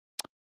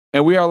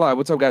And we are live.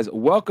 What's up, guys?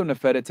 Welcome to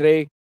Fed It.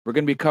 Today, we're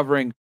going to be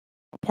covering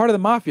a part of the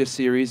Mafia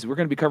series. We're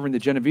going to be covering the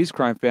Genovese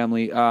crime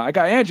family. I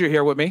got Andrew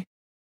here with me.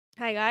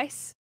 Hi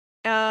guys.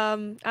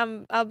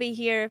 I'll be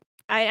here.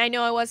 I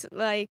know I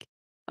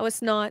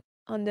was not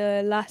on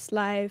the last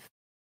live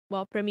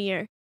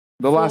premiere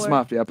The last for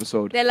Mafia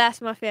episode. the last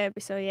Mafia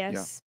episode, Yeah.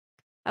 yes.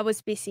 I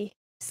was busy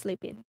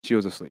sleeping. She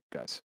was asleep,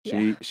 guys.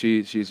 Yeah.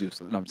 She's useless.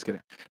 No, I'm just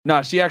kidding.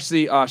 No, she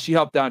actually she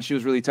helped down. She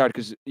was really tired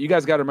because you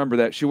guys got to remember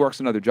that she works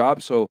another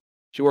job. So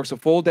she works a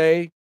full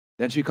day.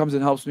 Then she comes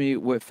and helps me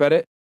with Fed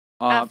It.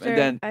 After And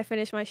then I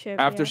finish my shift.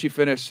 after she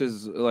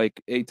finishes like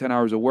 8-10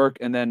 hours of work,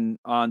 and then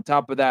on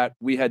top of that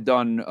we had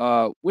done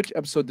which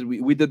episode did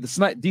we did the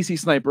DC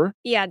Sniper,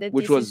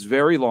 which was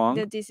very long.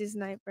 The DC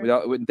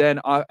Sniper. Then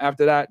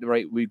after that,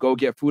 right, we go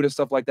get food and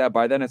stuff like that.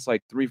 By then it's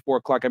like 3-4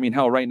 o'clock. I mean,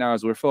 hell, right now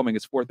as we're filming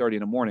it's 4:30 in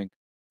the morning.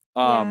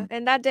 Yeah,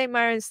 and that day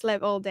Myron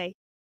slept all day.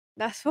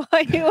 That's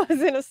why he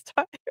wasn't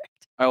started.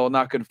 I will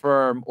not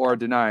confirm or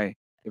deny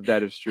if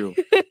that is true.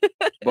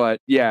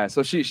 But yeah,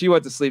 so she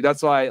went to sleep.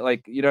 That's why,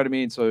 like, you know what I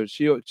mean? So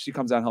she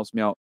comes out and helps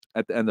me out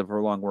at the end of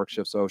her long work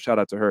shift. So shout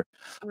out to her.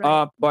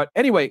 Right. But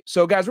anyway,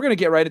 so guys, we're gonna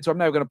get right into. I'm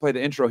not gonna play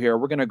the intro here.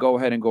 We're gonna go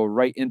ahead and go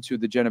right into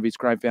the Genovese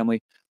crime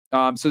family.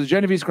 So the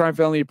Genovese crime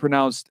family,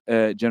 pronounced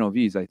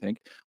Genovese, I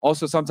think,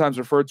 also sometimes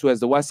referred to as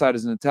the West Side,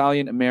 is an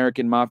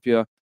Italian-American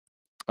mafia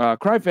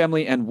crime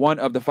family and one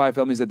of the 5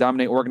 families that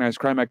dominate organized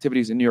crime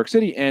activities in New York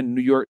City and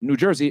New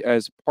Jersey.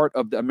 As part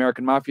of the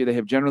American mafia, they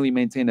have generally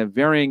maintained a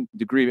varying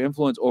degree of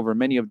influence over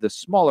many of the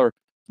smaller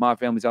mob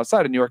families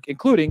outside of New York,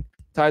 including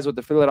ties with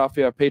the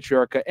Philadelphia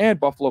Patriarcha and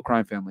Buffalo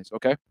crime families.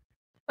 Okay.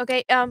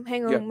 Okay,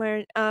 hang on, Yeah.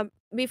 Myron.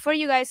 Before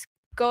you guys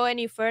go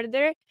any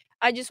further,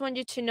 I just want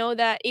you to know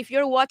that if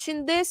you're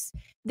watching this,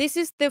 this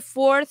is the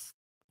 4th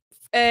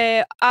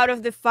out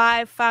of the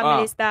 5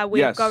 families that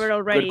we've covered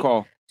already. Good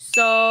call.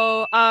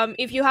 So,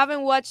 if you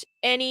haven't watched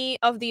any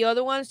of the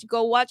other ones,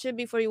 go watch it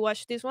before you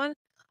watch this one.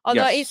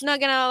 Although it's not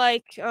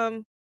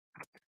gonna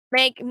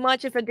make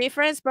much of a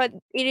difference, but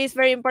it is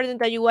very important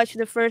that you watch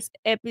the first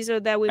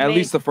episode that we made. At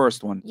least the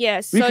first one.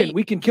 Yes.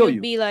 We can kill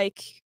you. Be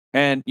like.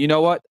 And you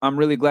know what? I'm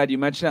really glad you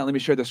mentioned that. Let me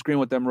share the screen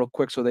with them real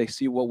quick so they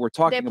see what we're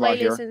talking about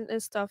here.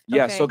 And stuff.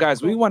 Yeah, okay, so guys,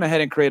 cool. we went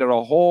ahead and created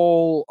a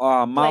whole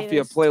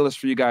Mafia playlist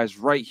for you guys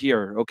right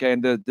here. Okay,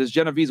 and this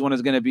Genovese one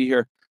is going to be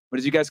here. But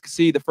as you guys can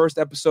see, the first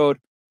episode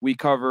we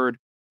covered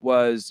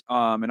was,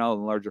 and I'll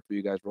enlarge it for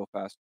you guys real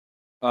fast,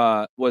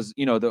 was,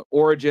 the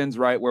origins,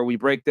 right, where we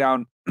break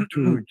down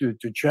to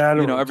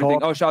channel,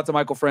 everything. Oh, shout out to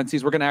Michael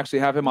Francis. We're going to actually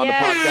have him on the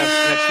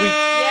podcast next week.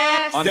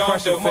 Yes. On the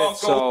Question Fit.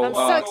 So I'm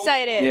so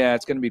excited. Yeah,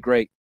 it's going to be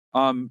great.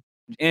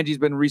 Angie's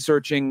been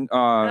researching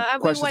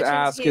questions to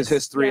ask, his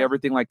history,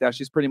 everything like that.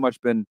 She's pretty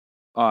much been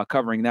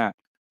covering that.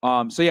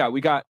 So yeah,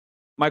 we got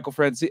Michael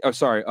Francis.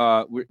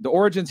 The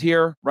origins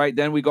here, right?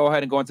 Then we go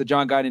ahead and go into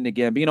John Gotti and the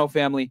Gambino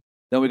family.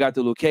 Then we got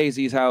the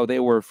Lucchese's, how they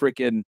were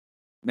freaking,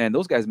 man,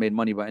 those guys made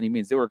money by any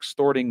means. They were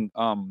extorting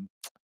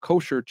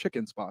kosher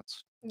chicken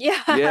spots. Yeah.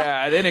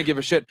 Yeah, they didn't give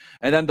a shit.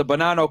 And then the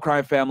Bonanno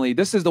crime family.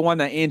 This is the one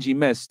that Angie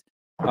missed.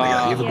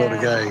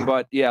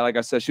 But yeah, like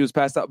I said, she was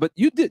passed out. But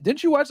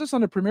didn't you watch this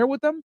on the premiere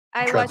with them?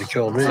 I tried to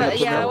kill me.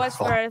 I watched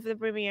part of the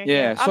premiere.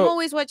 Yeah, I'm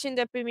always watching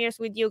the premieres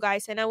with you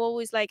guys, and I'm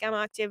always I'm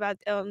active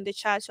on the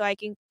chat, so I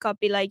can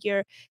copy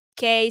your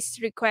case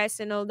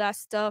requests and all that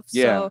stuff.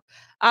 Yeah. So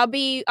I'll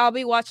be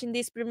watching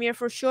this premiere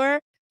for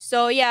sure.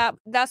 So yeah,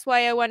 that's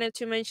why I wanted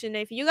to mention,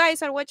 if you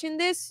guys are watching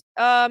this,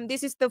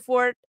 this is the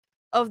 4th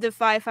of the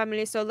 5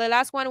 families. So the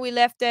last one we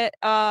left it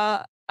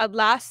at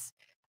last.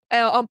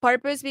 On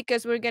purpose,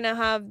 because we're gonna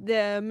have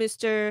the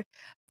Mr.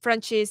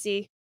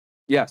 Francesi.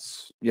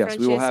 Yes, we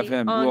will have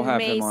him. On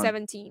May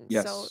 17th.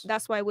 Yes. So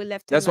that's why we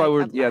left. That's why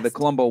we're the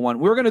Colombo one.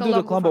 We were gonna do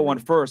the Colombo one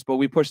first, but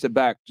we pushed it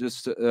back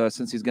just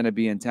since he's gonna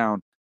be in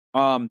town.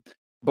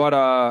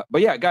 But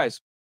yeah,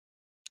 guys.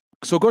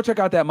 So go check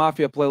out that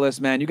Mafia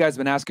playlist, man. You guys have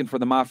been asking for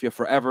the Mafia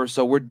forever,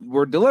 so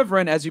we're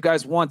delivering as you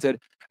guys wanted.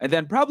 And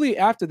then probably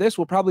after this,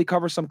 we'll probably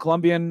cover some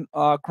Colombian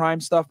crime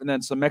stuff and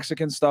then some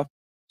Mexican stuff.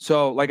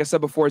 So, like I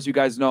said before, as you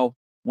guys know,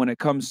 when it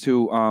comes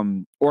to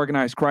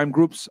organized crime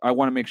groups, I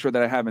want to make sure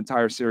that I have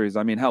entire series.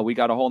 I mean, hell, we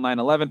got a whole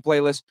 9/11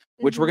 playlist,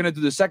 which we're going to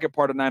do the second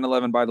part of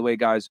 9/11, by the way,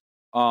 guys,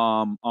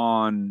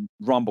 on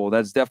Rumble.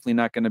 That's definitely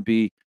not going to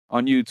be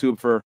on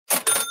YouTube for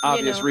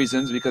obvious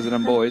reasons because of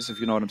them boys, if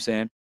you know what I'm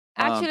saying.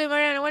 Actually,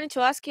 Marianne, I wanted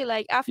to ask you,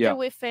 after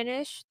we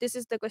finish, this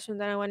is the question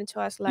that I wanted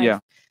to ask,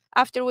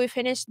 after we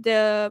finish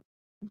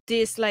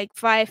these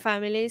 5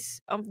 families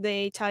of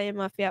the Italian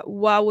Mafia,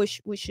 what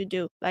we should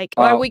do?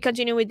 Are we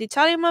continuing with the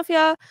Italian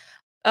Mafia?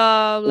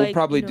 We'll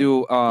probably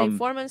do the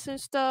informants and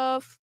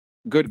stuff.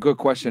 Good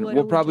question.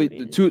 We'll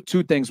probably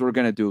two things we're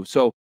gonna do.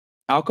 So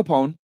Al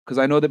Capone, because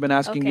I know they've been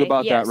asking you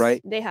about that,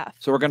 right? They have.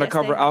 So we're gonna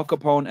cover Al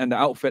Capone and the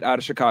outfit out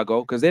of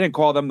Chicago, because they didn't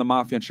call them the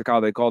Mafia in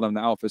Chicago, they called them the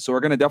outfit. So we're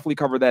gonna definitely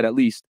cover that at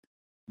least.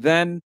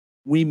 Then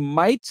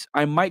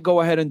I might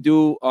go ahead and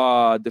do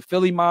the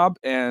Philly mob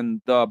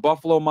and the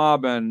Buffalo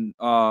mob and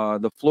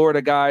the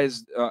Florida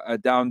guys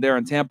down there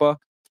in Tampa,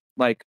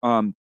 I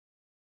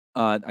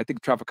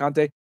think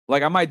Traficante.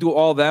 Like I might do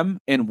all them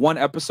in one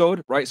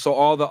episode, right? So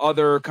all the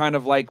other kind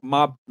of like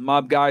mob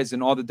guys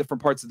in all the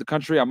different parts of the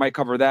country, I might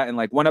cover that in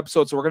like one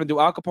episode. So we're gonna do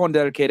Al Capone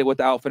dedicated with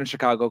the outfit in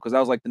Chicago because that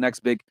was like the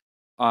next big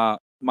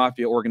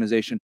mafia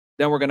organization.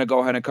 Then we're gonna go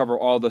ahead and cover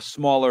all the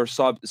smaller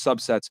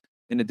subsets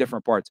in the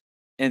different parts,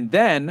 and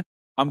then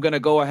I'm gonna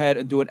go ahead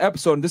and do an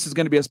episode. And this is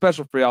gonna be a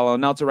special for y'all. I'll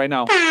announce it right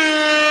now.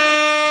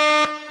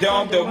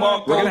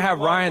 We're gonna have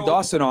Ryan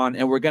Dawson on,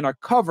 and we're gonna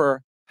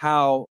cover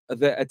how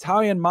the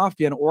Italian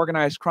mafia and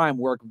organized crime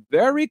work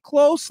very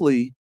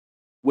closely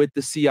with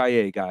the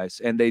CIA, guys.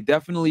 And they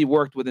definitely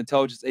worked with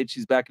intelligence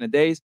agencies back in the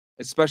days,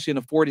 especially in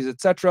the 40s,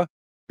 etc.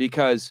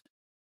 Because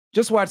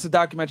just watch the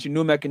documentary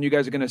Numek, and you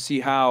guys are going to see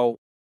how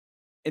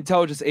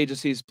intelligence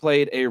agencies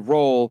played a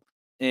role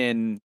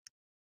in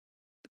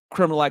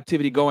criminal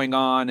activity going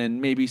on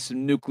and maybe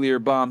some nuclear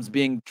bombs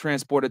being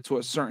transported to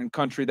a certain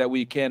country that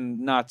we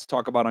cannot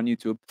talk about on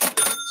YouTube.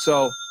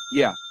 So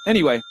yeah.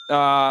 Anyway,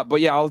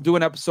 but yeah, I'll do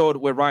an episode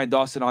with Ryan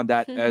Dawson on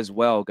that as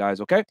well, guys.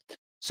 Okay.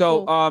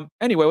 So, cool.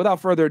 Anyway, without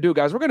further ado,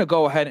 guys, we're gonna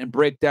go ahead and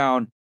break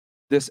down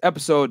this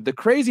episode, The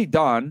Crazy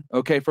Don.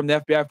 Okay, from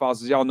the FBI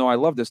Files. As y'all know, I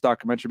love this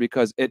documentary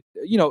because it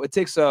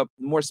takes a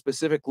more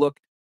specific look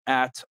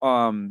at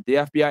the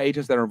FBI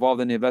agents that are involved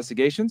in the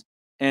investigations,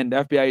 and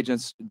the FBI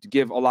agents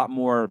give a lot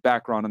more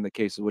background on the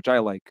cases, which I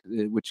like,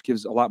 which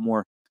gives a lot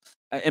more,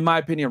 in my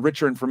opinion,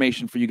 richer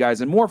information for you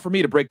guys and more for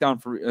me to break down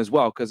for as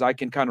well, because I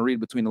can kind of read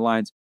between the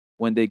lines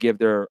when they give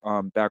their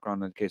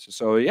background on the cases.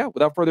 So yeah,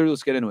 without further ado,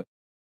 let's get into it.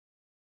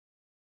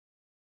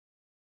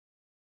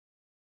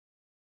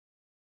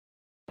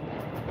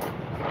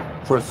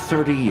 For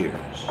 30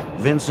 years,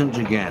 Vincent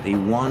Gigante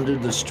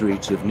wandered the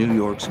streets of New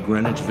York's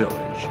Greenwich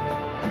Village,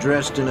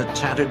 dressed in a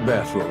tattered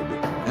bathrobe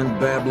and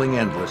babbling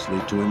endlessly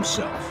to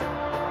himself.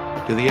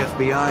 To the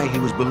FBI, he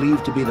was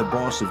believed to be the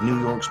boss of New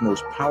York's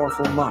most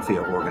powerful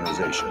mafia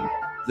organization,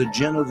 the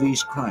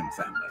Genovese crime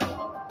family.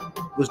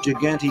 Was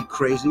Gigante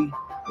crazy,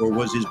 or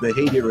was his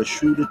behavior a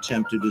shrewd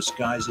attempt to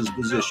disguise his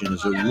position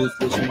as a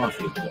ruthless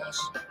mafia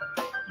boss?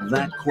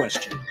 That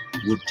question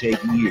would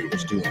take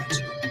years to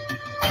answer.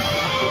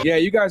 Yeah,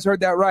 you guys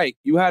heard that right.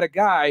 You had a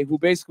guy who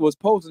basically was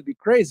posed to be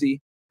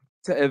crazy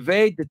to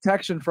evade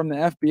detection from the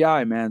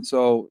FBI, man.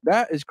 So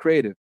that is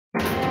creative.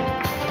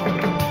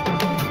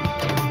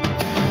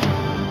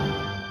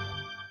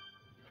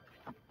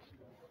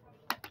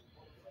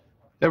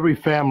 Every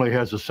family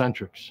has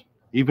eccentrics,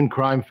 even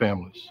crime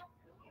families.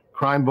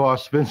 Crime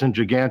boss Vincent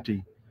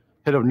Gigante,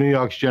 head of New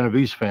York's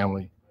Genovese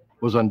family,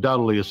 was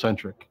undoubtedly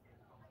eccentric.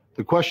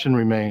 The question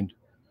remained,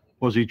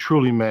 was he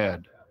truly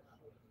mad?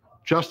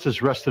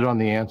 Justice rested on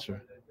the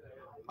answer.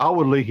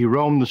 Outwardly, he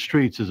roamed the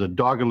streets as a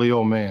doggedly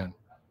old man,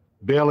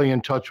 barely in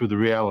touch with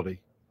reality.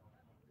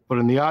 But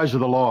in the eyes of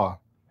the law,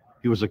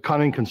 he was a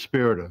cunning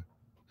conspirator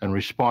and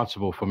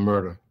responsible for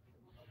murder.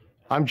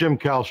 I'm Jim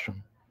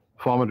Kallstrom,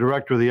 former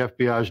director of the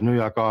FBI's New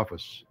York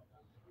office.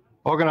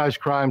 Organized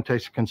crime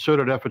takes a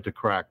concerted effort to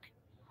crack.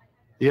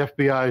 The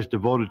FBI is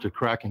devoted to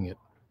cracking it.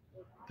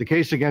 The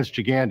case against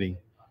Gigante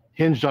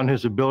hinged on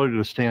his ability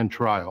to stand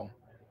trial.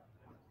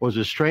 Was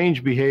his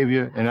strange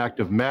behavior an act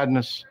of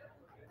madness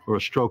or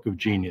a stroke of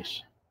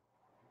genius?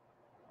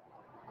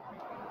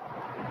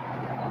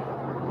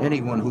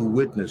 Anyone who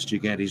witnessed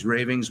Gigante's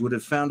ravings would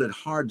have found it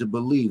hard to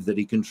believe that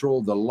he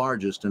controlled the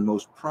largest and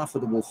most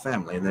profitable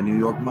family in the New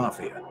York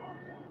Mafia,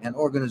 an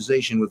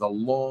organization with a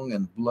long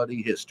and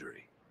bloody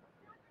history.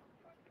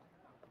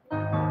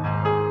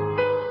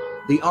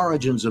 The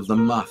origins of the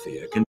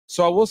Mafia can...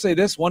 So I will say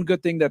this, one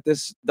good thing that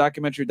this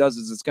documentary does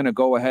is it's going to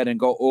go ahead and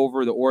go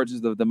over the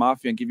origins of the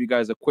Mafia and give you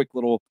guys a quick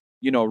little,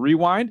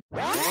 rewind.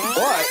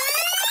 But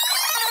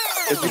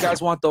if you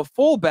guys want the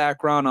full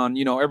background on,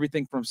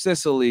 everything from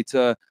Sicily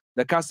to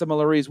the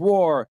Castellammare's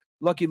War,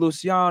 Lucky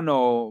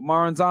Luciano,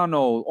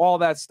 Maranzano, all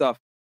that stuff,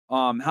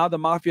 how the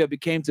Mafia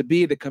became to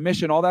be, the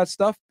commission, all that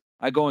stuff,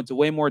 I go into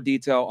way more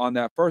detail on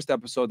that first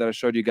episode that I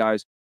showed you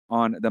guys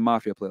on the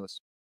Mafia playlist.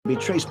 Be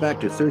traced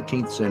back to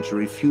 13th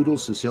century feudal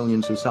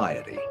Sicilian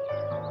society.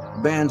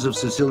 Bands of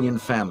Sicilian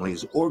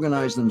families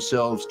organized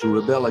themselves to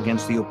rebel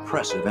against the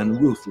oppressive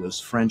and ruthless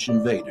French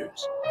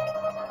invaders.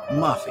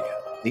 Mafia,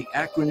 the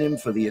acronym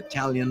for the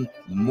Italian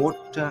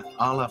Morte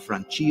alla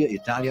Francia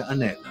Italia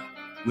Anela,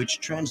 which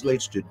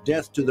translates to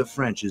death to the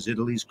French is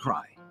Italy's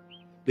cry,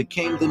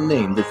 became the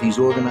name that these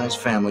organized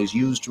families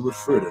used to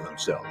refer to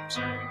themselves,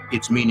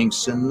 its meaning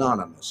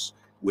synonymous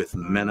with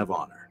men of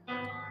honor.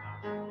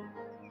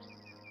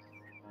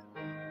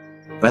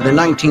 By the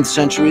 19th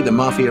century, the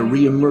Mafia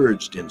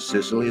re-emerged in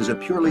Sicily as a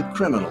purely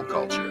criminal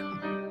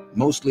culture,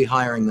 mostly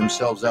hiring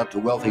themselves out to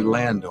wealthy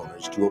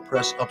landowners to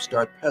oppress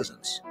upstart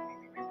peasants.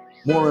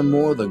 More and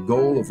more, the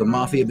goal of the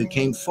Mafia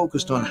became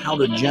focused on how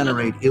to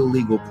generate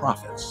illegal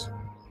profits.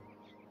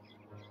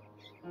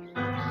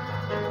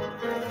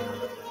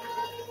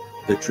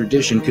 The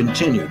tradition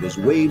continued as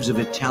waves of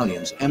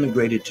Italians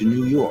emigrated to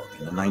New York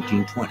in the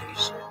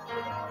 1920s.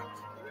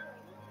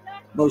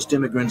 Most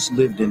immigrants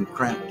lived in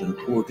cramped and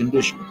poor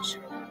conditions.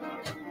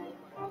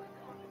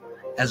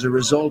 As a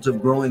result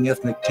of growing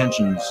ethnic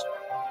tensions,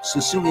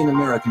 Sicilian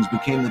Americans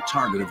became the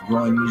target of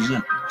growing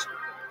resentment.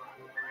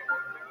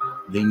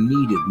 they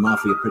needed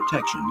Mafia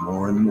protection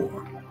more and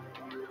more.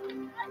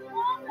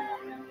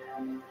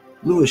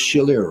 Louis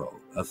Scilero,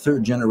 a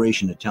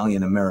third-generation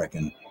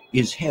Italian-American,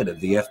 is head of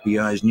the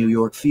FBI's New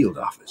York field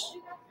office.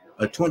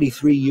 A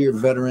 23-year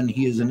veteran,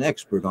 he is an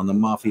expert on the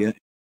Mafia.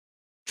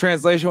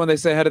 Translation, when they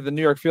say head of the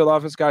New York field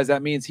office, guys,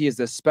 that means he is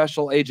the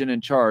special agent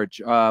in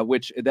charge,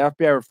 which the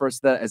FBI refers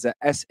to that as a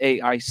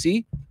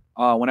SAIC.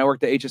 When I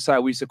worked at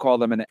HSI, we used to call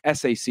them an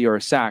SAC or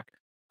a SAC.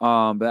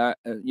 But,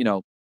 you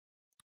know,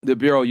 the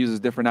Bureau uses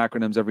different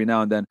acronyms every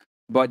now and then.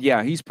 But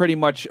yeah, he's pretty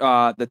much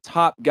the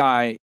top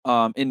guy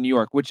in New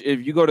York, which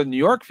if you go to the New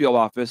York field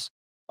office,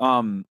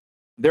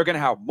 they're going to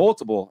have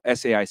multiple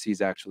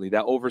SAICs actually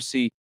that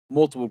oversee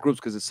multiple groups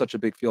because it's such a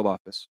big field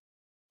office.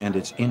 And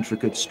its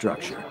intricate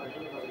structure.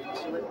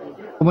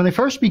 When they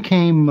first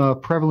became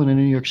prevalent in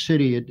New York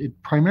City,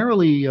 it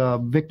primarily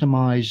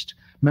victimized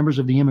members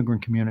of the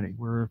immigrant community,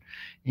 where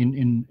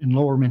in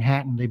lower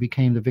Manhattan, they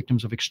became the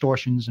victims of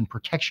extortions and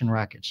protection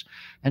rackets.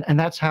 And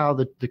that's how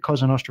the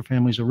Cosa Nostra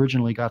families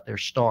originally got their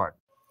start.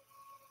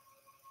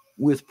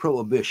 With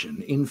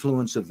Prohibition,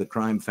 influence of the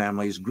crime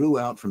families grew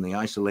out from the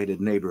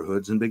isolated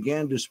neighborhoods and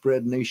began to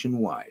spread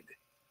nationwide.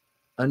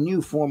 A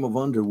new form of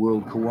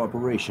underworld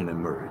cooperation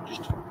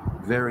emerged.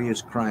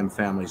 Various crime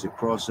families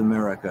across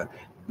America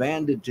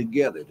banded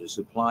together to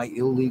supply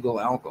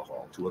illegal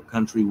alcohol to a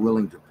country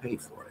willing to pay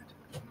for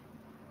it.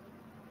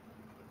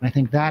 I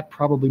think that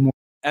probably more.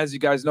 As you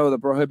guys know, the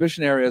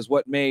Prohibition era is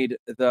what made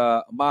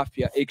the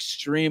Mafia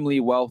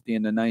extremely wealthy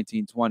in the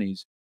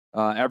 1920s.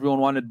 Everyone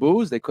wanted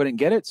booze. They couldn't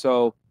get it.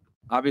 So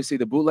obviously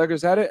the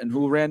bootleggers had it. And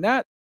who ran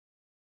that?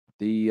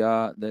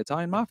 The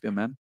Italian Mafia,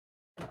 man.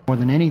 More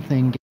than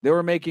anything, they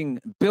were making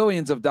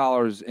billions of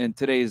dollars in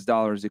today's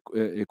dollars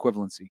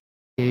equivalency.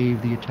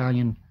 Gave the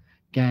Italian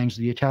gangs,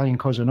 the Italian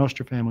Cosa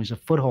Nostra families, a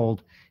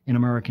foothold in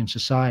American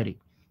society,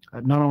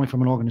 not only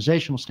from an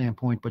organizational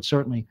standpoint, but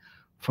certainly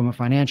from a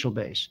financial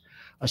base.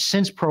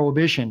 Since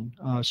Prohibition,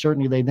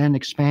 certainly they then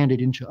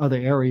expanded into other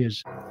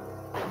areas.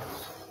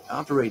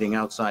 Operating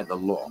outside the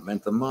law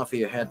meant the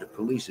Mafia had to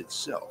police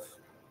itself.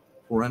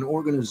 For an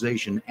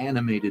organization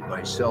animated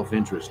by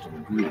self-interest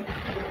and greed,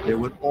 there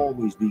would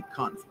always be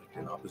conflict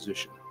and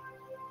opposition.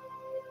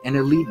 An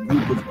elite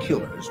group of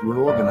killers were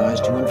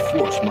organized to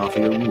enforce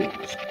Mafia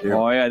rules.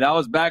 Oh yeah, that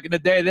was back in the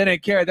day. They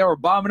didn't care. They were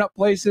bombing up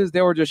places.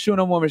 They were just shooting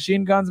them with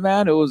machine guns,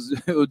 man. It was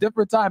a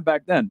different time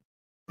back then.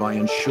 By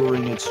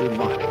ensuring its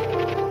survival.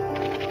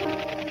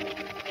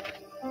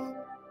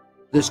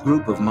 This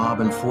group of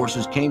mob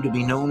enforcers came to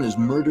be known as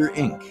Murder,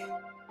 Inc.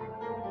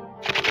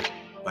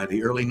 By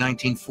the early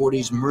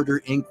 1940s,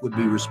 Murder, Inc. would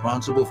be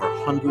responsible for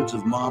hundreds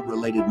of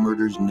mob-related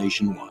murders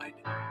nationwide.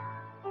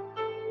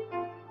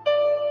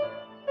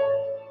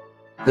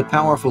 The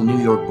powerful New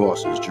York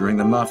bosses during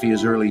the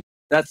Mafia's early...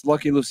 That's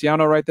Lucky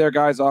Luciano right there,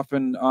 guys,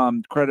 often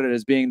credited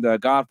as being the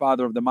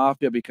godfather of the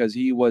Mafia because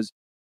he was,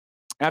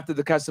 after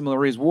the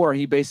Castellammares War,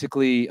 he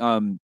basically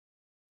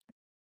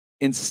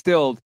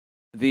instilled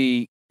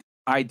the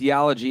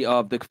ideology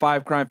of the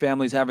 5 crime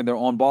families having their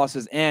own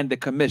bosses and the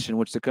commission,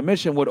 which the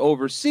commission would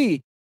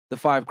oversee the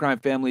 5 crime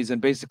families, and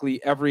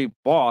basically every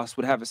boss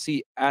would have a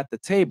seat at the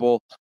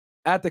table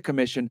at the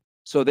commission.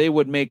 So they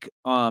would make,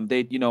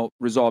 they'd,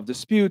 resolve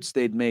disputes.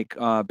 They'd make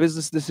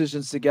business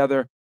decisions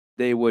together.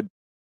 They would,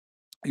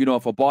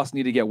 if a boss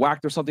needed to get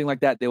whacked or something like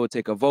that, they would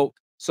take a vote.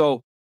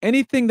 So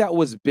anything that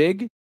was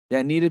big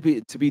that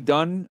needed to be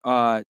done,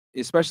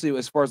 especially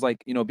as far as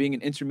being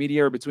an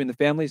intermediary between the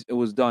families, it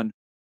was done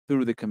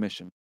through the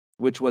commission,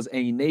 which was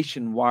a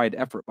nationwide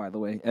effort, by the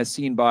way, as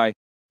seen by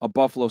a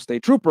Buffalo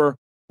State Trooper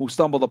who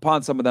stumbled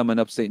upon some of them in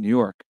upstate New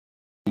York.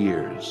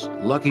 Years,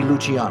 Lucky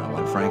Luciano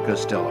and Frank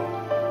Costello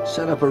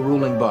set up a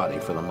ruling body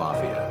for the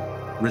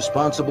Mafia,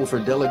 responsible for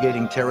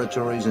delegating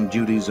territories and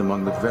duties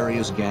among the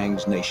various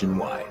gangs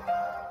nationwide.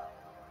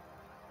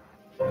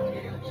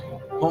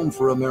 Home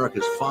for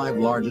America's 5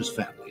 largest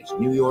families,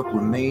 New York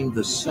remained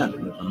the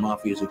center of the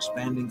Mafia's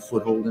expanding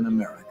foothold in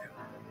America.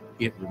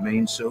 It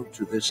remains so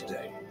to this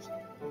day.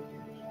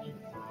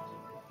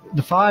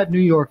 The 5 New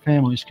York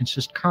families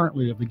consist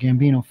currently of the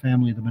Gambino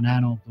family, the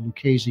Bonanno, the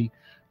Lucchese,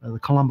 the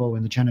Colombo,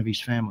 and the Genovese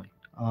family.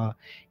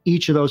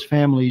 Each of those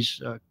families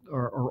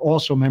are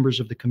also members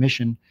of the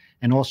commission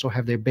and also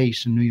have their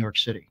base in New York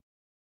City.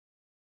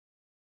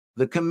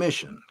 The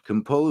commission,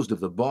 composed of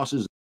the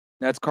bosses.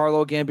 That's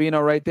Carlo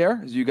Gambino right there.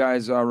 As you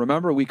guys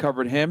remember, we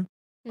covered him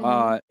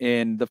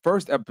in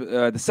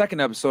the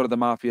second episode of the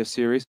Mafia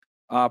series.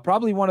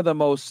 Probably one of the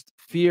most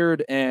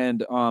feared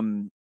and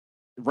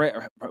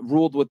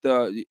ruled with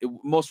the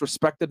most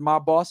respected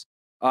mob boss.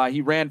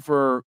 He ran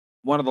for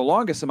one of the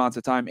longest amounts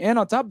of time, and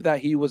on top of that,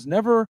 he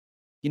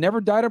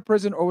never died of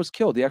prison or was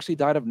killed. He actually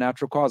died of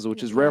natural causes,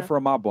 which is rare for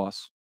a mob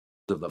boss.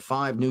 Of the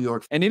 5 New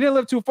York, and he didn't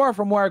live too far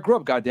from where I grew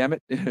up. Goddammit,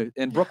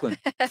 in Brooklyn.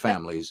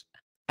 Families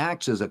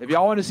acts as a. If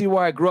y'all want to see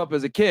where I grew up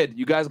as a kid,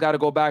 you guys got to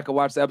go back and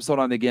watch the episode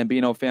on the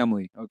Gambino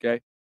family.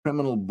 Okay.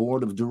 Criminal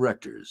board of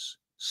directors,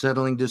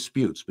 settling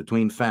disputes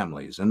between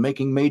families and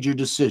making major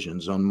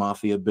decisions on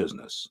Mafia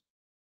business.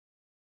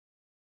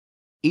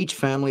 Each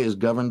family is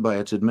governed by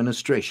its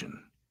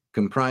administration,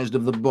 comprised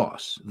of the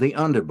boss, the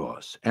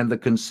underboss, and the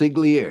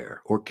consigliere,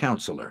 or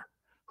counselor,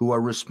 who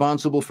are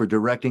responsible for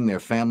directing their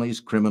family's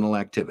criminal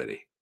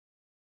activity.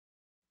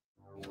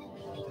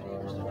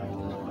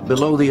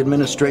 Below the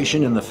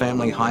administration in the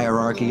family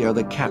hierarchy are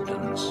the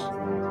captains.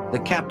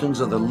 The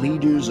captains are the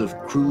leaders of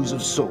crews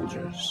of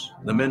soldiers,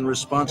 the men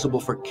responsible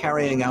for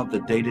carrying out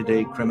the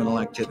day-to-day criminal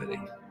activity.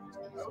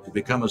 To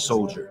become a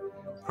soldier,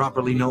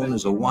 properly known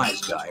as a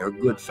wise guy or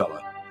good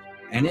fella,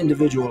 an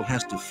individual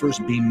has to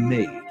first be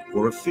made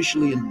or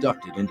officially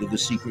inducted into the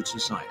secret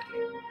society.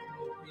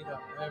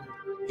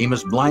 He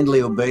must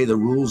blindly obey the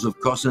rules of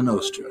Cosa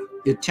Nostra,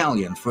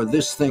 Italian for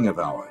this thing of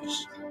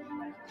ours.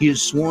 He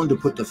is sworn to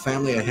put the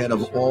family ahead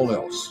of all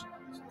else.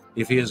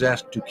 If he is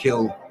asked to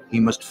kill, he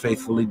must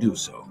faithfully do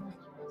so.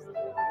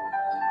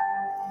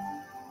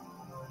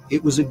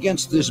 It was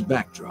against this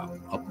backdrop,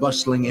 a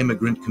bustling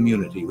immigrant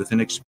community with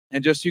an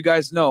And just so you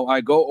guys know,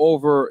 I go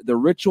over the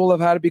ritual of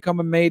how to become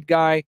a made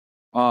guy,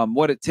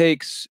 what it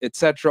takes,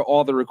 etc.,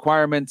 all the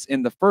requirements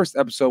in the first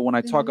episode when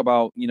I talk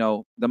about, you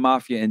know, the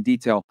mafia in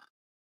detail.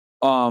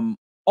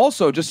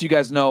 Also, just so you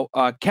guys know,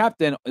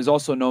 captain is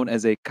also known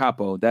as a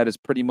capo. That is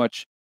pretty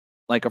much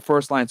like a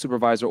first-line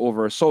supervisor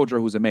over a soldier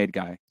who's a made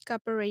guy.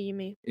 Capo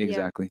regime.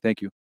 Exactly. Yeah.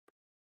 Thank you.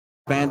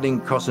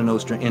 Expanding Cosa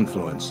Nostra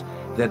influence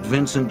that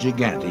Vincent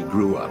Gigante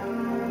grew up.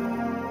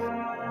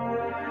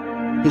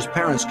 His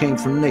parents came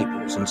from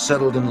Naples and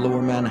settled in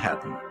Lower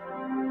Manhattan.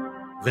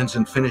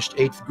 Vincent finished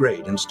 8th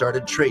grade and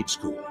started trade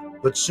school,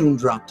 but soon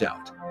dropped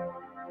out.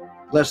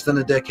 Less than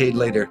a decade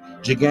later,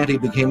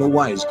 Gigante became a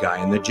wise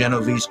guy in the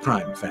Genovese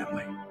crime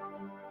family.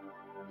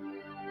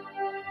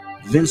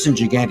 Vincent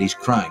Gigante's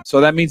crime.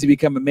 So that means he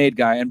became a made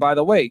guy. And by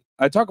the way,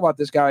 I talk about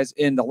this, guys,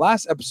 in the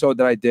last episode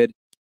that I did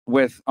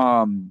with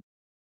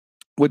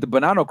the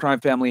Bonanno crime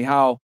family,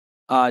 how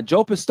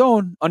Joe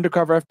Pistone,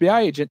 undercover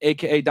FBI agent,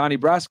 aka Donnie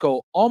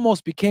Brasco,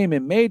 almost became a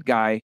made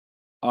guy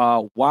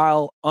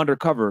while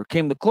undercover.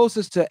 Came the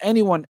closest to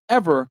anyone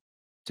ever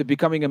to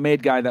becoming a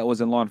made guy that was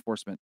in law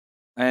enforcement.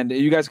 And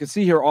you guys can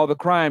see here all the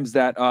crimes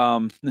that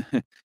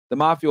the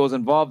mafia was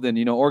involved in.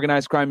 You know,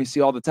 organized crime, you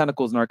see all the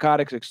tentacles: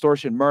 narcotics,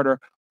 extortion, murder,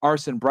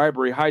 arson,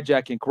 bribery,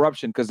 hijacking,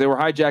 corruption, because they were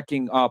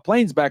hijacking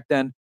planes back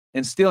then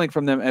and stealing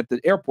from them at the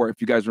airport,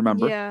 if you guys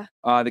remember. Yeah.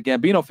 The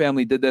Gambino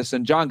family did this,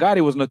 and John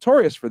Gotti was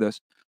notorious for this.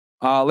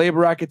 Labor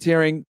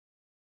racketeering,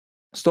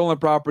 stolen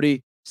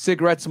property,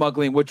 cigarette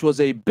smuggling, which was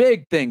a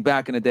big thing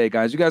back in the day,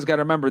 guys. You guys got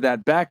to remember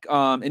that back,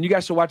 and you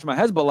guys should watch my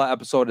Hezbollah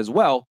episode as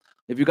well,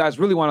 if you guys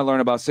really want to learn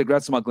about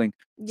cigarette smuggling.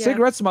 Yeah.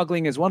 Cigarette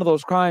smuggling is one of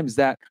those crimes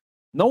that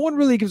no one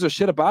really gives a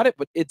shit about it,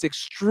 but it's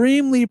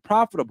extremely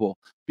profitable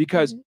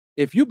because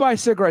if you buy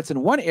cigarettes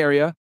in one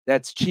area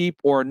that's cheap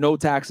or no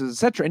taxes,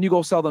 etc., and you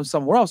go sell them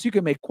somewhere else, you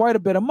can make quite a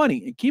bit of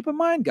money. And keep in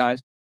mind,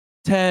 guys,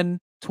 10,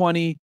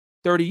 20,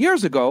 30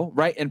 years ago,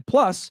 right? And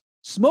plus,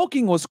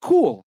 smoking was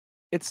cool.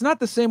 It's not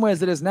the same way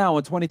as it is now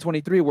in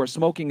 2023, where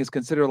smoking is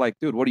considered like,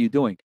 dude, what are you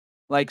doing?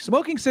 Like,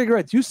 smoking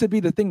cigarettes used to be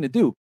the thing to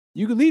do.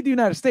 You could leave the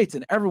United States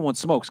and everyone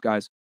smokes,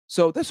 guys.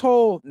 So this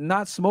whole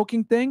not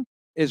smoking thing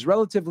is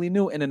relatively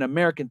new and an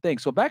American thing.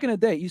 So back in the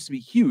day, it used to be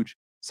huge,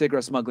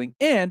 cigarette smuggling,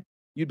 and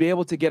you'd be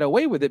able to get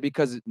away with it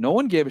because no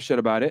one gave a shit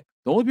about it.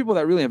 The only people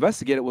that really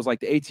investigated was like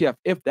the ATF,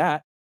 if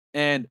that.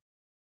 And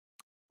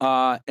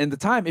the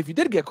time, if you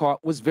did get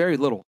caught, was very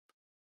little.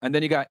 And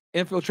then you got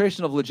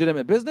infiltration of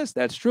legitimate business.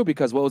 That's true,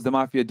 because what was the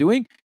mafia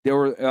doing? They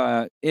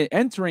were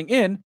entering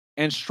in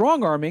and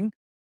strong-arming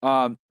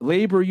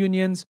labor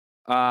unions,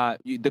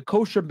 the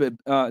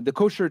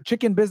kosher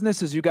chicken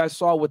business, as you guys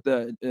saw with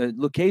the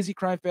Lucchese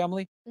crime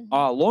family,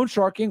 loan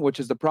sharking, which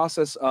is the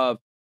process of,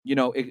 you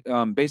know,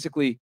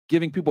 basically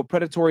giving people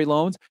predatory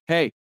loans.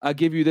 Hey, I'll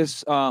give you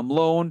this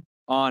loan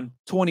on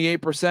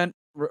 28%.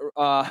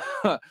 Or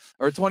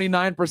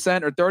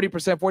 29% or 30%,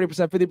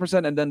 40%,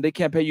 50%, and then they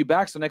can't pay you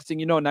back. So next thing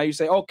you know, now you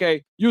say,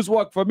 okay, use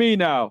work for me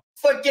now.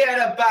 Forget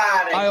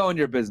about it. I own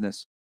your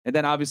business. And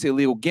then obviously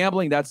illegal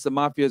gambling. That's the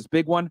mafia's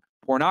big one.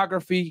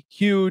 Pornography,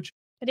 huge.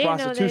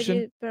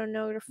 Prostitution,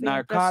 pornography,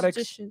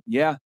 narcotics.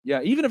 Yeah.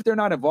 Even if they're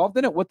not involved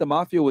in it, what the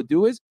mafia would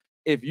do is,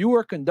 if you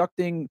were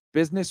conducting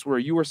business where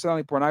you were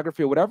selling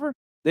pornography or whatever,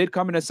 they'd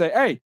come in and say,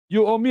 hey,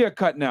 you owe me a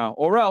cut now,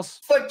 or else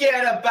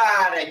forget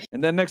about it.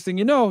 And then next thing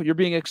you know, you're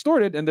being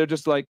extorted, and they're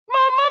just like,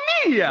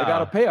 Mamma mia! They got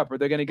to pay up or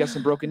they're going to get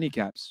some broken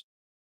kneecaps.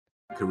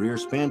 Career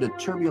spanned a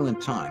turbulent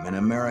time in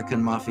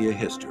American mafia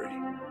history.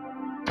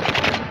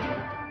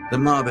 The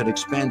mob had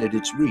expanded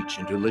its reach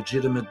into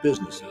legitimate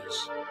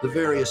businesses, the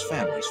various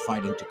families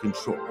fighting to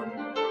control them.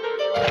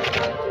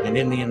 And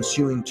in the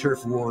ensuing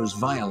turf wars,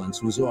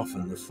 violence was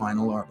often the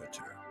final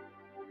arbiter.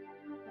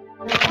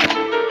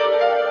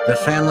 The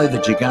family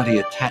that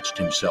Gigante attached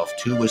himself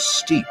to was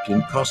steeped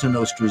in Cosa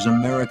Nostra's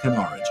American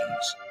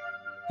origins.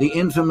 The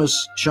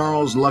infamous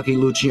Charles Lucky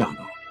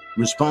Luciano,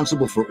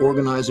 responsible for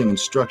organizing and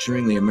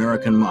structuring the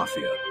American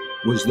Mafia,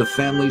 was the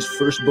family's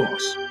first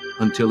boss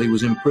until he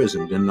was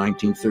imprisoned in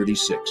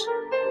 1936.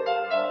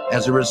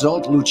 As a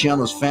result,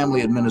 Luciano's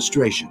family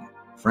administration,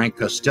 Frank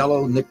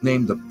Costello,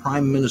 nicknamed the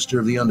Prime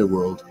Minister of the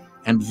Underworld,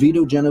 and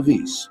Vito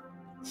Genovese,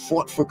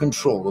 fought for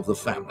control of the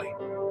family.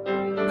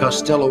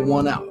 Costello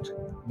won out,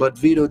 but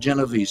Vito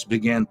Genovese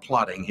began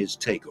plotting his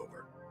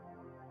takeover.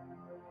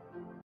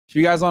 If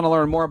you guys want to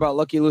learn more about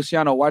Lucky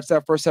Luciano, watch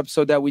that first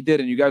episode that we did,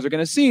 and you guys are going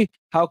to see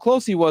how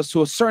close he was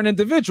to a certain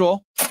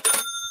individual,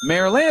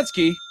 Mayor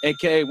Lansky,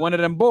 aka one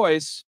of them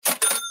boys,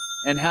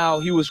 and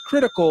how he was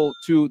critical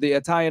to the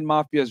Italian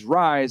mafia's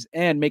rise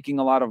and making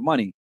a lot of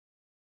money.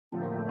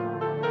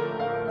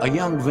 A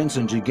young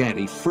Vincent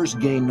Gigante first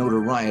gained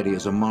notoriety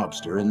as a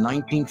mobster in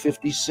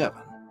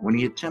 1957 when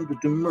he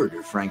attempted to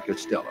murder Frank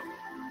Costello.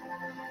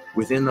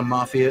 Within the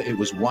Mafia, it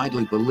was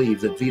widely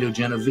believed that Vito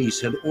Genovese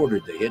had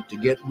ordered the hit to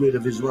get rid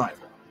of his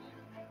rival.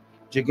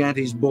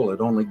 Gigante's bullet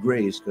only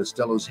grazed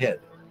Costello's head,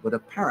 but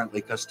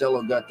apparently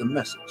Costello got the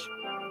message.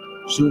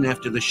 Soon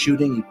after the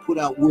shooting, he put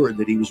out word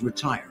that he was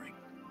retiring.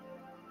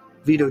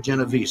 Vito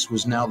Genovese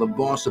was now the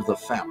boss of the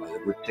family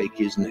that would take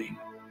his name.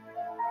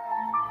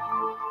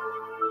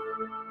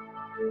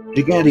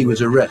 Gigante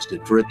was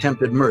arrested for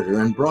attempted murder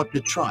and brought to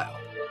trial,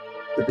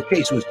 but the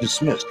case was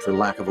dismissed for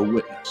lack of a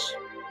witness.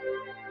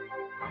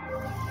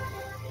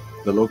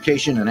 The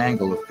location and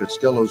angle of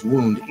Costello's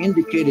wound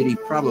indicated he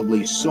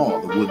probably saw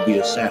the would-be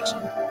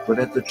assassin, but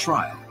at the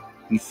trial,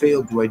 he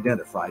failed to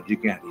identify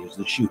Gigante as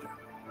the shooter.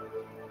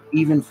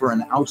 Even for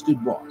an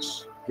ousted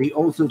boss, the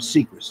oath of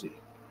secrecy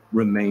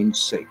remained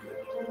sacred.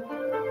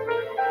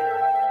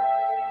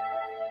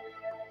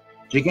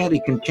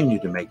 Gigante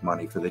continued to make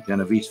money for the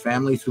Genovese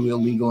family through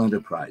illegal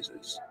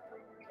enterprises.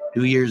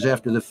 2 years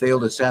after the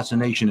failed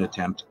assassination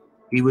attempt,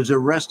 he was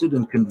arrested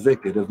and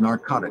convicted of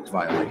narcotics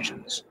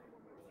violations.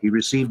 He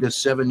received a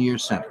 7-year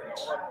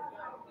sentence.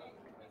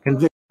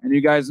 And you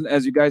guys,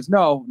 as you guys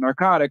know,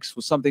 narcotics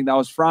was something that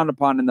was frowned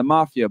upon in the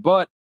Mafia.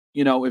 But,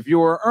 you know, if you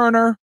were an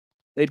earner,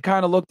 they'd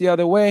kind of look the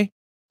other way.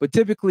 But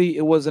typically,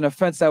 it was an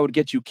offense that would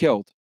get you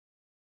killed.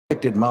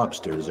 Convicted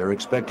mobsters are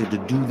expected to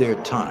do their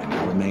time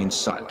and remain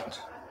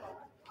silent.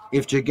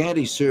 If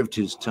Gigante served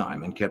his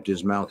time and kept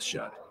his mouth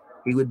shut,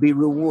 he would be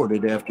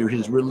rewarded after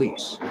his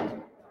release.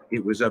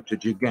 It was up to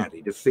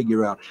Gigante to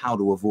figure out how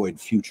to avoid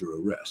future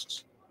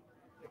arrests.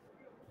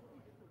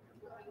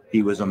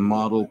 He was a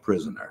model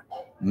prisoner,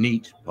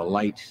 neat,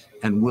 polite,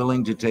 and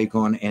willing to take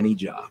on any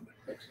job.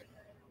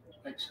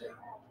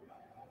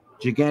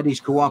 Gigante's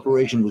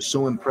cooperation was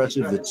so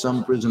impressive that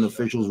some prison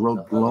officials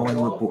wrote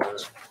glowing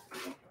reports.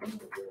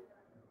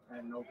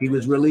 He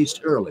was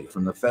released early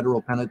from the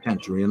federal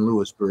penitentiary in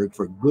Lewisburg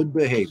for good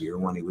behavior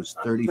when he was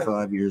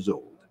 35 years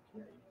old.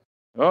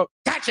 Oh,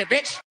 gotcha,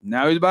 bitch!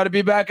 Now he's about to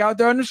be back out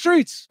there on the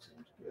streets.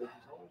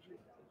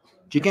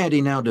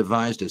 Gigante now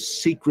devised a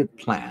secret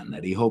plan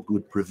that he hoped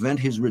would prevent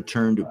his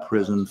return to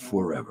prison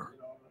forever.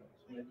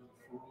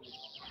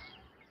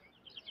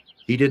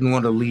 He didn't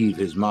want to leave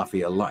his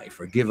Mafia life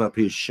or give up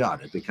his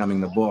shot at becoming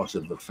the boss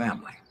of the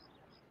family.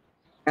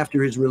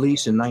 After his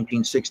release in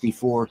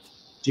 1964,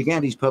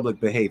 Gigante's public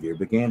behavior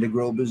began to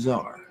grow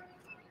bizarre.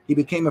 He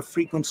became a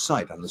frequent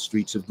sight on the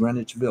streets of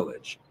Greenwich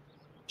Village.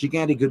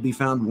 Gigante could be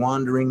found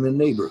wandering the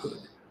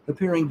neighborhood,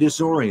 appearing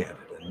disoriented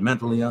and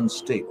mentally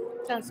unstable.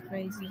 That's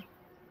crazy.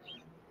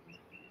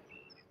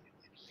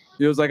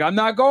 He was like, I'm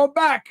not going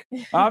back.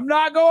 I'm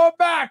not going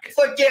back.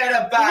 Forget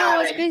about it. You know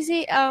what's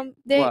crazy?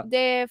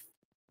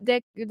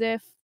 The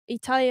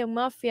Italian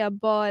Mafia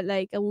bought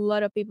like a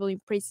lot of people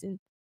in prison.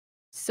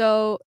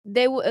 So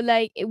they would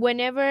like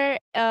whenever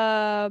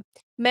a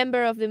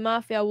member of the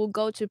Mafia will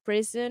go to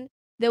prison,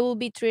 they will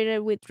be treated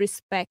with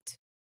respect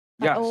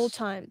at all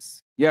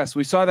times. Yes,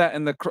 we saw that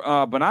in the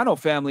Bonanno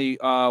family.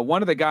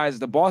 One of the guys,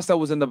 the boss that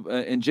was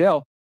in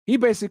jail, he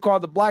basically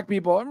called the black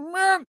people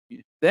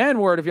the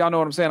N-word. If y'all know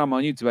what I'm saying, I'm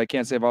on YouTube. I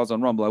can't say if I was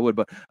on Rumble, I would,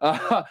 but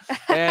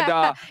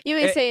you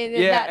been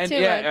saying that too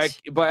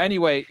much. But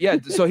anyway, yeah.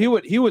 So he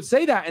would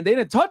say that, and they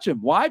didn't touch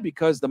him. Why?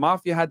 Because the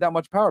Mafia had that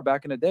much power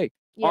back in the day.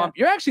 Yeah.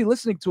 You're actually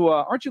listening to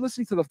aren't you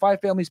listening to the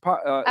Five Families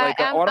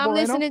Audible I'm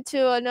listening right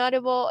to an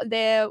Audible,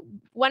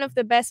 one of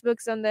the best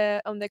books on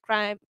the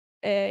crime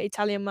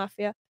Italian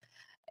Mafia.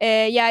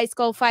 Yeah, it's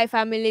called Five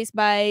Families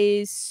by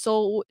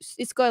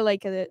it's got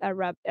like a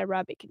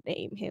Arabic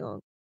name. Hang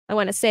on, I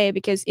want to say it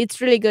because it's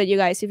really good, you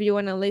guys. If you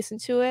want to listen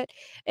to it,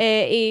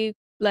 it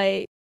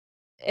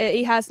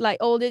has like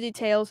all the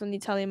details on the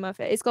Italian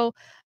Mafia. It's called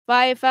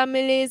Five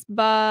Families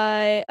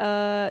by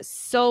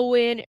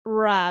Solwyn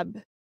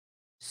Rabb.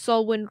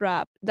 Solwyn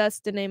Rabb. That's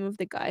the name of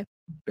the guy.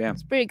 Bam.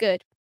 It's pretty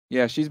good.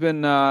 Yeah, she's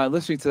been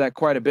listening to that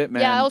quite a bit,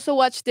 man. Yeah, I also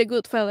watched The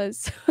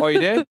Goodfellas. Oh, you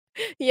did?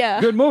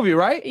 Yeah. Good movie,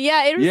 right?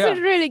 Yeah, it was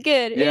really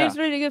good. Yeah. It was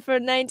really good for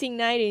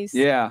 1990s.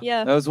 Yeah.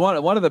 Yeah. That was one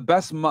of the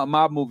best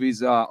mob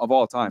movies of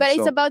all time. But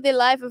it's about the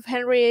life of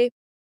Henry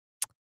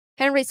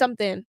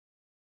something.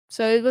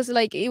 So it was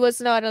like he was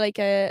not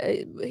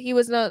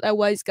a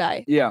wise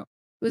guy. Yeah.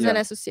 He was an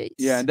associate.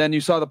 Yeah, and then you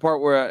saw the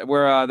part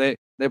where they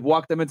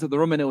walked them into the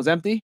room and it was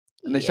empty.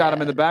 And they shot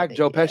him in the back,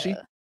 Joe Pesci.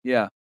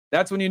 Yeah.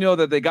 That's when you know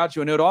that they got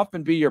you. And it would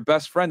often be your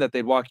best friend that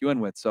they'd walk you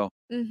in with. So,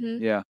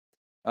 yeah.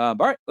 All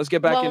right, let's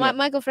get back in.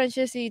 Michael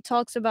Francesi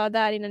talks about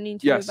that in an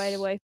interview, by the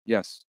way.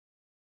 Yes.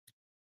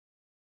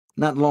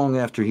 Not long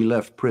after he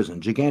left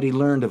prison, Gigante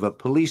learned of a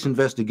police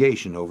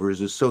investigation over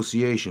his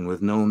association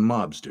with known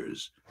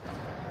mobsters.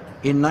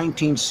 In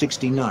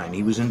 1969,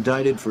 he was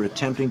indicted for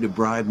attempting to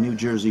bribe New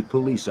Jersey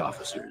police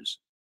officers.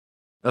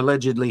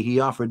 Allegedly, he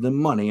offered them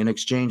money in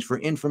exchange for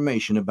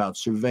information about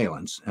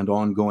surveillance and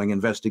ongoing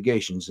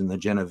investigations in the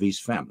Genovese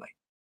family.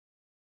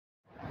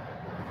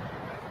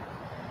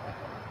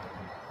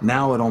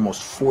 Now, at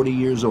almost 40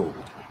 years old,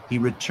 he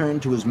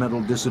returned to his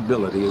mental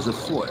disability as a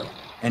foil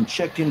and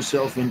checked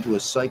himself into a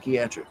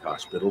psychiatric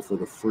hospital for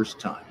the first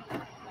time.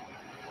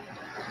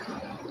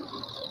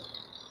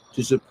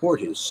 To support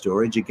his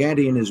story,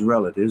 Gigante and his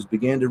relatives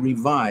began to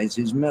revise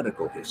his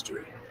medical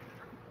history.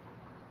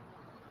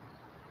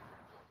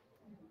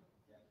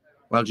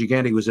 While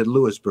Gigante was at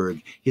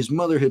Lewisburg, his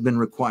mother had been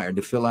required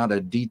to fill out a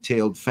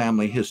detailed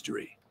family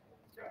history.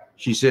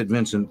 She said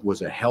Vincent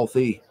was a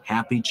healthy,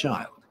 happy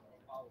child.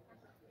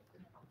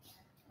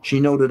 She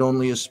noted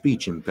only a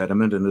speech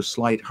impediment and a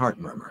slight heart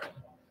murmur.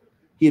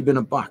 He had been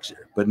a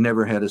boxer, but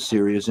never had a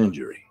serious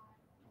injury.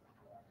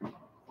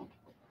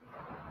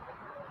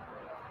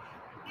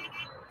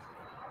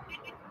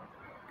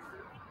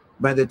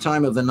 By the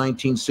time of the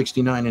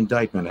 1969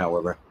 indictment,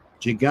 however,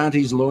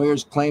 Gigante's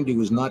lawyers claimed he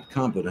was not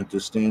competent to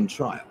stand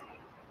trial.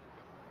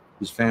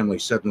 His family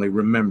suddenly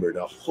remembered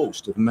a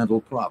host of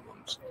mental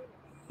problems.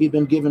 He'd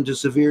been given to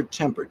severe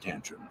temper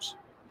tantrums.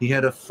 He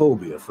had a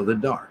phobia for the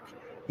dark.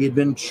 He had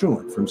been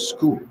truant from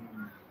school.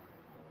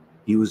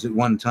 He was at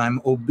one time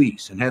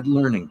obese and had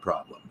learning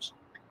problems.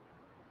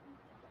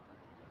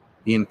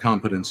 The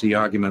incompetency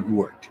argument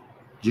worked.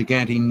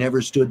 Gigante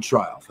never stood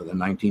trial for the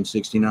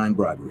 1969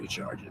 bribery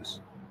charges.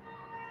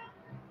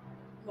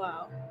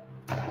 Wow.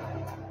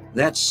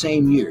 That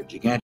same year,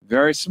 Gigante...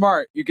 Very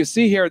smart. You can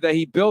see here that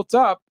he built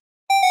up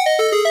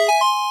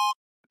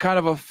kind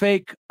of a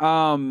fake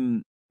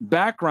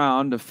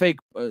background, a fake,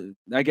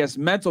 I guess,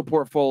 mental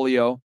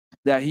portfolio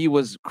that he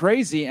was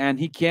crazy and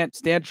he can't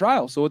stand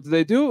trial. So what did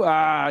they do?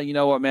 You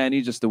know what, man?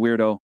 He's just a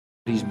weirdo.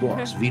 His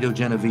boss, Vito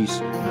Genovese,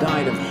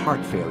 died of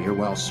heart failure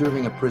while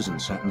serving a prison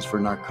sentence for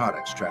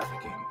narcotics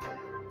trafficking.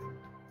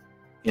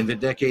 In the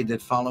decade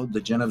that followed, the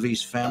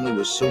Genovese family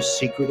was so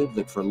secretive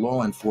that for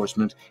law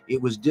enforcement,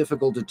 it was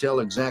difficult to tell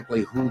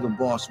exactly who the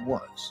boss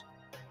was.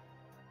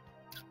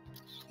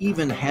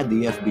 Even had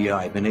the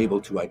FBI been able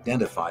to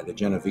identify the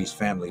Genovese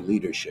family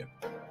leadership,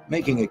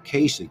 making a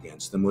case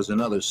against them was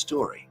another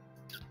story.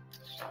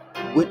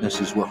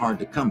 Witnesses were hard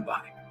to come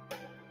by.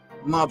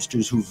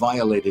 Mobsters who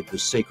violated the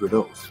sacred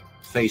oath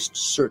faced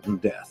certain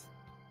death.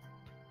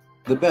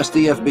 The best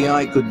the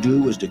FBI could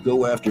do was to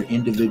go after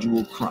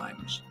individual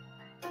crimes.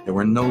 There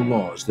were no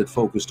laws that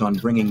focused on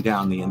bringing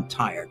down the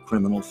entire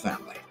criminal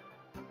family.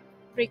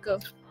 RICO.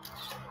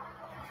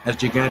 As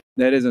Gigante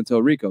That is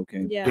until RICO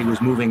came. Yeah.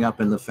 was moving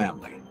up in the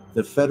family,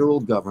 the federal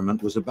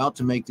government was about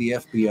to make the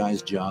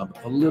FBI's job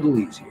a little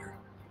easier.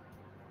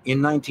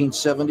 In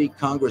 1970,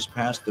 Congress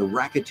passed the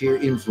Racketeer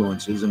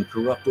Influences and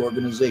Corrupt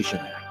Organization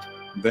Act.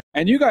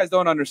 And you guys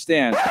don't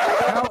understand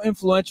how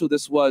influential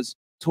this was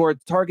toward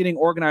targeting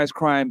organized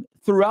crime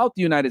throughout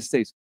the United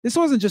States. This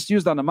wasn't just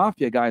used on the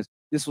mafia, guys.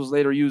 This was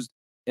later used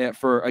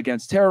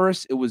against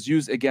terrorists. It was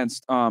used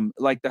against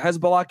like the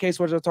Hezbollah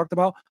case, which I talked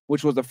about,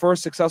 which was the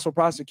first successful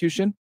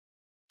prosecution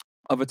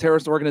of a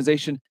terrorist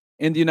organization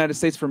in the United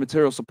States for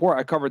material support.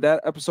 I covered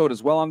that episode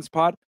as well on this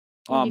pod.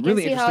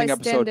 Really interesting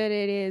episode. That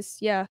it is,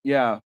 yeah.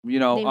 Yeah, you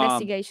know, the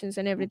investigations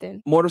and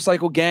everything.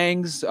 Motorcycle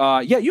gangs.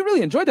 Yeah, you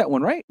really enjoyed that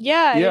one, right?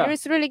 Yeah, Yeah. it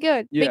was really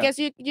good because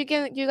you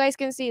guys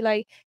can see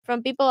like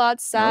from people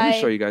outside. Let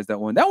me show you guys that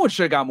one. That one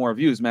should have got more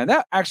views, man.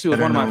 That actually was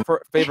one of my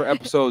favorite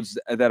episodes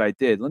that I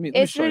did. Let me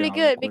It's show you really how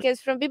good quick.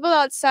 because from people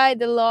outside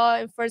the law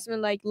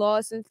enforcement, like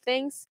laws and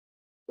things,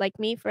 like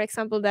me, for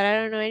example, that I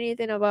don't know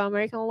anything about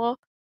American law,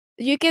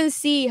 you can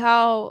see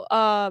how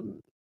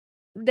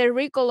the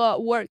RICO law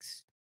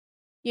works.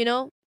 You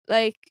know,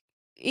 like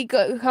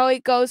how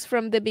it goes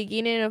from the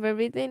beginning of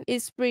everything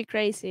is pretty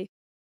crazy.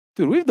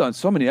 Dude, we've done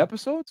so many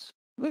episodes.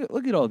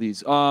 Look at all these.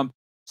 So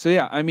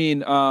yeah, I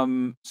mean,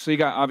 so you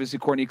got obviously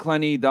Courtney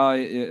Clenny.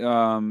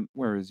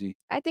 Where is he?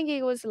 I think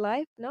he was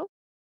alive. No,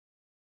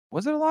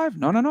 Was it alive?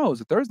 No. It was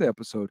a Thursday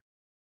episode.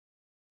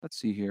 Let's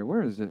see here.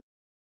 Where is it?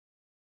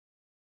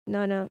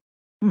 no. No.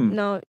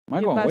 No, Am I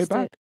you going way passed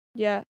back? it.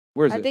 Yeah,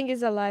 Where is I it? think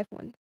it's a live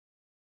one.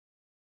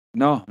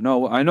 No.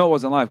 I know it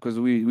wasn't live because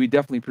we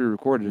definitely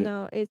pre-recorded it.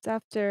 No, it's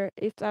after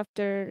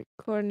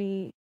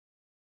Courtney.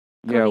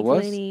 Yeah, it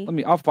was.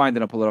 Clenny. I'll find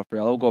it and pull it up for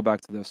you. I'll go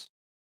back to this.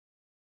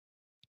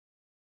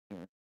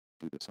 Here,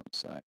 do this on the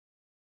side.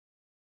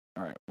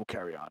 All right, we'll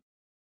carry on.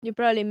 You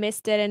probably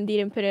missed it and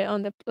didn't put it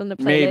on the playlist.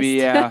 Maybe,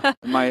 yeah.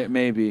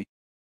 Maybe.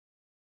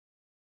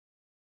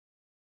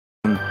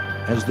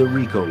 as the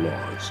RICO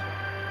laws.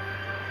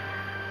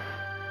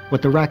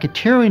 What the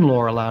racketeering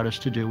law allowed us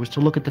to do was to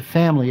look at the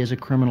family as a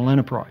criminal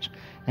enterprise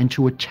and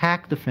to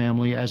attack the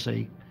family as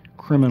a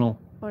criminal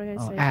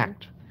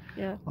act.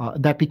 Yeah.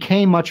 That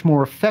became much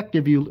more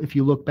effective if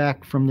you look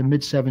back from the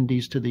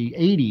mid-'70s to the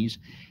 '80s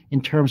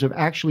in terms of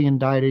actually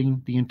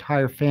indicting the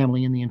entire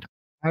family and the entire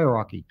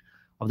hierarchy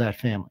of that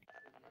family.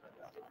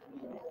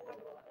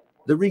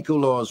 The RICO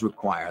laws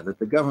require that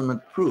the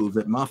government prove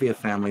that mafia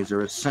families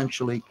are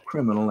essentially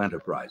criminal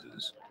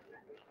enterprises.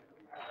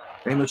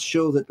 They must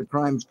show that the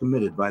crimes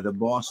committed by the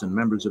boss and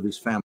members of his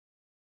family.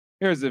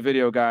 Here's the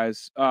video,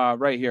 guys.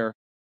 Right here.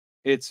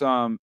 It's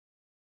if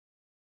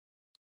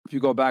you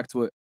go back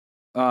to it,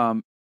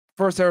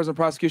 first terrorism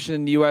prosecution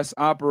in the U.S.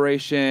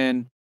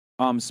 Operation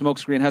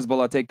Smokescreen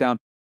Hezbollah takedown.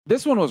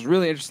 This one was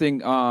really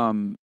interesting.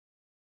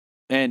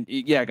 And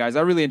yeah, guys,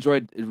 I really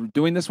enjoyed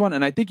doing this one,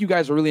 and I think you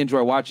guys will really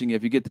enjoy watching it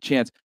if you get the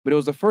chance. But it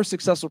was the first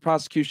successful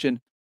prosecution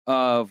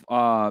of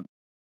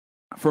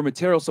for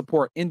material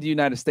support in the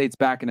United States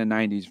back in the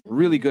 90s.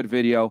 Really good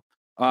video.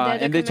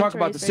 And they talk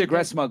about the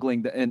cigarette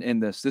smuggling in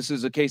this. This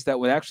is a case that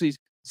would actually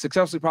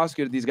successfully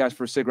prosecuted these guys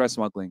for cigarette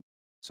smuggling.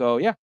 So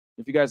yeah,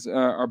 if you guys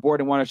are bored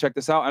and want to check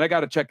this out, and I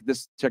got to check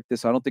this out.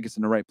 I don't think it's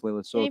in the right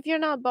playlist. So and if you're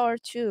not bored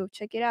too,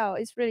 check it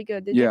out. It's really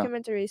good. The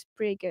documentary is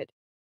pretty good.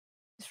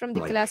 It's from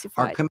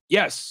Declassified.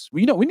 Yes,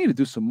 we need to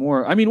do some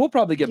more. I mean, we'll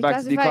probably get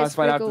back to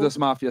Declassified after this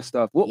Mafia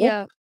stuff.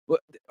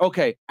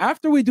 Okay,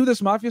 after we do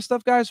this Mafia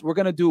stuff, guys, we're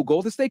gonna do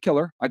Golden State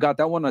Killer. I got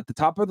that one at the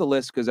top of the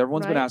list because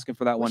everyone's been asking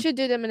for that one. We should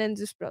do the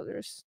Menendez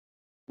brothers.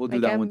 We'll do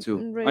that one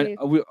too. Really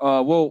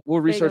we'll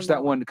research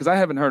that one because I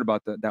haven't heard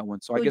about that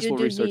one. So I guess we'll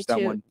research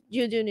that one.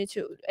 You do need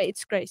to.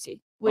 It's crazy.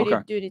 We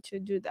do need to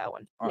do that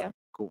one. All right,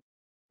 cool.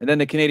 And then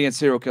the Canadian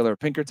serial killer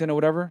Pinkerton or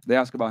whatever. They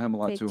ask about him a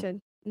lot too.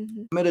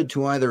 Committed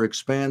to either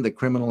expand the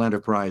criminal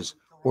enterprise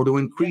or to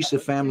increase a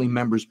family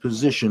member's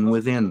position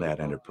within that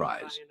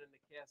enterprise.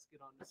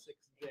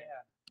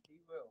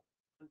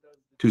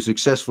 To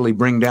successfully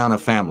bring down a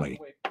family,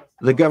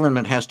 the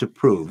government has to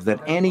prove that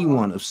any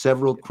one of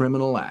several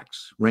criminal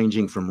acts,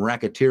 ranging from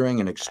racketeering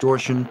and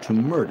extortion to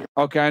murder.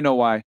 Okay, I know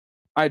why.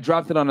 I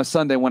dropped it on a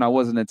Sunday when I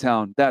wasn't in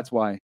town. That's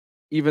why.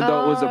 Even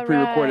though it was a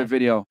pre-recorded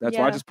video. That's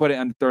why I just put it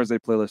on the Thursday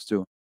playlist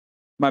too.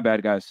 My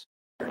bad, guys.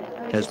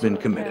 Has been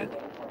committed.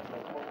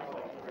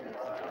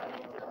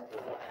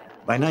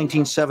 By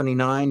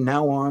 1979,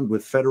 now armed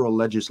with federal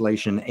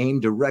legislation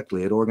aimed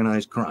directly at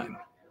organized crime,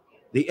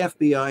 the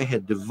FBI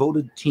had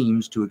devoted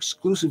teams to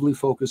exclusively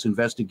focus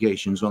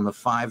investigations on the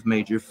 5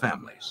 major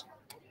families.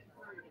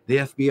 The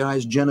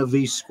FBI's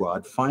Genovese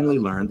squad finally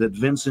learned that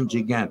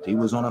Vicente Gigante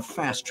was on a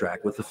fast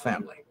track with the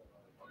family.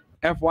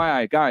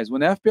 FYI, guys,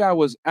 when the FBI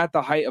was at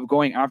the height of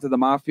going after the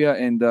Mafia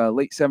in the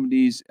late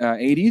 70s,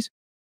 80s,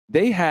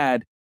 they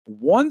had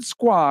one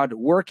squad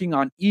working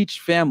on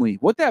each family.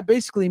 What that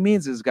basically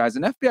means is, guys,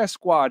 an FBI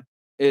squad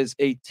is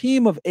a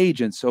team of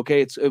agents,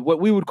 okay? It's what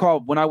we would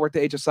call, when I worked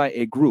at HSI,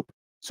 a group.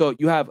 So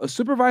you have a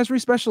supervisory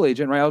special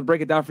agent, right? I'll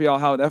break it down for y'all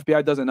how the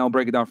FBI does it, and I'll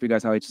break it down for you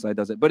guys how HSI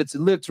does it. But it's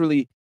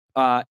literally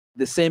the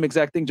same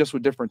exact thing, just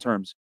with different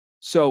terms.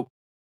 So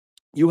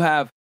you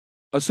have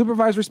a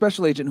supervisory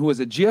special agent who is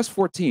a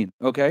GS-14,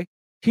 okay?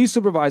 He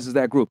supervises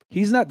that group.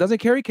 He's not, doesn't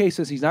carry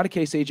cases. He's not a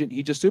case agent.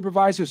 He just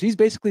supervises. He's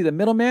basically the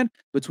middleman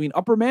between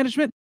upper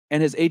management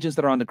and his agents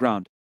that are on the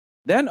ground.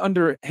 Then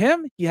under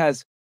him, he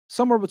has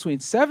somewhere between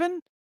 7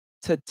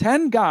 to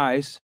 10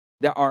 guys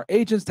that are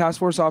agents, task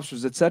force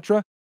officers,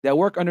 etc., that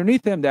work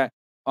underneath him that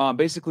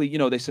basically, you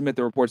know, they submit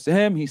the reports to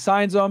him. He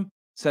signs them,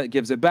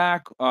 gives it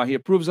back. He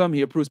approves them.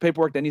 He approves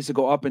paperwork that needs to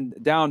go up and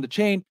down the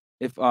chain.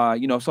 If,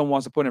 you know, someone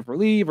wants to put in for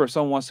leave or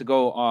someone wants to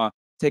go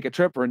take a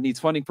trip or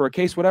needs funding for a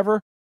case, whatever,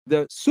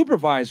 the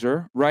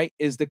supervisor, right,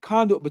 is the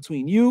conduit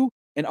between you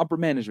and upper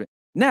management.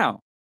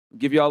 Now, I'll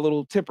give you all a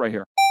little tip right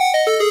here.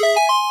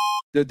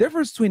 The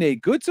difference between a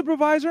good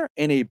supervisor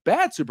and a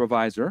bad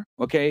supervisor,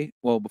 okay,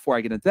 well, before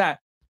I get into that,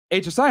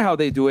 HSI, how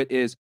they do it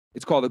is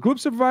it's called a group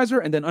supervisor,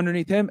 and then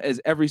underneath him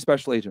is every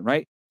special agent,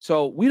 right?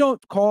 So we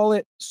don't call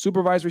it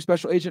supervisory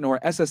special agent or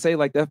SSA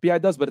like the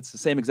FBI does, but it's the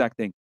same exact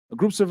thing. A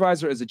group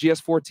supervisor is a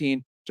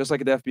GS-14, just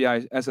like the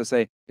FBI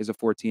SSA is a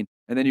 14.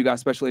 And then you got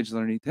special agents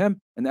underneath him,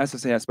 and the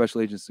SSA has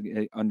special agents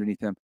underneath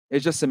him.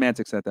 It's just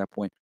semantics at that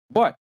point.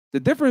 But the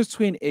difference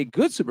between a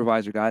good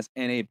supervisor, guys,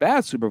 and a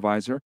bad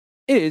supervisor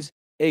is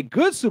a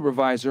good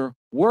supervisor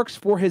works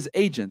for his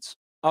agents.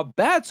 A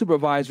bad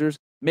supervisor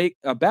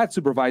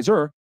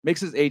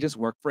makes his agents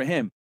work for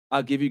him.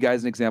 I'll give you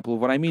guys an example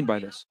of what I mean by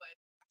this.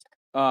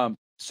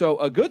 So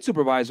a good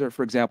supervisor,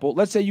 for example,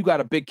 let's say you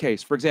got a big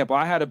case. For example,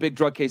 I had a big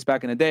drug case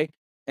back in the day,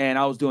 and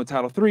I was doing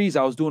Title IIIs.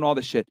 I was doing all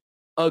this shit.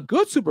 A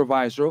good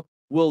supervisor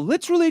will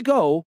literally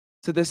go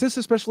to the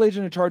Assistant Special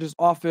Agent in Charge's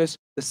office,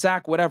 the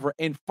SAC, whatever,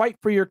 and fight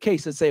for your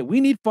case and say, we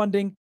need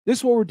funding. This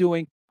is what we're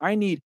doing. I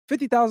need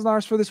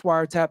 $50,000 for this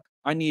wiretap.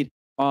 I need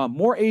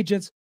more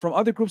agents from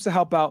other groups to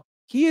help out.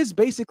 He is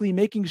basically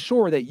making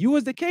sure that you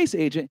as the case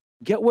agent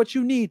get what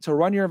you need to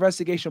run your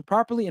investigation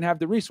properly and have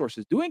the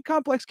resources. Doing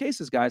complex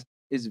cases, guys,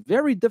 is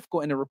very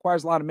difficult and it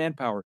requires a lot of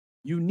manpower.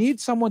 You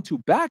need someone to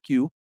back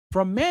you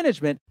from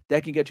management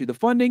that can get you the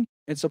funding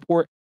and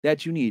support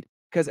that you need.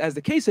 Because as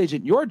the case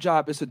agent, your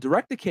job is to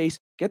direct the case,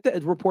 get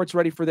the reports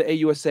ready for the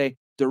AUSA,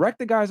 direct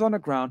the guys on the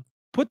ground,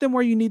 put them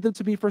where you need them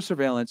to be for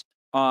surveillance.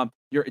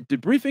 You're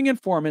debriefing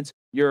informants,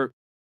 you're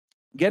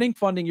getting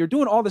funding, you're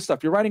doing all this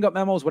stuff. You're writing up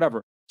memos,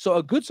 whatever. So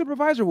a good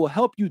supervisor will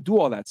help you do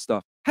all that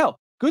stuff. Hell,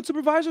 good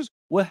supervisors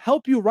will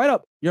help you write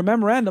up your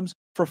memorandums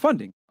for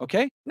funding.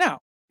 Okay? Now,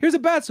 here's a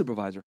bad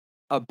supervisor.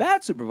 A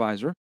bad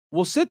supervisor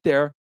will sit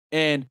there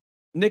and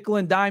nickel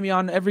and dime you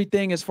on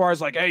everything as far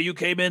as like, hey, you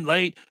came in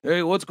late.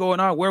 Hey, what's going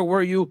on? Where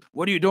were you?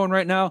 What are you doing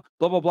right now?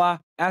 Blah, blah, blah.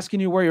 Asking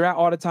you where you're at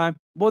all the time.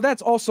 Well,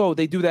 that's also,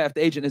 they do that if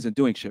the agent isn't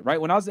doing shit,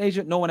 right? When I was an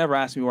agent, no one ever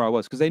asked me where I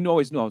was because they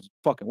always knew I was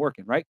fucking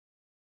working, right?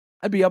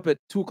 I'd be up at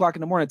 2 o'clock in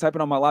the morning,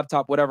 typing on my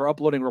laptop, whatever,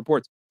 uploading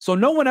reports. So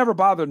no one ever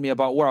bothered me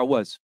about where I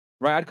was,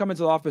 right? I'd come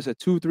into the office at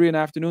 2, 3 in the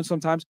afternoon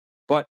sometimes,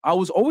 but I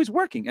was always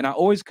working and I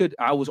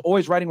was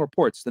always writing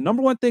reports. The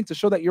number one thing to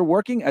show that you're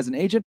working as an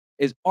agent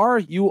is, are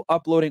you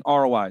uploading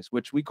ROIs,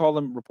 which we call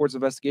them reports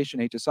of investigation,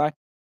 HSI.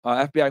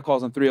 FBI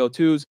calls them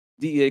 302s.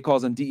 DEA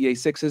calls them DEA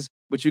 6s,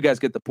 but you guys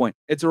get the point.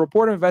 It's a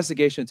report of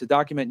investigation to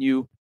document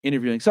you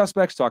interviewing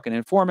suspects, talking to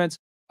informants,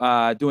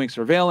 doing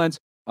surveillance,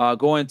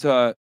 going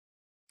to,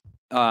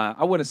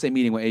 I wouldn't say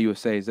meeting with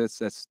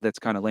AUSAs. That's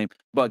kind of lame,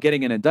 but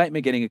getting an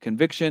indictment, getting a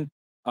conviction,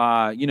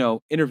 you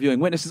know, interviewing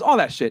witnesses, all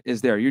that shit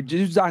is there. You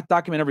just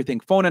document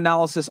everything, phone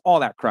analysis, all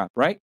that crap,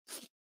 right?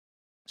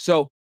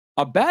 So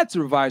a bad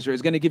supervisor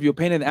is going to give you a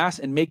pain in the ass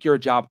and make your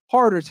job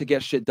harder to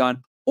get shit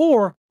done,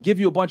 or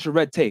give you a bunch of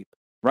red tape,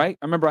 right?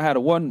 I remember I had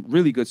one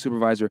really good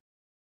supervisor.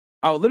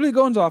 I would literally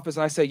go into the office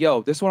and I say,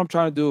 yo, this is what I'm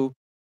trying to do.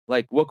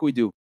 Like, what can we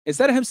do?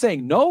 Instead of him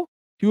saying no,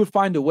 he would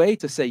find a way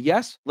to say,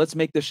 yes, let's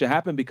make this shit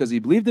happen, because he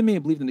believed in me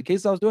and believed in the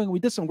case I was doing. We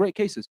did some great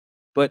cases.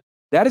 But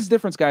that is the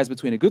difference, guys,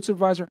 between a good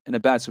supervisor and a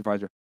bad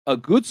supervisor. A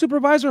good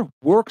supervisor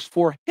works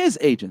for his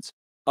agents.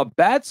 A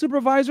bad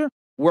supervisor,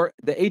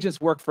 the agents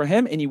work for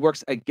him and he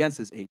works against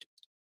his agents.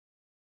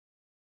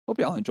 Hope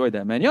y'all enjoyed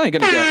that, man. Y'all ain't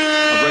gonna get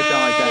a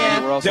breakdown like that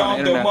anywhere else on the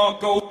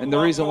internet. And the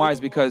reason why is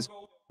because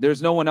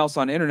there's no one else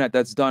on the internet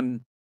that's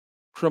done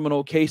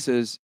criminal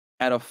cases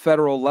at a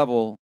federal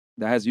level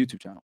that has a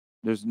YouTube channel.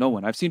 There's no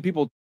one. I've seen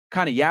people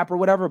kind of yap or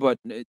whatever, but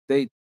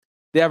they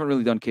haven't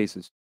really done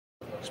cases.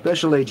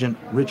 Special Agent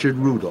Richard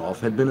Rudolph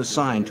had been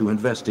assigned to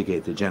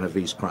investigate the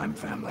Genovese crime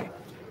family.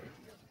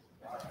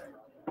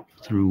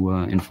 Through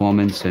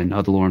informants and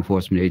other law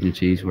enforcement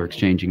agencies who were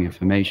exchanging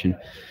information,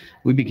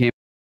 we became...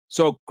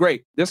 So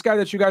great. This guy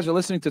that you guys are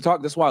listening to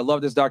talk, this is why I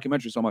love this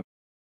documentary so much.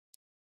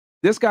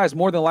 This guy's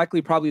more than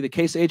likely probably the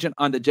case agent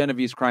on the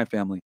Genovese crime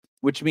family,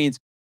 which means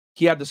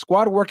he had the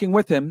squad working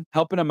with him,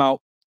 helping him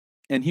out,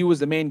 and he was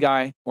the main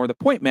guy or the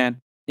point man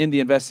in the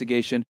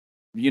investigation,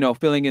 you know,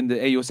 filling in the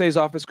AUSA's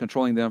office,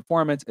 controlling the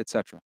informants,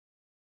 etc.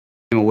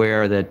 I'm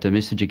aware that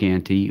Mr.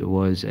 Gigante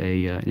was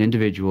an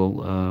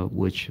individual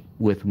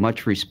with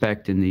much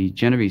respect in the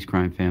Genovese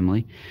crime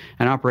family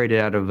and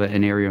operated out of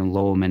an area in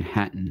Lower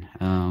Manhattan.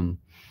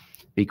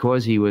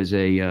 Because he was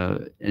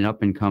an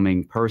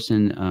up-and-coming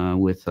person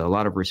with a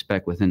lot of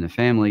respect within the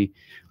family,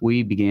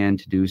 we began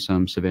to do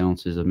some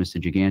surveillances of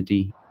Mr.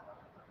 Gigante.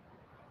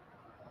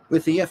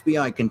 With the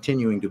FBI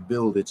continuing to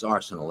build its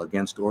arsenal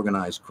against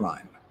organized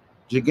crime,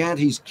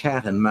 Gigante's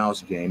cat and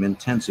mouse game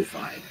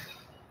intensified.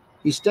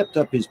 He stepped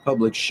up his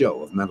public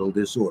show of mental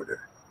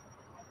disorder.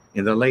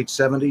 In the late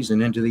 70s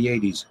and into the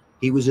 80s,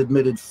 he was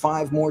admitted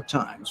 5 more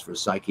times for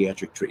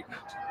psychiatric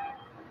treatment.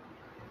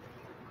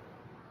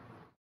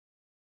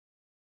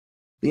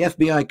 The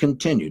FBI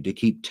continued to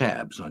keep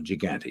tabs on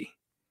Gigante.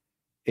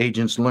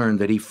 Agents learned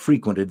that he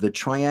frequented the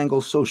Triangle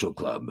Social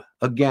Club,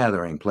 a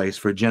gathering place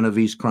for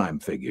Genovese crime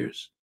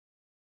figures.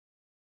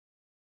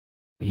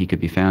 He could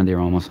be found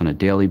there almost on a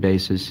daily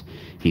basis.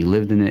 He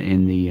lived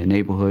in the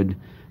neighborhood.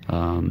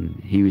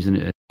 He was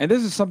in. And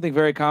this is something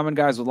very common,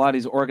 guys, with a lot of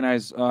these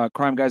organized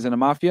crime guys in the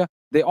mafia.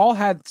 They all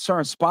had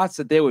certain spots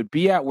that they would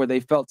be at where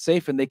they felt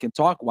safe and they can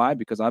talk. Why?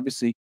 Because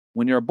obviously,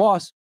 when you're a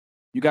boss,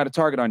 you got a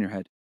target on your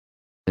head.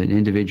 An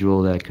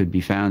individual that could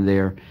be found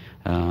there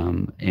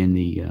in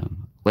the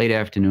late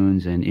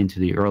afternoons and into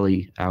the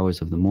early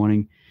hours of the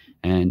morning,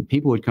 and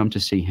people would come to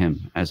see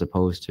him as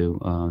opposed to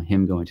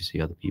him going to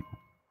see other people.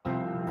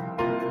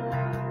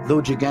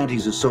 Though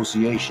Gigante's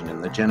association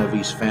in the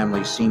Genovese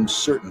family seemed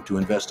certain to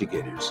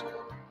investigators,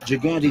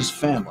 Gigante's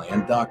family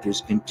and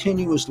doctors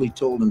continuously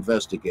told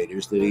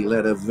investigators that he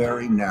led a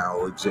very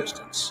narrow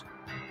existence.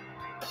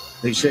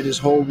 They said his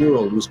whole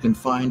world was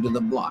confined to the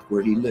block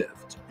where he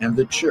lived and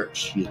the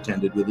church he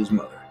attended with his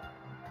mother.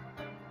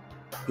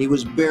 He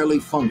was barely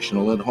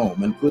functional at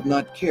home and could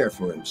not care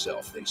for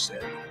himself, they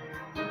said.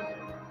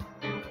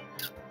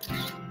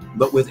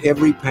 But with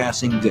every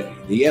passing day,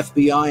 the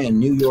FBI and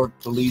New York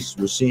police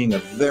were seeing a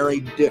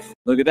very different...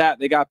 Look at that.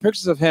 They got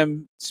pictures of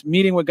him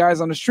meeting with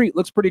guys on the street.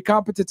 Looks pretty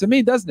competent to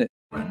me, doesn't it?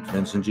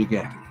 Vincent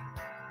Gigante.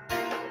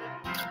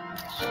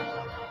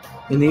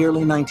 In the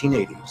early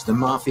 1980s, the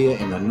Mafia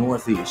in the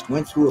Northeast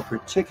went through a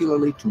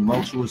particularly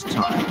tumultuous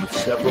time with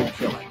several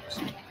killings.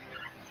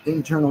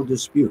 Internal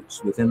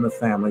disputes within the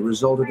family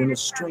resulted in a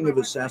string of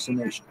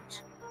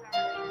assassinations.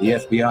 The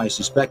FBI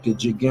suspected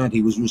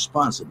Gigante was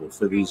responsible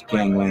for these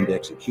gangland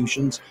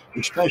executions,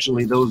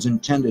 especially those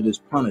intended as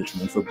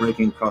punishment for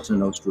breaking Cosa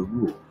Nostra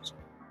rules.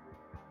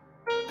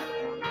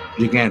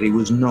 Gigante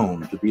was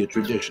known to be a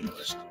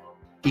traditionalist.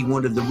 He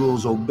wanted the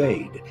rules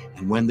obeyed,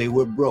 and when they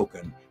were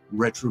broken,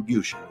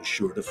 retribution was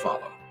sure to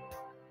follow.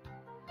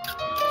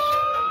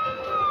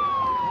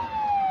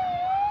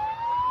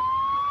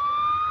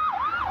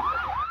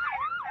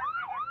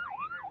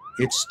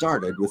 It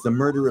started with the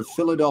murder of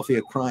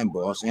Philadelphia crime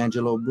boss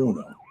Angelo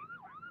Bruno.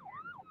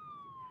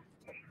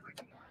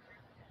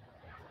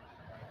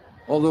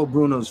 Although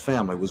Bruno's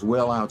family was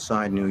well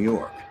outside New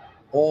York,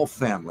 all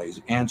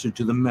families answered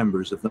to the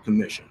members of the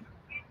commission.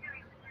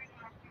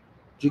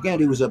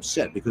 Gigante was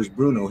upset because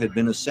Bruno had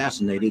been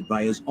assassinated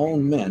by his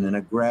own men in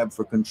a grab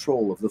for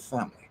control of the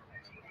family.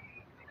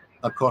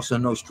 A Cosa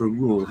Nostra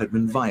rule had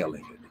been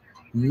violated.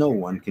 No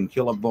one can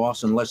kill a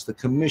boss unless the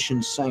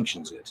commission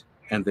sanctions it,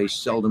 and they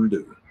seldom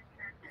do.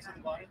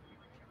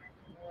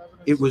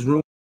 It was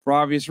rumored, for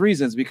obvious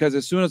reasons, because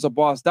as soon as a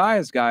boss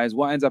dies, guys,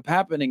 what ends up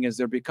happening is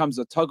there becomes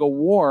a tug of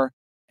war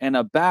and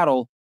a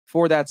battle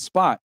for that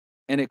spot.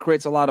 And it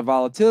creates a lot of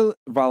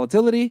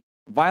volatility,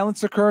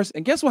 violence occurs.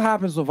 And guess what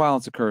happens when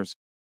violence occurs?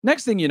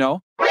 Next thing you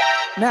know,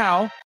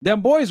 now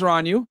them boys are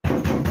on you.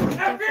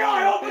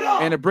 FBI, open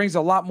up! And it brings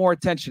a lot more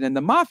attention. And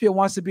the mafia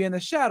wants to be in the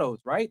shadows,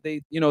 right?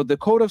 They, the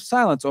code of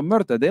silence,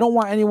 omerta. They don't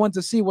want anyone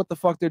to see what the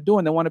fuck they're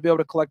doing. They want to be able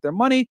to collect their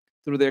money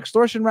through their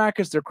extortion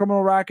rackets, their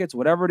criminal rackets,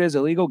 whatever it is,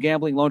 illegal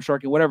gambling, loan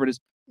sharking, whatever it is.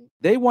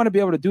 They want to be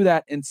able to do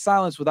that in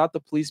silence without the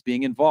police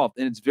being involved.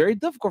 And it's very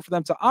difficult for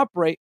them to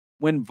operate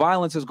when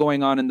violence is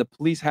going on and the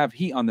police have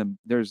heat on them.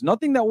 There's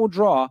nothing that will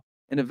draw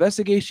an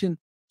investigation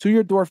to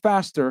your door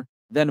faster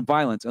than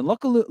violence. And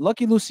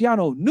lucky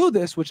Luciano knew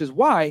this, which is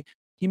why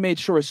he made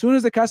sure as soon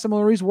as the Casa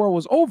Millones war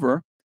was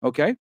over,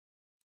 okay,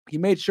 he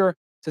made sure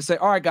to say,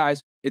 all right,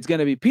 guys, it's going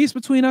to be peace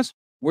between us.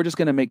 We're just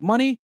going to make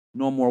money.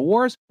 No more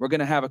wars. We're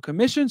going to have a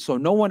commission, so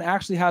no one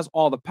actually has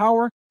all the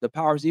power. The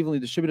power is evenly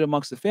distributed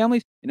amongst the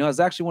families. It was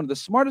actually one of the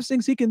smartest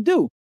things he can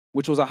do,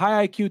 which was a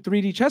high IQ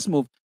 3D chess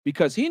move,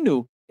 because he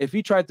knew if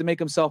he tried to make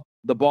himself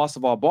the boss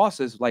of all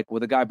bosses, like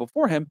with a guy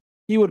before him,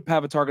 he would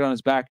have a target on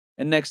his back.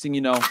 And next thing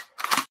you know,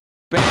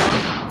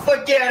 bam,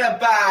 forget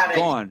about it.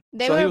 Gone.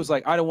 He was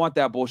like, I don't want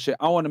that bullshit.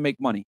 I want to make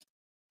money.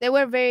 They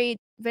were very,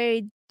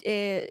 very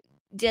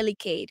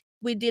delicate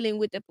with dealing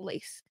with the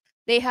police.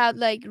 They had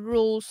like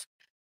rules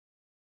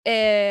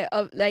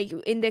of like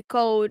in the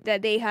code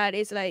that they had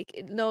is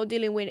like no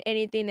dealing with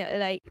anything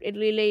like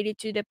related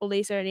to the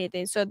police or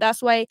anything. So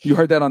that's why you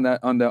heard that on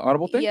the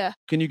Audible thing. Yeah.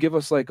 Can you give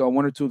us like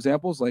one or two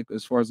examples, like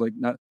as far as like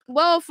not?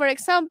 Well, for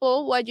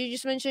example, what you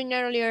just mentioned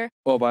earlier.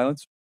 Oh,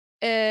 violence.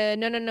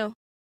 No.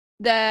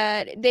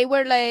 That they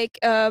were like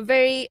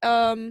very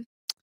I don't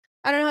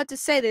know how to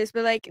say this,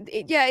 but like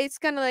it's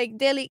kind of like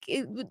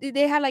delicate.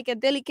 They had like a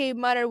delicate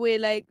matter with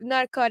like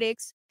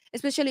narcotics,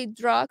 especially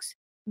drugs,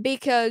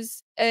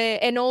 because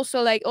and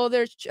also like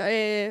other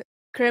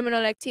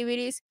criminal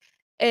activities,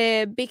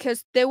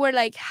 because they were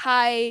like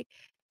high.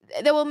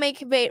 They will make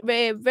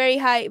very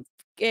high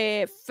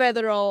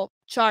federal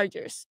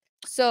charges.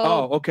 So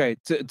okay.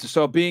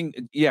 So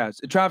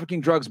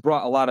trafficking drugs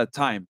brought a lot of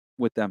time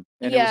with them,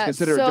 and it was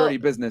considered a dirty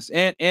business,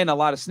 and a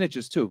lot of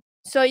snitches too.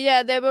 So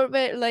they were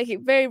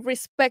very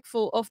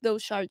respectful of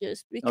those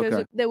charges,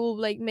 because they will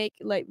like make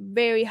like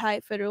very high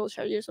federal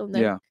charges on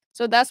them. Yeah.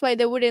 So that's why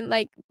they wouldn't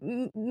like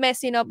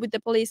messing up with the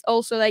police.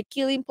 Also like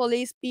killing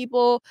police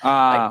people,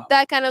 like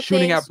that kind of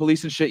shooting things. at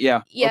police and shit.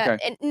 Yeah. Yeah.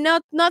 Okay.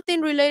 And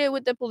nothing related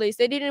with the police.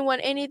 They didn't want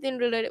anything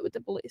related with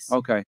the police.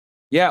 Okay.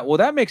 Yeah. Well,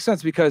 that makes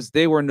sense because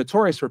they were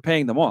notorious for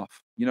paying them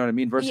off. You know what I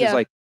mean? Versus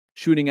like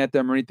shooting at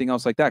them or anything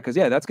else like that. Because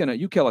that's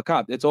you kill a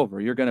cop, it's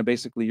over. You're gonna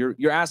basically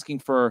you're asking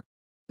for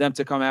them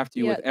to come after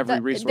you with every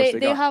resource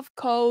they have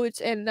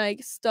codes and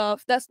like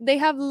stuff. They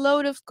have a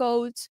load of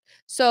codes.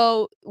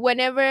 So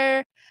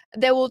whenever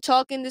they will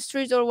talk in the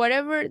streets or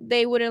whatever,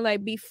 they wouldn't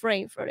like be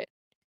framed for it.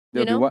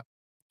 They'll be what?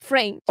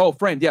 Framed. Oh,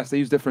 framed. Yes, they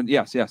use different.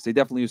 Yes, they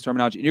definitely use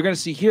terminology. And you're gonna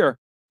see here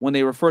when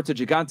they refer to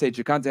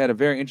Gigante had a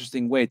very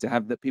interesting way to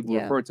have the people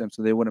refer to him,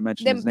 so they wouldn't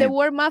mention his name. The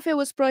word mafia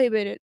was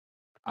prohibited.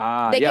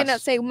 They cannot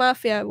say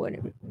mafia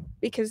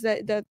because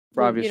that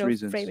for obvious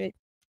reasons. Frame it.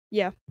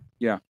 Yeah.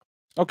 Yeah.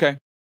 Okay.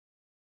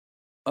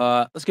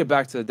 Let's get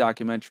back to the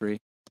documentary.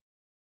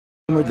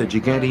 Rumored that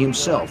Gigante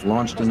himself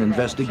launched an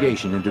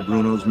investigation into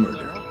Bruno's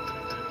murder.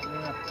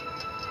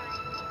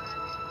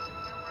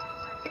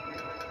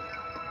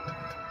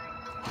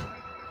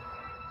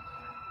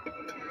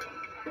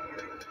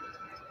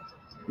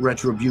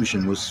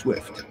 Retribution was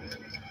swift.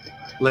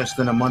 Less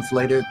than a month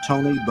later,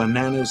 Tony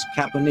Bananas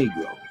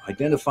Caponegro,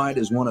 identified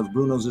as one of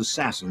Bruno's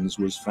assassins,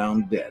 was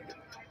found dead.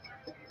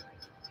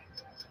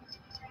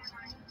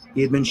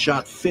 He had been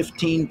shot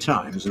 15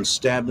 times and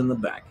stabbed in the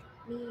back.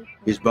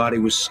 His body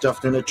was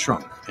stuffed in a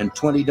trunk, and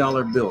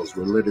 $20 bills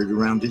were littered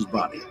around his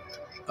body.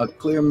 A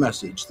clear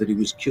message that he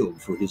was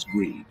killed for his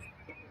greed.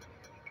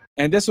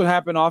 And this would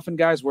happen often,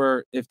 guys,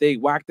 where if they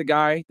whacked the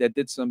guy that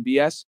did some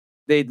BS,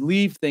 they'd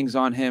leave things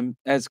on him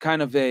as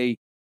kind of a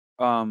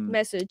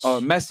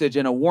message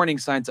and a warning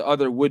sign to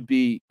other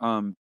would-be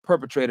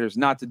perpetrators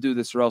not to do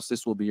this, or else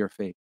this will be your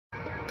fate.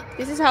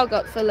 This is how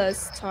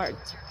Godfellas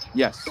starts.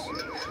 Yes.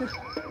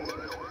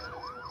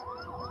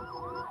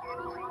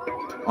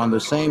 On the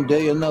same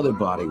day, another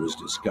body was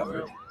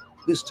discovered.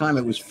 This time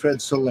it was Fred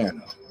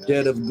Salerno,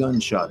 dead of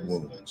gunshot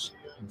wounds,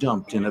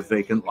 dumped in a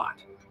vacant lot.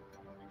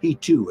 He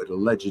too had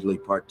allegedly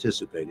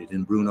participated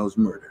in Bruno's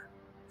murder.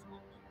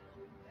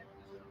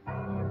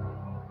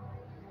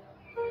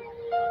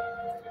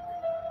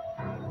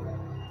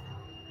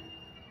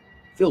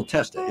 Phil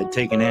Testa had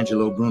taken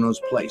Angelo Bruno's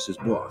place as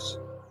boss.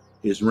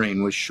 His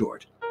reign was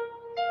short.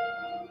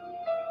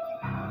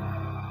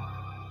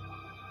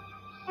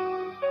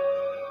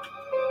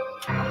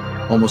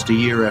 Almost a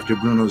year after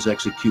Bruno's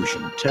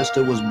execution,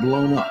 Testa was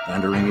blown up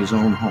entering his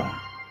own home.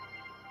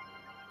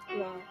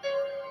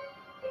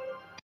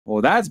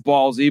 Well, that's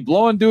ballsy.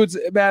 Blowing dudes,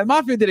 man,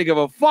 Mafia didn't give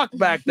a fuck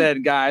back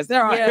then, guys.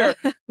 They're out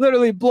here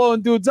literally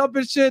blowing dudes up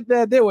and shit.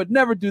 Man, they would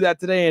never do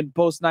that today in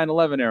post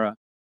 9/11 era.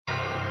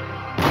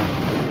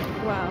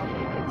 Wow.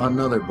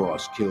 Another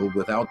boss killed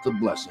without the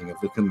blessing of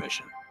the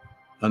commission.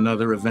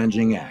 Another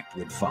avenging act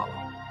would follow.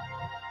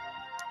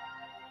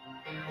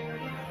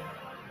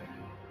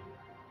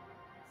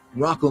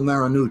 Rocco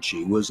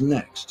Marinucci was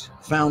next,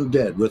 found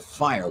dead with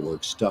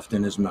fireworks stuffed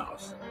in his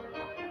mouth.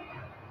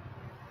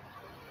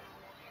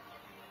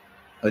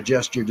 A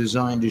gesture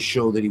designed to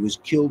show that he was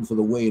killed for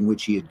the way in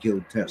which he had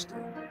killed Testa.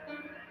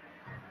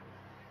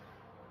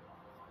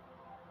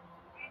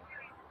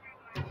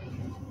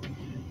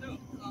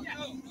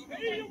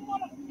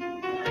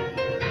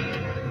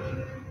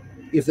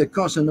 If the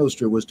Cosa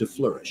Nostra was to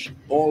flourish,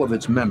 all of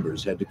its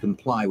members had to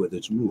comply with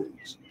its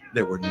rules.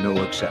 There were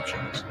no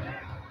exceptions.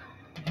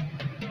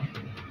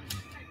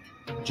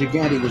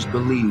 Gigante was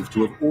believed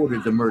to have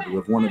ordered the murder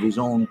of one of his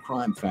own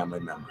crime family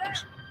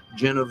members.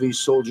 Genovese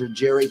soldier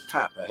Jerry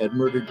Papa had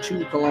murdered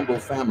 2 Colombo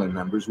family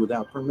members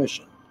without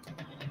permission.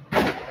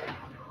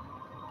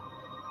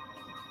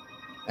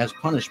 As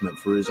punishment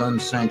for his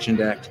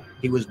unsanctioned act,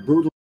 he was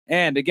brutal.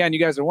 And again, you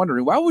guys are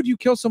wondering, why would you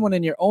kill someone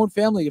in your own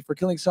family for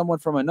killing someone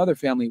from another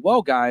family?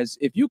 Well, guys,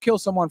 if you kill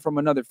someone from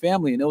another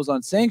family and it was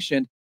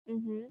unsanctioned,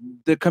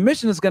 the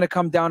commission is going to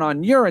come down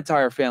on your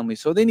entire family.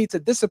 So they need to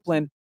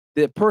discipline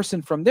the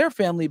person from their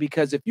family,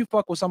 because if you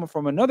fuck with someone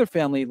from another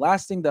family,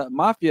 last thing the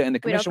Mafia and the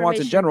commission wants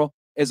in general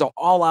is an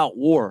all-out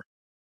war.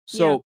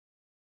 So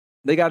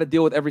they got to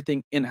deal with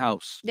everything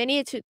in-house. They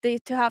need to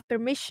have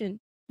permission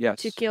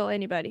to kill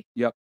anybody.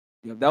 Yep.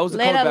 That was the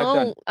let code back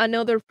alone then.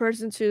 another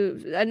person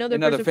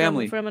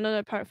family from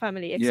another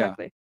family.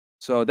 Exactly. Yeah.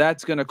 So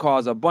that's going to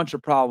cause a bunch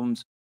of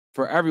problems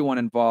for everyone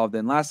involved.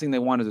 And last thing they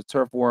want is a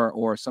turf war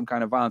or some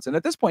kind of violence. And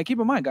at this point, keep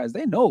in mind, guys,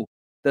 they know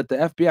that the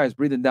FBI is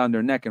breathing down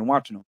their neck and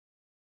watching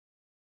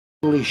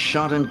them.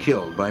 Shot and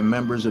killed by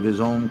members of his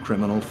own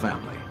criminal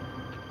family.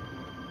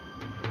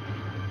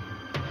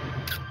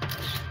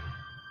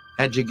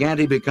 Had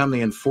Gigante become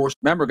the enforcer?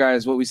 Remember,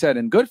 guys, what we said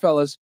in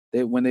Goodfellas,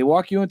 when they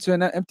walk you into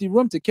an empty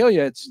room to kill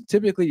you, it's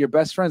typically your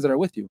best friends that are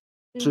with you.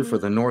 For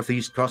the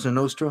Northeast Cosa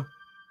Nostra?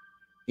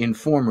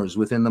 Informers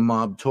within the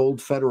mob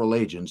told federal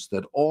agents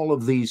that all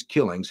of these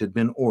killings had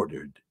been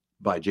ordered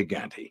by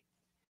Gigante.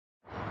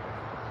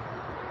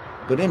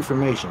 But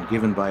information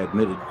given by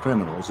admitted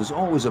criminals is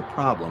always a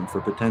problem for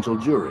potential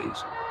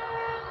juries.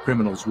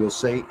 Criminals will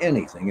say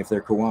anything if their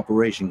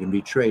cooperation can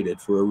be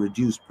traded for a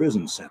reduced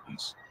prison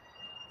sentence.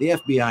 The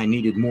FBI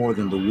needed more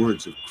than the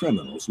words of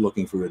criminals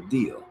looking for a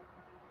deal.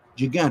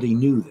 Gigante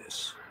knew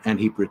this, and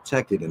he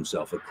protected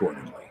himself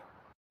accordingly.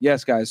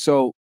 Yes, guys.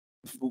 So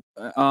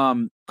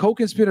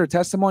co-conspirator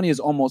testimony is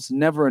almost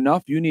never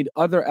enough. You need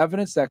other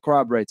evidence that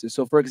corroborates it.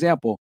 So, for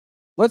example,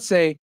 let's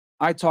say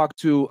I talk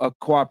to a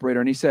cooperator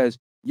and he says,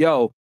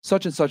 yo,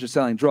 such and such is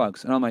selling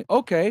drugs. And I'm like,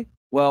 okay,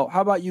 well, how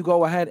about you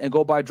go ahead and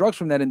go buy drugs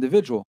from that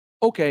individual?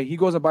 Okay, he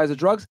goes and buys the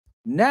drugs.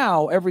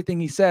 Now,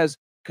 everything he says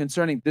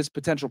concerning this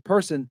potential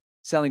person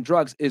selling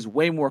drugs is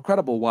way more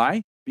credible.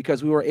 Why?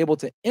 Because we were able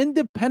to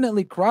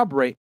independently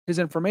corroborate his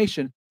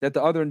information that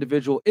the other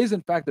individual is,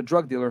 in fact, a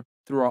drug dealer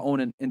through our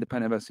own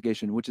independent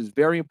investigation, which is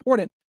very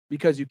important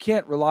because you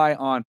can't rely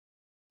on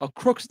a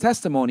crook's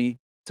testimony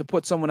to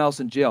put someone else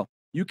in jail.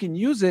 You can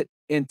use it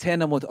in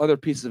tandem with other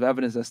pieces of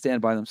evidence that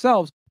stand by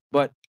themselves,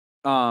 but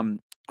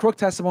crook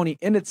testimony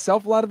in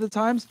itself a lot of the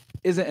times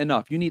isn't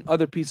enough. You need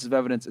other pieces of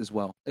evidence as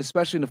well,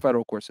 especially in the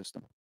federal court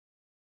system.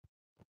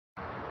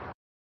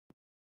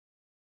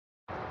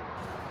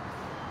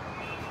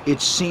 It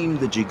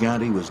seemed that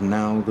Gigante was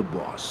now the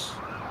boss.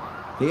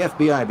 The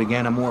FBI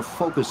began a more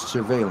focused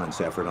surveillance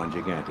effort on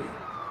Gigante.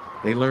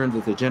 They learned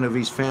that the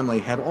Genovese family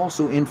had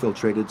also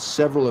infiltrated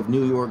several of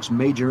New York's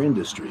major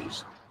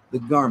industries: the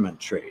garment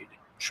trade,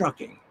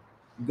 trucking,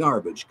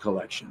 garbage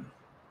collection,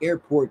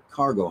 airport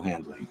cargo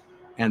handling,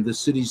 and the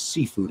city's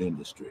seafood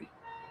industry.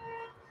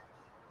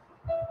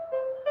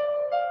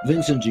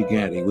 Vincent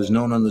Gigante was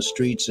known on the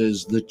streets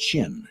as the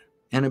Chin,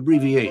 an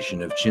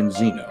abbreviation of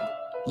Cinzino,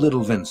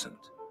 Little Vincent.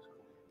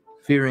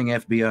 Fearing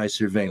FBI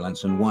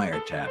surveillance and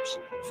wiretaps,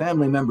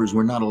 family members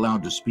were not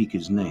allowed to speak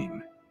his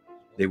name.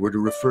 They were to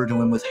refer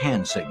to him with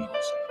hand signals,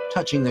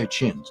 touching their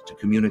chins to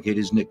communicate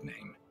his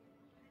nickname.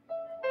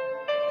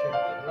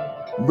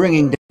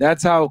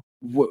 That's how,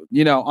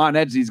 on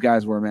edge these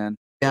guys were, man.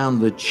 Down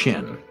the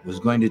Chin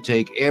was going to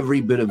take every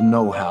bit of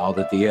know-how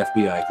that the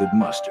FBI could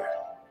muster.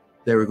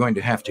 They were going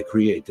to have to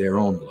create their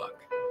own luck.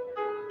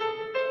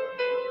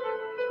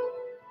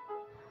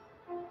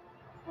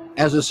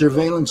 As a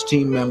surveillance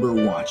team member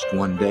watched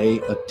one day,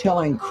 a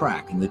telling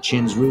crack in the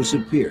Chin's ruse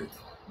appeared.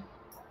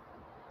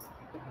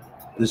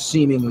 The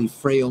seemingly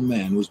frail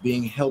man was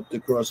being helped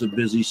across a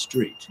busy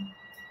street.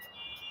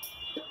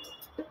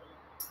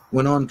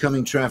 When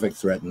oncoming traffic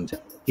threatened,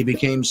 he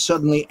became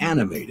suddenly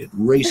animated,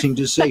 racing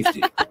to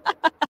safety.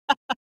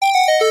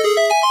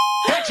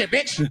 Gotcha,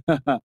 bitch!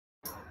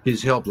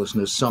 His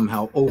helplessness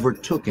somehow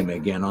overtook him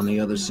again on the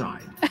other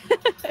side.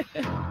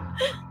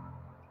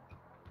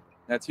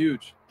 That's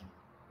huge.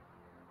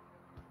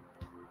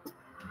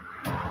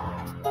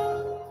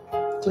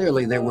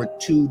 Clearly, there were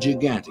two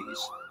Gigantes,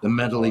 the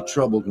mentally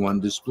troubled one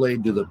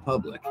displayed to the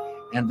public,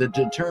 and the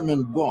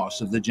determined boss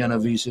of the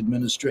Genovese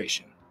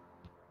administration.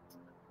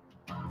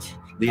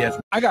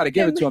 I gotta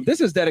give it to him. This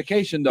is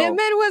dedication, though. The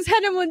man was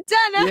Hannah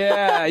Montana.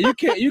 Yeah, you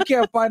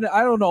can't find it.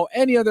 I don't know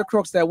any other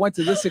crooks that went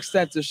to this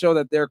extent to show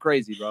that they're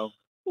crazy, bro.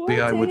 The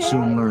FBI would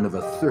soon learn of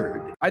a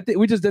third. I think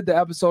we just did the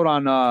episode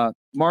on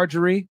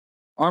Marjorie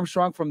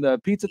Armstrong from the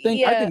pizza thing.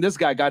 Yeah. I think this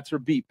guy got her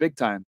beat big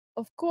time.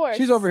 Of course.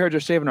 She's over here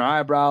just shaving her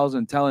eyebrows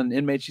and telling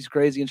inmates she's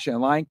crazy and shit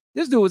and lying.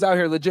 This dude was out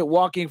here legit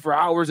walking for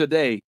hours a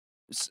day,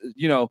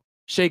 you know,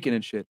 shaking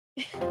and shit.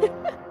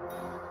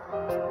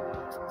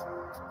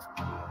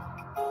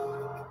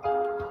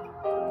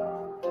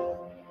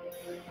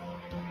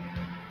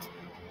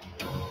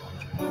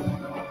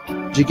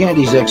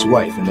 Gigante's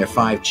ex-wife and their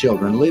 5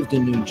 children lived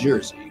in New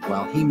Jersey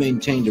while he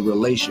maintained a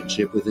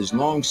relationship with his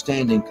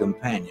long-standing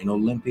companion,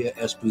 Olympia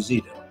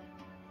Esposito.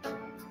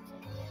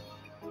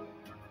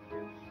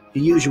 He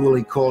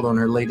usually called on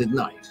her late at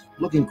night,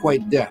 looking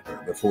quite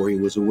dapper before he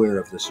was aware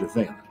of the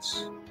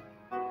surveillance.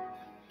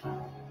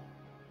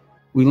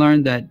 We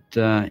learned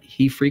that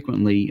he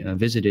frequently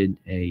visited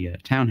a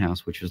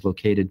townhouse which was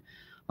located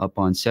up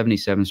on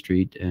 77th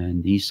Street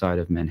and the east side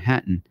of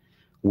Manhattan,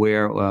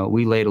 where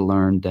we later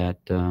learned that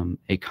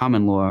a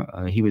common law,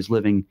 he was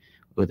living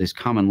with his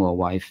common law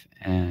wife,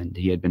 and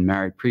he had been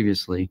married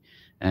previously,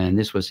 and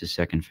this was his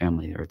second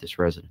family there at this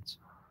residence.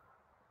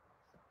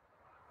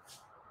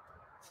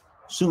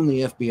 Soon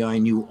the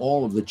FBI knew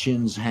all of the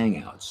Chin's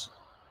hangouts.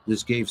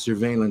 This gave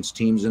surveillance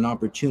teams an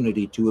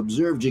opportunity to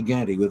observe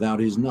Gigante without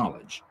his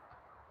knowledge.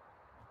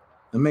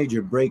 A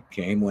major break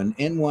came when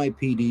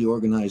NYPD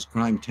Organized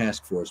Crime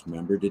Task Force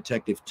member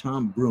Detective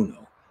Tom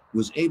Bruno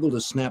was able to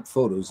snap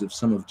photos of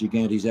some of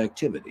Gigante's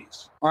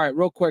activities. All right,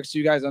 real quick so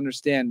you guys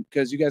understand,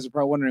 because you guys are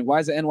probably wondering, why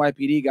is the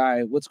NYPD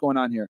guy, what's going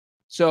on here?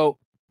 So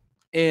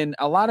in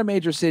a lot of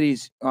major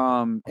cities,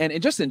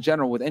 and just in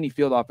general with any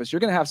field office,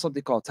 you're going to have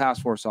something called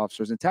task force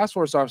officers. And task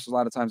force officers, a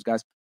lot of times,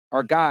 guys,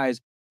 are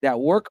guys that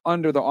work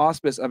under the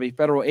auspice of a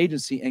federal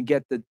agency and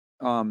get the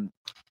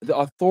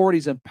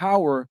authorities and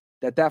power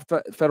that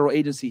federal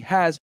agency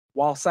has,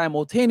 while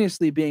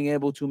simultaneously being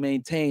able to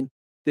maintain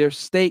their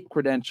state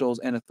credentials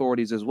and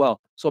authorities as well.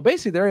 So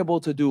basically, they're able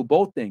to do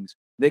both things.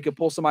 They could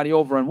pull somebody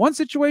over in one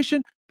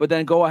situation, but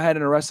then go ahead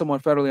and arrest someone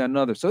federally on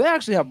another. So they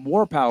actually have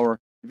more power,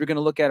 if you're going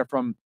to look at it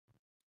from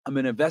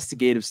an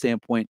investigative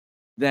standpoint,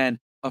 than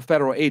a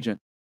federal agent.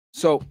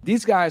 So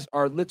these guys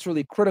are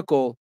literally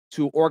critical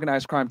to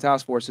organized crime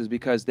task forces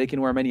because they can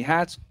wear many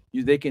hats.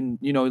 They can,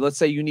 you know, let's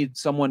say you need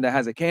someone that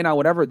has a canine,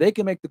 whatever, they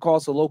can make the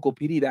calls to local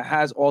PD that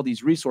has all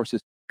these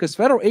resources. Because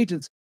federal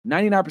agents,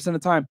 99% of the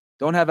time,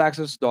 don't have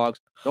access to dogs,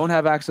 don't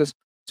have access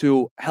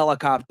to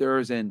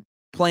helicopters and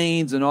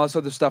planes and all this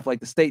other stuff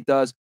like the state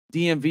does,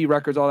 DMV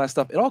records, all that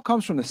stuff. It all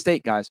comes from the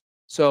state, guys.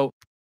 So,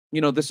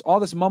 you know, all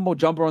this mumbo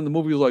jumper on the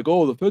movie, like,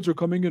 oh, the feds are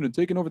coming in and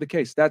taking over the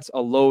case. That's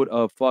a load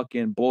of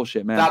fucking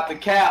bullshit, man. Stop the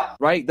cap.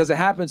 Right? Does it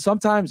happen?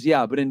 Sometimes,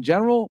 yeah. But in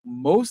general,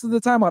 most of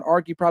the time, I'd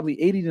argue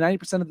probably 80 to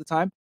 90% of the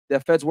time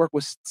that feds work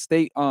with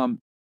state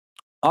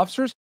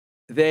officers,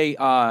 they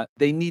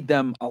need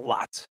them a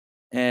lot.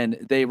 And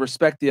they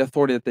respect the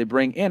authority that they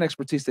bring and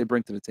expertise they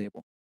bring to the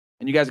table.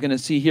 And you guys are going to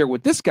see here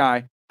with this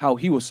guy how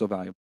he was so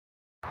valuable.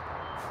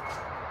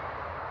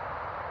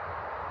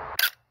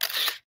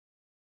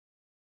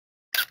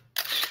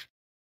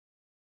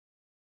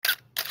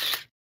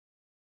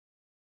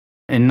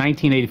 In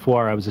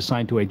 1984, I was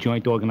assigned to a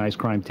joint organized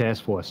crime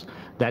task force.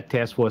 That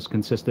task force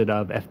consisted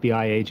of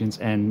FBI agents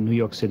and New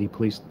York City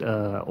police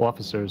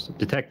officers,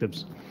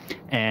 detectives.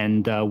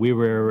 And we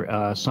were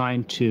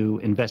assigned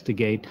to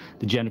investigate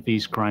the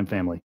Genovese crime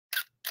family.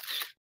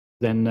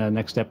 Then the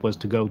next step was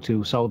to go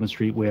to Sullivan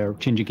Street, where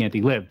Chin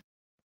Gigante lived.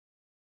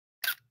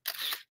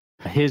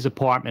 His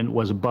apartment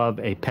was above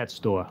a pet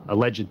store,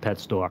 alleged pet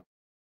store.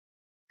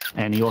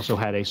 And he also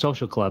had a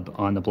social club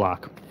on the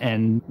block.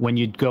 And when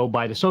you'd go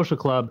by the social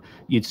club,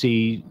 you'd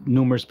see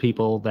numerous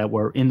people that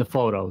were in the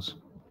photos.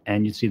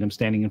 And you'd see them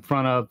standing in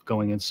front of,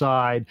 going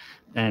inside,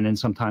 and then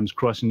sometimes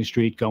crossing the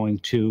street, going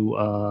to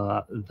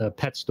the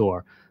pet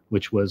store,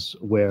 which was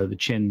where the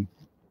Chin,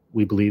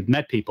 we believe,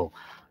 met people.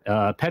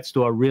 Pet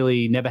store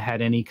really never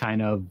had any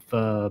kind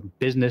of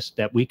business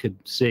that we could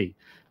see.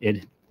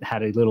 It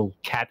had a little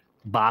cat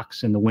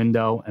box in the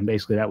window, and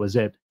basically that was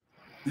it.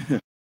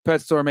 Pet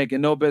store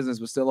making no business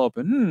but still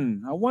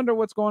open. I wonder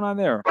what's going on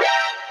there.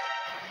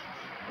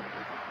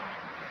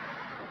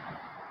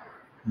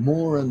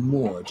 More and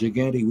more,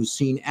 Gigante was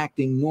seen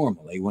acting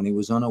normally when he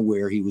was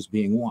unaware he was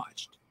being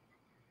watched.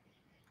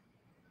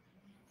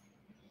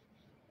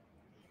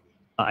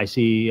 I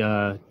see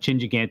Chin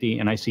Gigante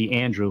and I see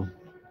Andrew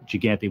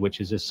Gigante, which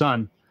is his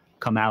son,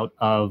 come out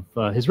of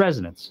his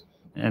residence.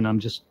 and I'm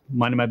just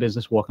minding my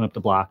business, walking up the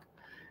block.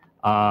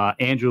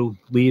 Andrew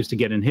leaves to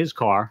get in his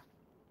car,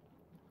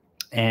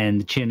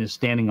 and Chin is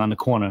standing on the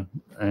corner,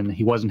 and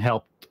he wasn't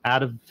helped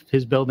out of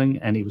his building,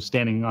 and he was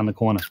standing on the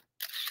corner.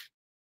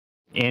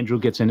 Andrew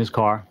gets in his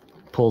car,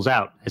 pulls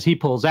out. As he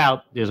pulls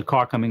out, there's a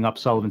car coming up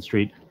Sullivan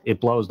Street.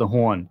 It blows the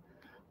horn.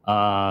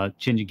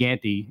 Chin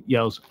Gigante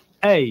yells,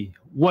 "Hey,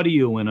 what are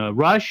you, in a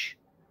rush?"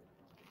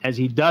 As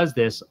he does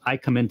this, I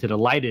come into the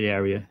lighted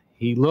area.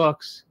 He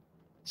looks,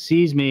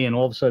 sees me, and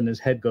all of a sudden his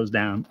head goes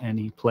down, and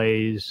he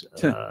plays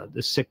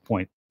the sick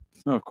point.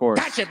 Oh, of course.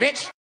 Gotcha,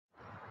 bitch.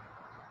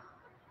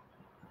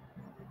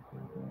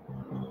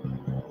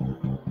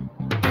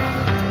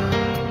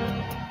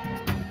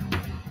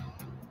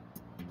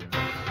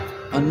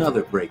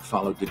 Another break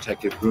followed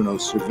Detective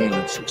Bruno's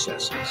surveillance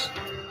successes.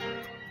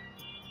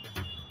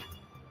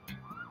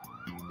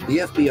 The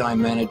FBI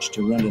managed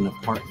to rent an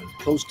apartment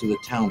close to the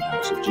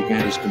townhouse of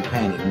Gigante's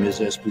companion, Ms.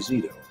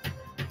 Esposito.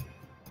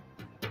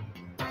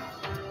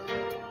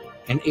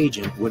 An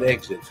agent would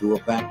exit through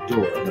a back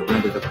door in the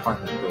rented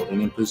apartment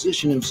building and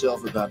position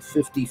himself about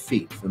 50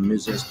 feet from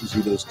Ms.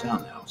 Esposito's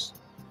townhouse.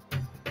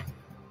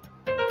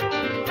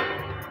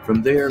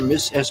 From there,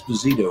 Ms.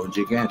 Esposito and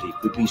Gigante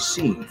could be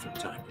seen from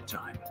time to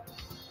time.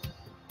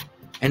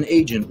 An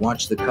agent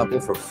watched the couple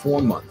for 4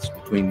 months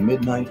between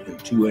midnight and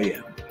 2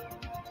 a.m.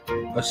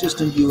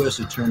 Assistant U.S.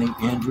 Attorney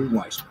Andrew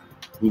Weissman,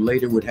 who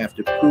later would have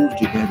to prove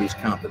Gigante's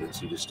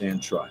competency to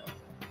stand trial,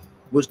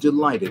 was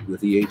delighted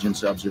with the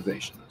agent's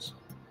observations.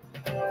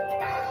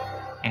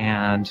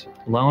 And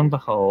lo and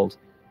behold,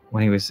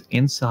 when he was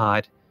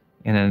inside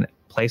in a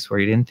place where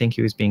he didn't think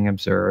he was being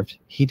observed,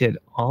 he did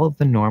all of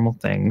the normal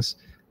things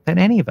that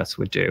any of us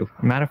would do.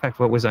 As a matter of fact,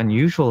 what was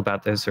unusual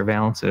about those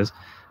surveillances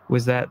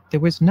was that there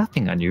was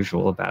nothing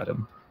unusual about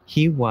him.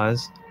 He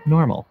was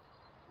normal.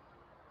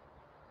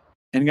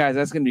 And guys,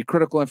 that's going to be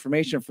critical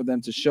information for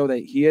them to show that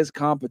he is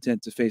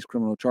competent to face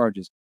criminal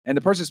charges. And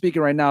the person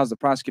speaking right now is the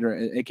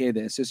prosecutor, aka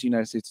the Assistant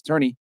United States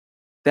Attorney.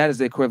 That is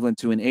the equivalent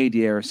to an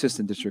ADA or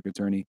Assistant District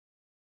Attorney.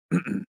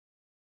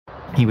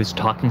 He was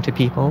talking to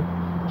people.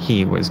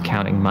 He was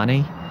counting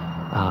money.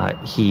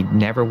 He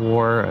never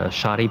wore a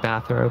shoddy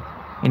bathrobe.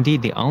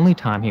 Indeed, the only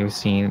time he was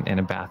seen in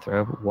a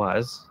bathrobe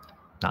was,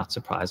 not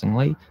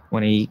surprisingly,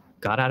 when he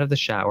got out of the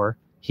shower.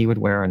 He would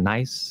wear a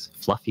nice,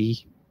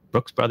 fluffy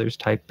Brooks Brothers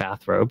type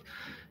bathrobe,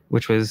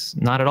 which was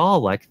not at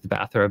all like the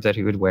bathrobe that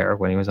he would wear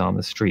when he was on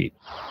the street.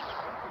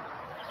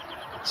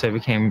 So it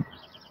became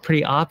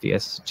pretty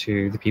obvious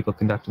to the people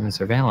conducting the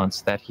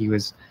surveillance that he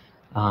was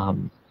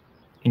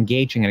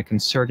engaging in a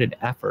concerted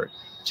effort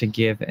to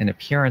give an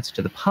appearance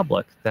to the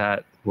public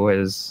that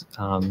was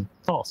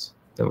false.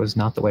 That was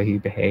not the way he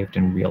behaved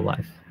in real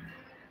life.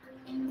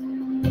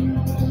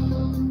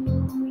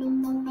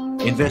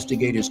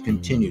 Investigators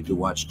continued to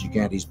watch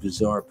Gigante's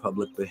bizarre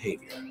public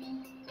behavior.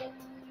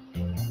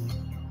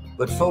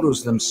 But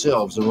photos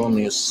themselves are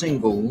only a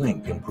single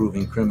link in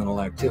proving criminal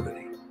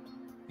activity.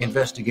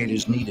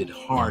 Investigators needed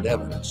hard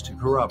evidence to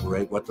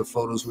corroborate what the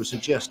photos were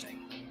suggesting,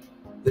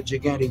 that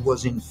Gigante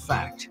was in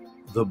fact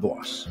the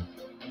boss.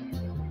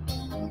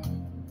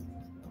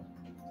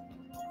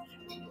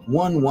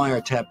 One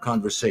wiretap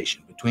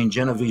conversation between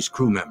Genovese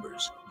crew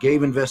members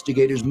gave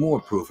investigators more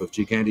proof of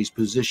Gigante's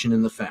position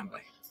in the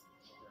family.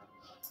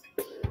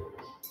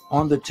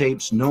 On the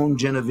tapes, known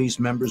Genovese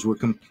members were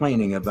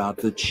complaining about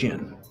the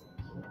chin.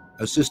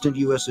 Assistant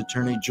U.S.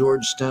 Attorney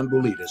George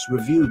Stamboulidis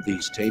reviewed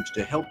these tapes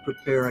to help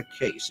prepare a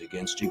case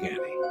against Gigante.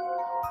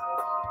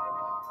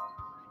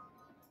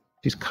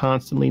 He's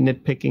constantly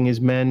nitpicking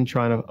his men,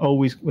 trying to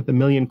always, with a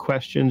million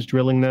questions,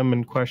 drilling them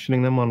and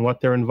questioning them on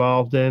what they're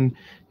involved in.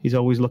 He's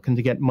always looking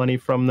to get money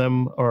from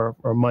them, or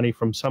money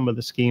from some of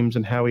the schemes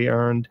and how he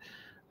earned,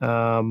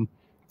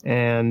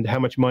 and how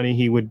much money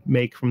he would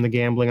make from the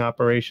gambling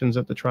operations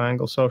at the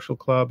Triangle Social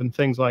Club and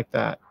things like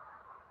that.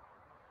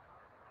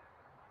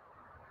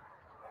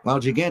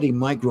 While Gigante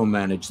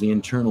micromanaged the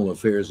internal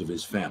affairs of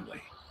his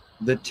family,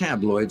 the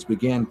tabloids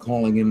began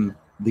calling him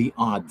the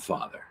Odd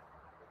Father.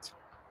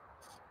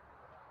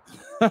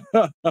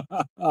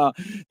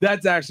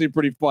 That's actually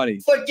pretty funny.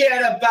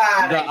 Forget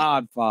about The it.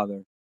 Odd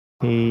Father.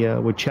 He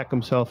would check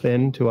himself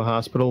into a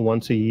hospital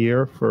once a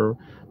year for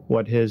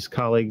what his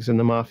colleagues in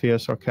the Mafia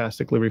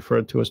sarcastically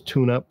referred to as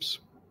tune-ups,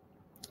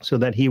 so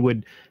that he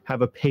would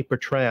have a paper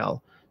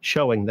trail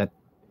showing that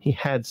he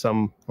had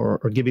some, or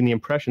giving the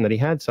impression that he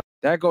had some.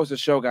 That goes to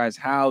show, guys,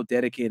 how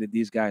dedicated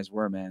these guys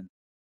were, man.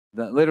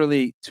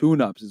 Literally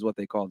tune-ups is what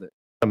they called it.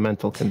 A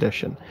mental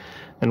condition.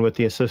 And with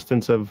the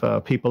assistance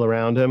of people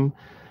around him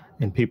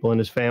and people in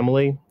his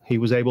family, he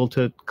was able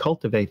to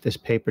cultivate this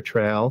paper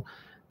trail,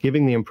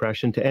 giving the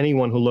impression to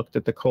anyone who looked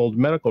at the cold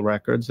medical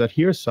records that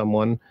here's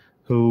someone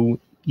who,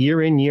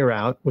 year in, year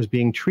out, was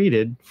being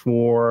treated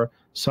for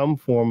some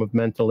form of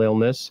mental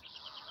illness.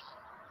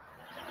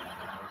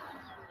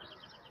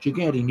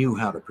 Gigante knew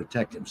how to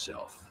protect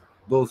himself,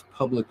 both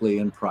publicly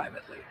and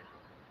privately.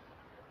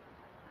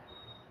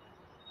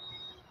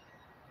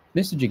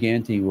 Mr.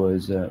 Gigante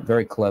was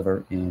very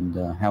clever in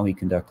how he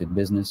conducted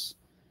business.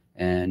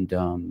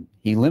 And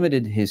he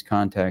limited his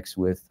contacts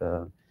with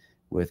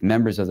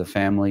members of the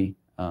family.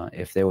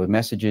 If there were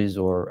messages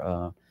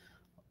or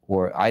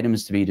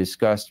items to be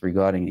discussed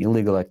regarding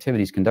illegal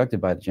activities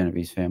conducted by the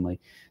Genovese family,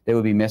 there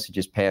would be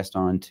messages passed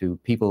on to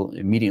people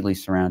immediately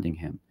surrounding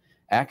him.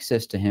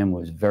 Access to him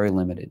was very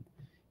limited.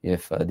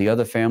 If the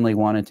other family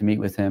wanted to meet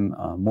with him,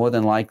 more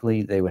than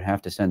likely they would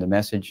have to send a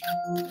message.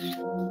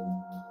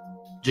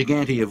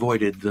 Gigante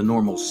avoided the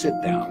normal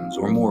sit-downs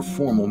or more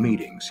formal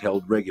meetings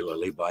held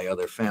regularly by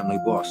other family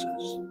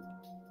bosses.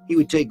 He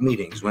would take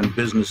meetings when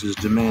businesses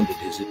demanded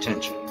his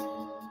attention.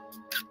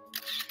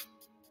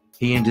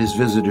 He and his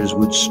visitors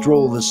would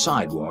stroll the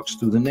sidewalks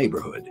through the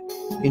neighborhood,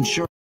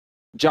 ensuring...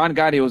 John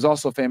Gotti was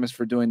also famous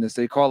for doing this.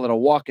 They call it a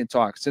walk and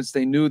talk. Since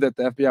they knew that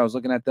the FBI was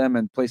looking at them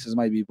and places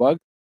might be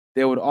bugged,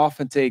 they would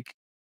often take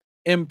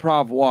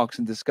improv walks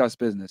and discuss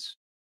business.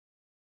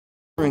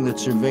 That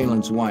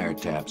surveillance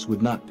wiretaps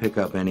would not pick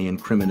up any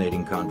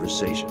incriminating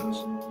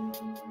conversations.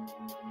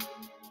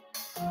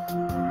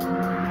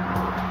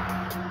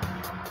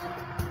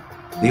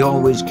 The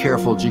always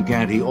careful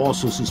Gigante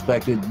also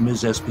suspected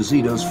Ms.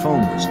 Esposito's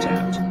phone was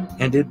tapped,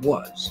 and it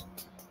was.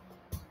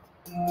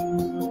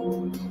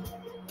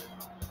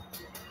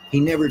 He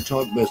never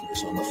talked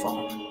business on the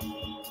phone.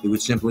 He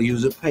would simply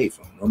use a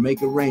payphone or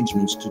make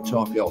arrangements to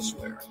talk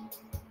elsewhere.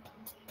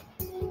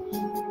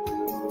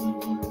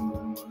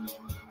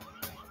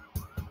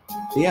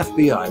 The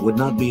FBI would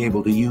not be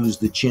able to use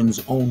the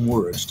Chin's own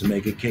words to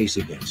make a case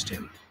against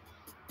him.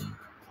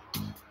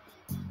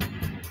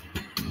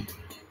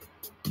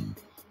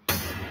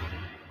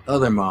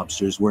 Other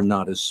mobsters were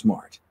not as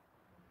smart.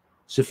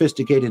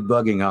 Sophisticated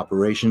bugging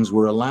operations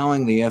were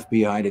allowing the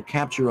FBI to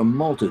capture a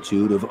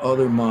multitude of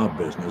other mob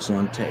business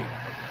on tape.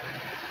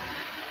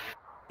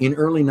 In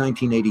early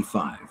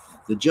 1985,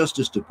 the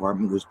Justice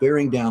Department was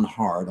bearing down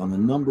hard on a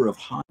number of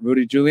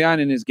Rudy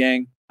Giuliani and his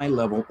gang.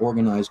 High-level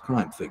organized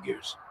crime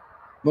figures.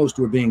 Most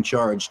were being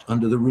charged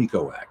under the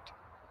RICO Act.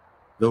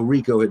 Though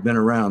RICO had been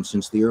around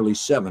since the early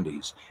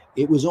 70s,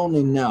 it was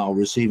only now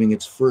receiving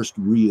its first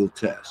real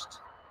test.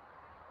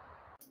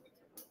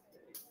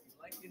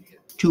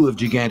 Two of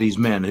Gigante's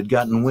men had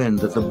gotten wind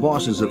that the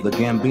bosses of the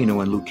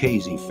Gambino and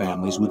Lucchese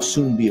families would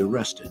soon be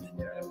arrested.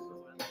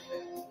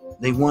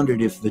 They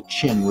wondered if the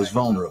Chin was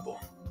vulnerable.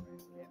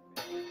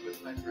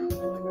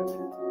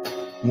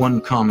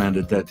 One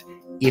commented that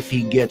if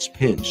he gets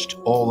pinched,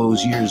 all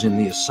those years in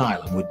the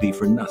asylum would be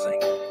for nothing.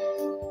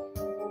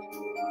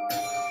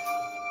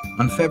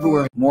 On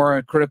February... More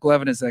critical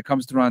evidence that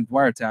comes through on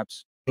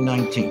wiretaps.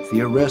 19th,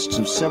 the arrests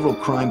of several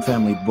crime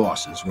family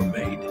bosses were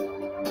made.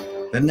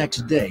 The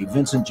next day,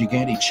 Vincent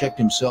Gigante checked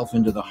himself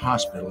into the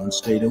hospital and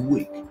stayed a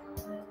week.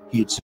 He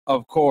had...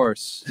 Of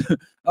course.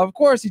 Of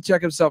course he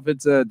checked himself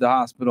into the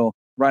hospital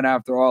right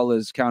after all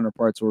his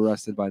counterparts were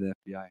arrested by the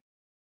FBI.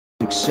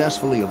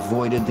 Successfully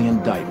avoided the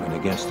indictment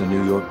against the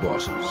New York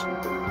bosses.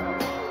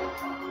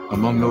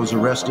 Among those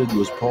arrested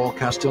was Paul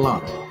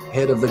Castellano,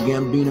 head of the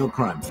Gambino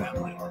crime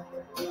family,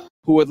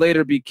 who would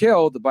later be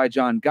killed by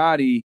John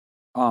Gotti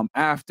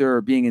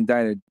after being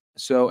indicted.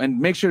 So, and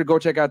make sure to go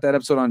check out that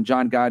episode on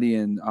John Gotti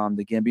and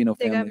the Gambino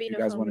family if you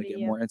guys want to get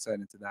more insight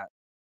into that.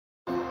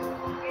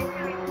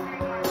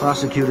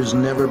 Prosecutors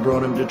never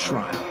brought him to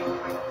trial.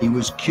 He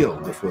was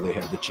killed before they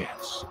had the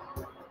chance.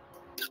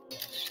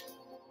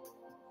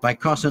 By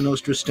Cosa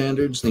Nostra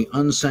standards, the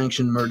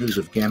unsanctioned murders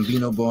of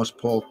Gambino boss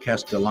Paul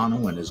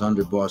Castellano and his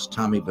underboss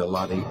Tommy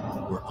Bellotti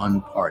were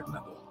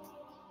unpardonable.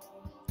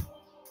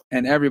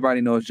 And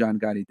everybody knows John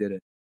Gotti did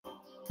it.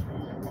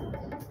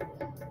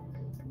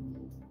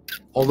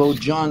 Although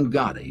John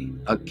Gotti,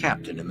 a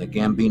captain in the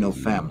Gambino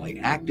family,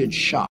 acted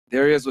shocked.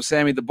 There he is with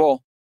Sammy the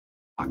Bull.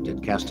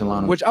 At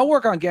Castellano. Which I'll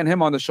work on getting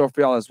him on the show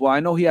for y'all as well. I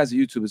know he has a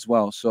YouTube as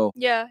well, so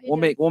yeah,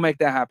 we'll make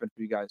that happen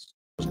for you guys.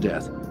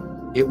 Death.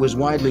 It was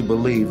widely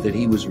believed that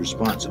he was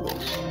responsible.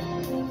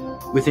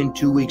 Within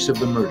 2 weeks of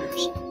the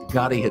murders,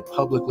 Gotti had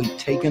publicly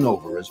taken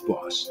over as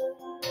boss.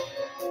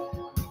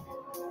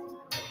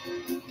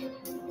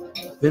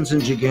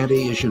 Vincent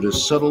Gigante issued a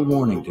subtle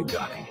warning to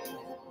Gotti.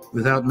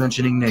 Without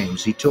mentioning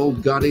names, he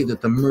told Gotti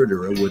that the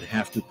murderer would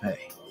have to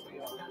pay.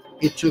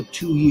 It took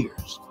 2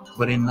 years,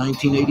 but in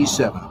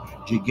 1987,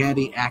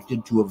 Gigante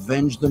acted to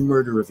avenge the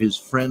murder of his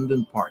friend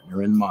and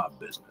partner in mob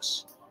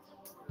business.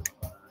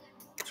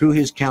 Through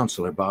his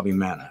counselor, Bobby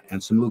Manna,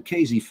 and some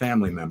Lucchese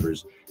family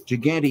members,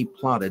 Gigante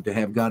plotted to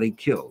have Gotti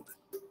killed.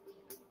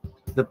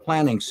 The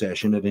planning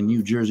session at a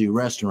New Jersey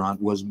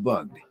restaurant was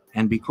bugged,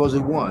 and because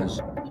it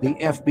was, the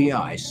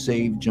FBI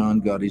saved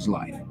John Gotti's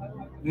life.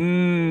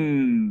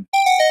 And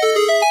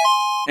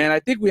I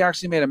think we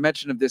actually made a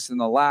mention of this in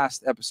the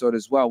last episode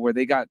as well, where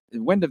they got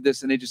wind of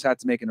this and they just had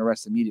to make an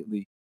arrest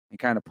immediately and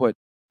kind of put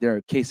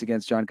their case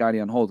against John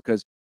Gotti on hold.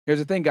 Because here's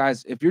the thing,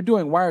 guys, if you're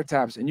doing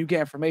wiretaps and you get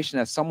information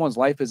that someone's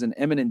life is in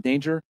imminent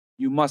danger,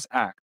 you must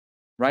act,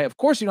 right? Of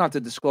course, you don't have to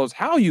disclose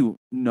how you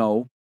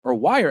know or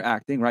why you're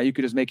acting, right? You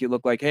could just make it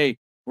look like, hey,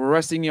 we're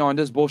arresting you on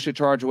this bullshit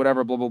charge or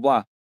whatever, blah, blah,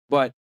 blah.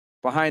 But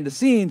behind the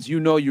scenes, you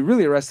know you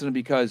really arrested him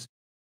because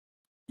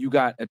you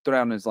got a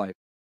threat on his life.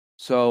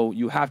 So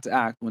you have to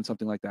act when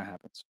something like that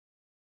happens.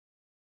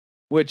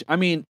 which, I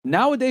mean,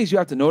 nowadays you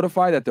have to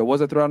notify that there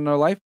was a threat in their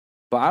life,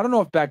 but I don't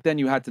know if back then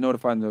you had to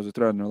notify them there was a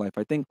threat in their life.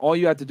 I think all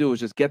you had to do was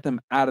just get them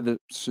out of the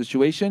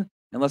situation,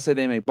 and let's say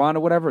they make bond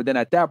or whatever, then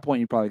at that point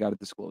you probably got to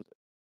disclose it.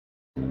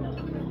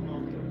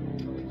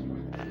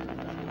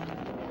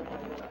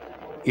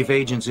 If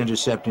agents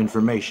intercept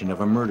information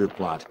of a murder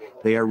plot,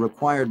 they are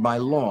required by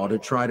law to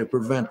try to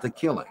prevent the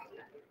killing.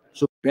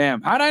 So,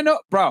 bam, how'd I know?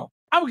 Bro,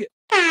 I'm gonna get...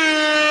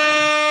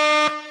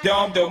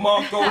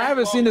 I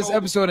haven't seen this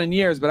episode in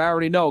years, but I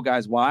already know,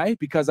 guys. Why?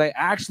 Because I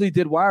actually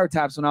did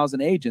wiretaps when I was an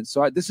agent.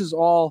 So this is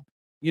all,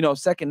 you know,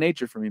 second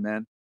nature for me,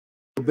 man.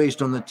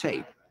 Based on the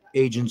tape,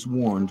 agents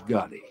warned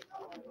Gotti.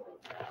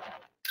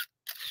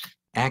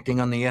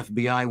 Acting on the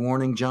FBI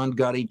warning, John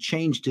Gotti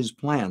changed his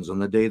plans on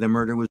the day the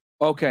murder was...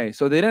 Okay,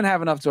 so they didn't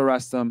have enough to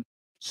arrest him.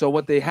 So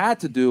what they had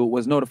to do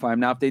was notify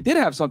him. Now, if they did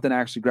have something to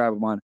actually grab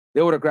him on,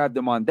 they would have grabbed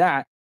him on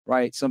that,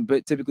 right?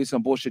 Typically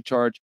some bullshit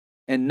charge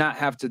and not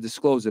have to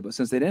disclose it. But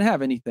since they didn't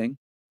have anything,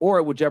 or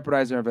it would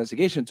jeopardize their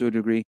investigation to a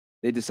degree,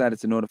 they decided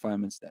to notify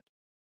him instead.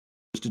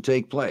 To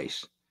take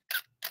place.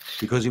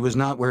 Because he was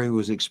not where he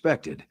was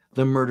expected,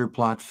 the murder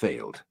plot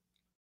failed.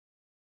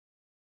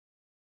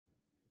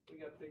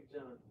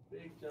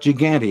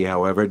 Gigante,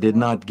 however, did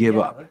not give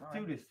up.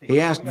 He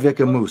asked Vic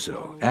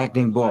Amuso,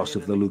 acting boss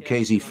of the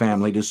Lucchese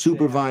family, to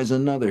supervise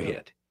another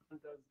hit.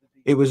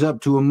 It was up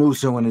to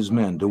Amuso and his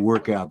men to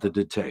work out the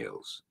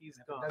details.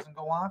 Doesn't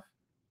go off?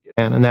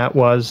 And that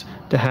was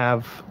to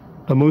have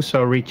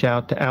Amuso reach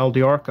out to Al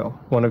Diarco,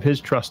 one of his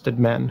trusted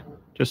men,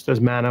 just as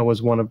Manna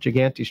was one of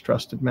Gigante's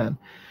trusted men,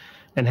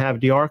 and have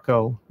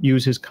Diarco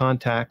use his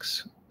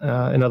contacts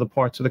in other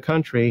parts of the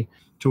country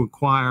to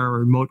acquire a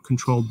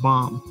remote-controlled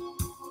bomb.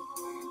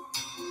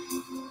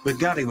 But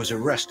Gotti was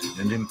arrested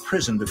and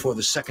imprisoned before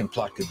the second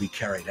plot could be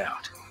carried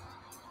out.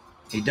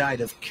 He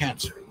died of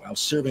cancer while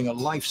serving a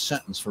life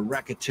sentence for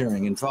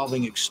racketeering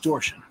involving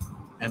extortion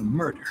and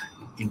murder,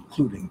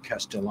 including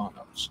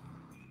Castellanos.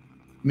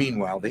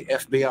 Meanwhile, the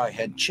FBI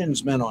had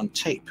Chin's men on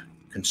tape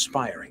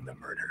conspiring the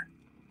murder.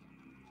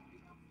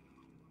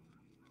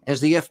 As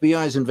the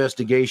FBI's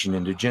investigation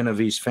into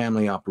Genovese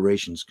family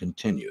operations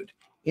continued,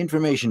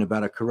 information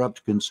about a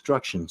corrupt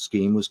construction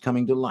scheme was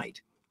coming to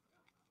light.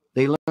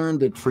 They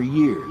learned that for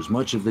years,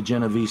 much of the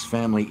Genovese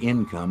family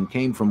income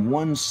came from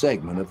one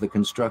segment of the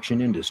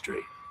construction industry,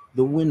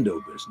 the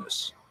window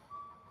business.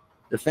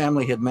 The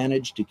family had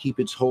managed to keep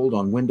its hold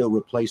on window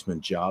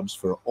replacement jobs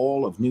for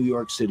all of New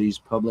York City's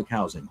public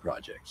housing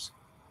projects.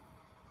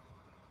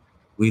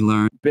 We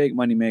learned big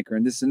moneymaker,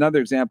 and this is another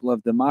example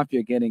of the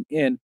mafia getting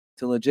in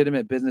to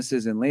legitimate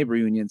businesses and labor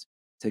unions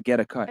to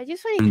get a cut. I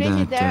just find it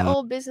crazy they're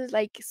all business,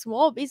 like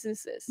small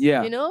businesses.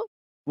 Yeah. You know?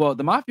 Well,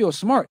 the mafia was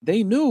smart.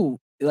 They knew,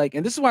 like,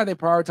 and this is why they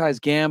prioritize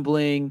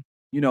gambling,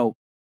 you know,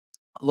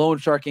 loan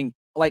sharking.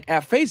 Like,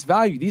 at face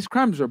value, these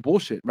crimes are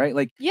bullshit, right?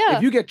 Like, yeah,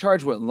 if you get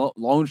charged with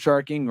loan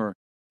sharking, or,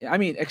 I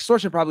mean,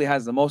 extortion probably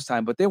has the most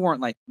time, but they weren't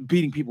like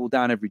beating people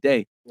down every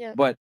day. Yeah.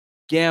 But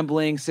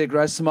gambling,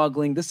 cigarette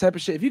smuggling, this type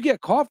of shit, if you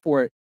get caught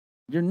for it,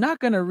 you're not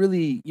going to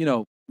really, you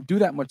know, do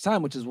that much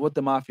time, which is what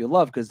the mafia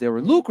loved, because they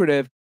were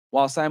lucrative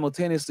while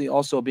simultaneously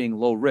also being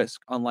low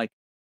risk, unlike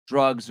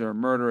drugs or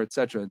murder,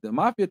 etc. The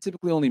mafia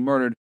typically only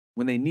murdered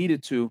when they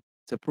needed to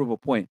prove a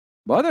point.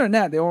 But other than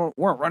that, they weren't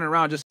running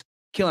around just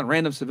killing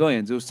random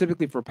civilians. It was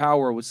typically for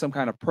power with some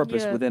kind of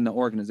purpose within the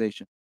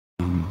organization.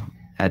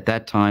 At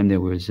that time, there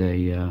was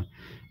an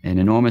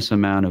enormous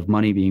amount of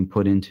money being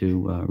put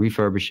into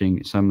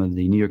refurbishing some of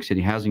the New York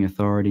City Housing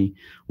Authority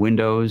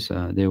windows.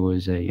 There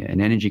was an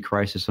energy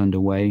crisis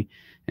underway,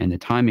 and the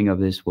timing of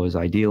this was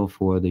ideal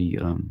for the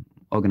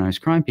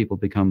organized crime people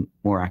to become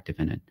more active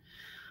in it.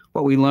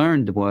 What we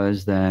learned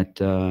was that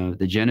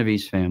the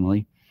Genovese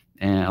family,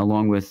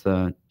 along with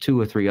 2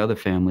 or 3 other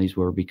families,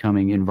 were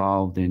becoming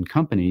involved in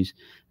companies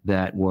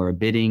that were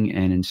bidding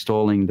and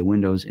installing the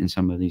windows in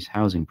some of these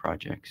housing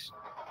projects.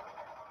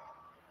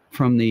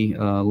 From the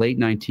late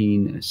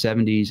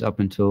 1970s up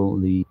until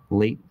the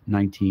late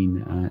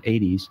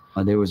 1980s,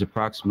 there was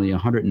approximately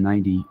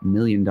 $190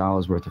 million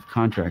worth of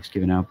contracts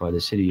given out by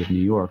the city of New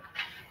York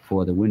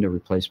for the window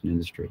replacement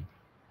industry.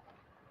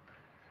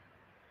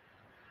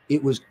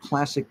 It was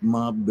classic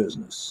mob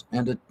business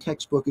and a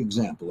textbook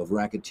example of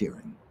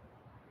racketeering.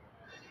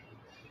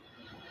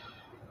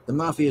 The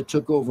mafia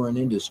took over an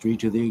industry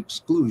to the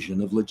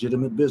exclusion of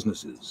legitimate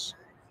businesses.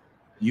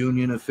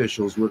 Union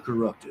officials were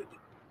corrupted.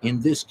 In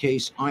this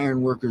case,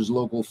 Ironworkers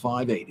Local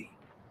 580.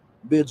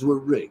 Bids were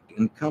rigged,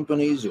 and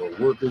companies or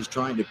workers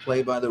trying to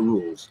play by the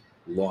rules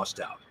lost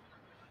out.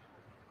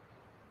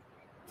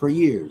 For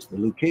years, the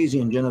Lucchese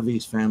and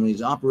Genovese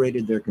families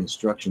operated their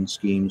construction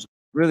schemes.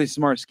 Really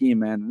smart scheme,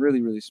 man.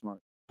 Really, really smart.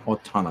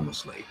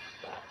 Autonomously.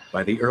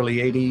 By the early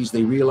 80s,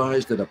 they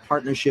realized that a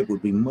partnership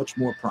would be much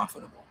more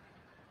profitable.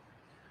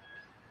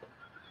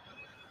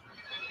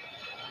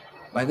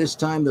 By this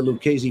time, the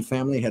Lucchese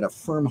family had a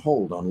firm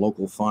hold on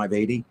Local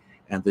 580,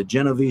 and the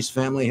Genovese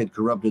family had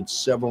corrupted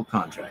several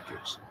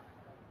contractors.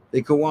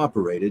 They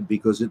cooperated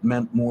because it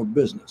meant more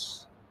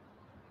business.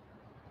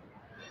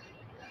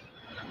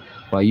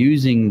 By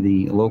using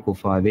the Local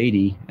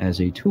 580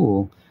 as a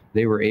tool,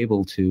 they were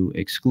able to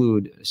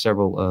exclude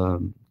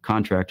several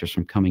contractors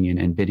from coming in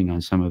and bidding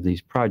on some of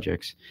these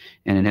projects,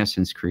 and in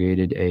essence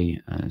created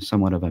a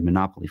somewhat of a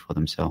monopoly for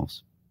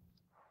themselves.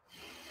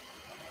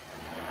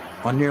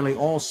 On nearly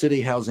all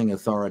city housing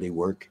authority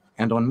work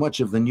and on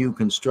much of the new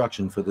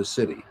construction for the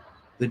city,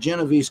 the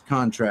Genovese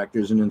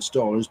contractors and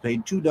installers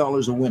paid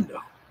 $2 a window.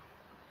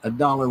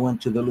 $1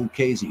 went to the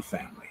Lucchese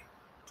family,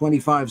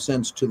 25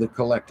 cents to the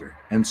collector,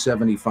 and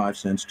 75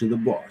 cents to the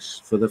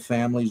boss for the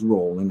family's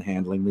role in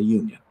handling the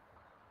union.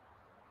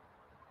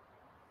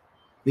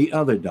 The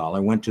other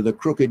 $1 went to the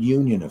crooked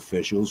union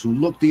officials who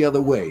looked the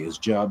other way as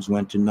jobs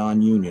went to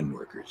non-union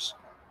workers.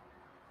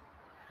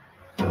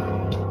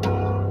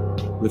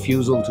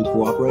 Refusal to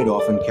cooperate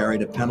often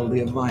carried a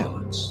penalty of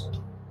violence.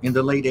 In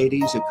the late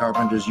 80s, a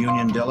carpenters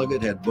union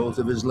delegate had both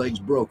of his legs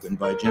broken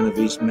by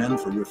Genovese men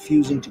for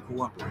refusing to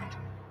cooperate,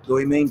 though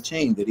he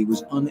maintained that he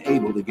was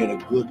unable to get a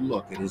good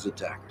look at his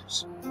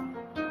attackers.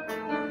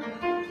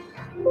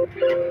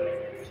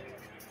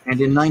 And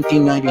in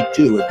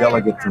 1992, a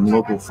delegate from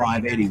Local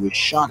 580 was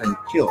shot and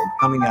killed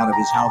coming out of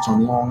his house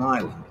on Long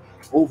Island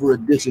over a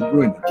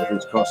disagreement with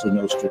his Cosa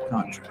Nostra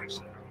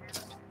contracts.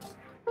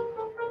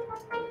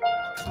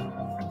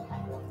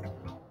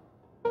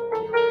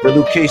 The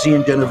Lucchese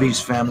and Genovese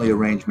family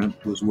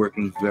arrangement was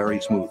working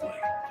very smoothly.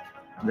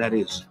 That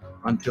is,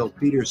 until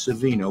Peter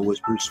Savino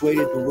was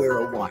persuaded to wear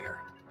a wire.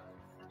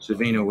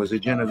 Savino was a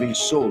Genovese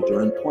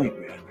soldier and point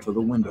man for the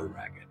window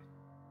racket.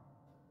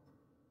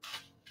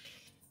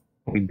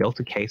 We built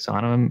a case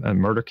on him, a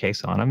murder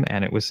case on him,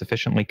 and it was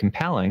sufficiently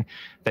compelling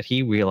that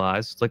he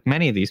realized, like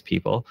many of these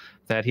people,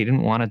 that he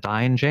didn't want to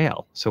die in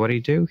jail. So what did he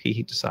do?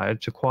 He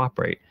decided to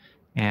cooperate.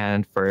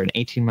 And for an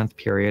 18-month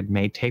period,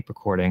 made tape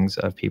recordings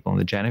of people in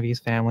the Genovese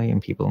family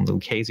and people in the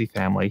Lucchese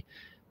family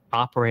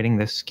operating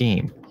this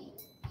scheme.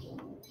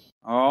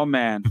 Oh,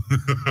 man.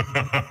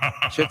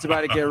 Shit's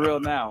about to get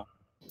real now.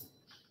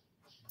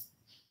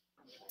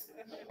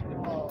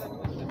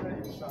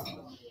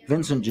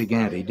 Vincent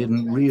Gigante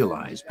didn't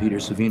realize Peter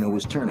Savino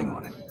was turning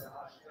on him.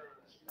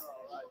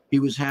 He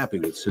was happy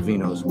with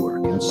Savino's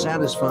work and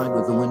satisfied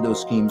with the window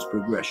scheme's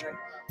progression.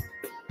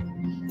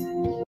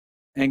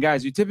 And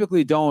guys, you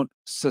typically don't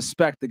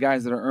suspect the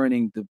guys that are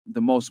earning the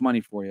most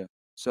money for you.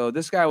 So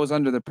this guy was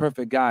under the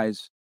perfect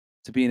guise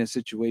to be in a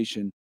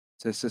situation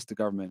to assist the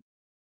government.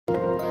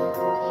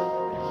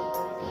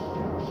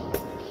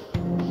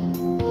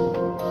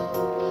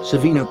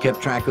 Savino kept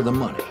track of the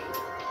money.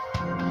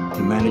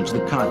 He managed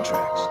the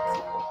contracts.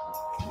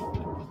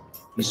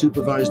 He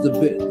supervised the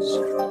bids.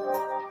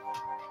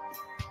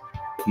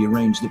 He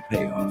arranged the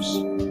payoffs.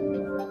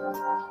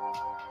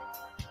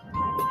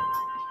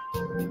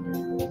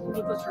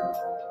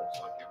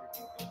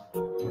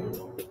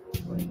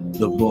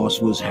 The boss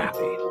was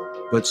happy,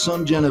 but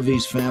some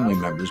Genovese family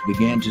members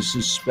began to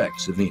suspect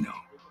Savino.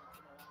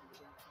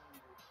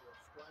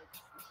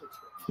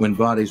 When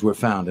bodies were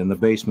found in the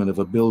basement of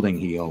a building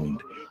he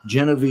owned,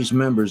 Genovese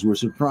members were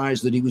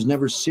surprised that he was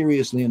never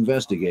seriously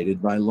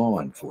investigated by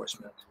law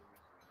enforcement.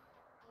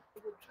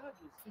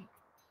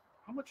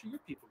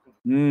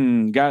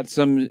 Got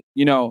some,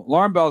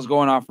 alarm bells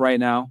going off right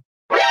now.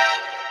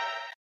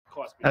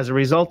 As a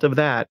result of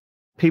that,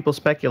 people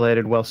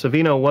speculated, well,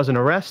 Savino wasn't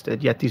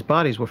arrested, yet these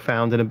bodies were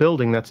found in a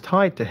building that's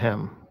tied to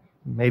him.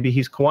 Maybe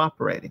he's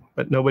cooperating,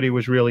 but nobody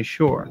was really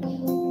sure.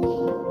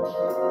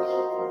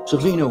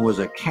 Savino was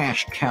a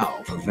cash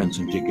cow for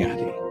Vincent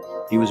Gigante.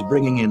 He was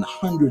bringing in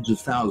hundreds of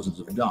thousands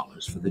of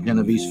dollars for the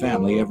Genovese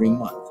family every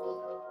month.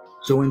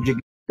 So when Gigante...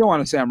 Don't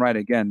want to say I'm right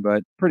again,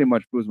 but pretty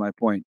much proves my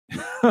point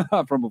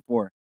from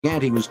before.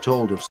 Gigante was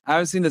told of... I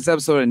haven't seen this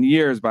episode in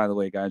years, by the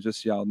way, guys,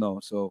 just so y'all know.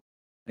 So,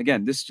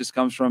 again, this just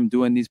comes from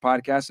doing these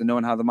podcasts and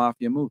knowing how the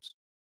mafia moves.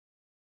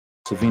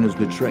 Savino's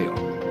betrayal.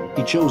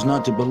 He chose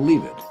not to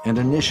believe it and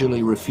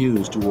initially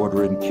refused to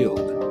order him killed.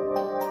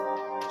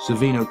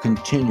 Savino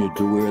continued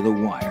to wear the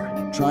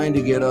wire, trying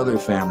to get other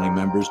family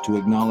members to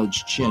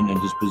acknowledge Chin and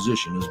his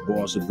position as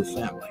boss of the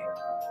family.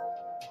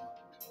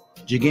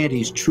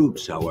 Gigante's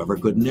troops, however,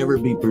 could never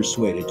be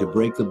persuaded to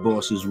break the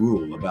boss's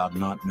rule about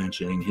not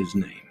mentioning his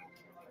name.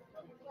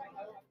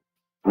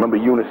 Remember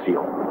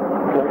Uniseal?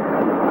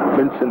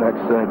 Vincent had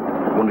said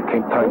when it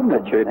came time to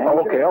bid. Oh,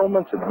 okay, I'll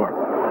mention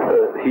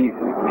her. He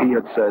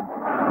had said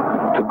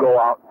to go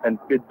out and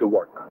bid the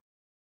work.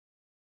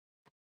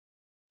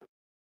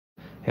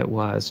 It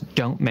was,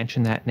 don't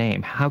mention that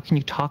name. How can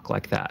you talk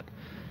like that?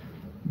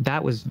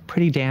 That was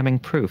pretty damning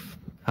proof,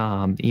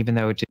 even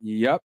though it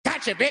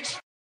Gotcha, bitch.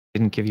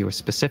 didn't give you a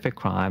specific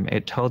crime.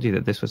 It told you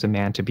that this was a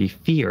man to be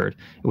feared.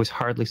 It was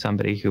hardly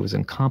somebody who was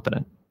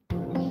incompetent.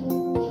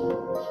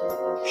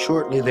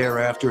 Shortly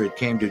thereafter, it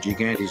came to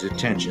Gigante's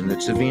attention that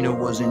Savino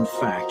was in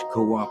fact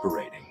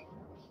cooperating.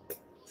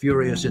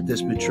 Furious at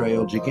this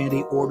betrayal,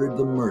 Gigante ordered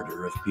the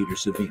murder of Peter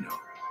Savino.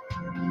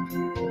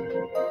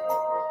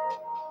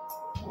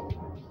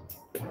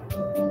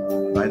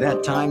 By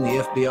that time,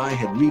 the FBI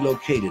had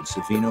relocated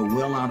Savino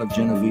well out of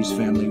Genovese's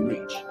family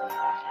reach,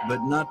 but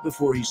not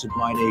before he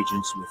supplied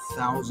agents with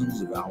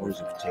thousands of hours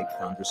of taped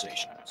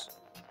conversations.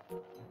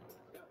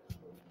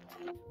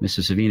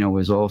 Mr. Savino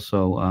was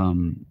also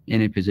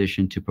in a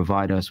position to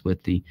provide us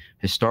with the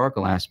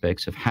historical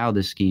aspects of how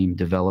the scheme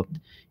developed,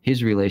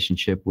 his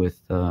relationship with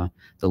the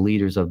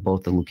leaders of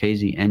both the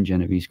Lucchese and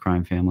Genovese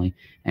crime family,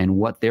 and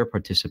what their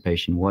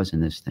participation was in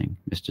this thing.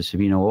 Mr.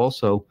 Savino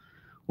also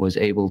was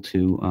able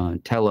to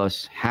tell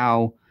us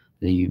how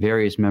the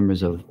various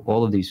members of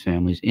all of these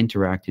families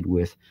interacted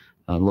with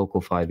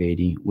Local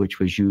 580, which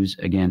was used,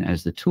 again,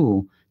 as the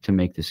tool to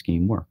make the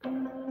scheme work.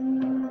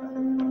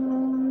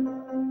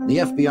 The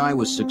FBI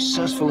was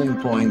successfully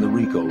employing the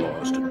RICO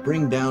laws to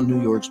bring down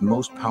New York's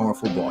most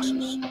powerful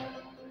bosses.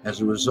 As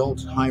a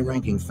result,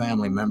 high-ranking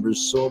family members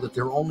saw that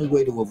their only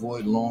way to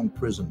avoid long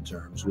prison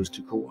terms was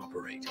to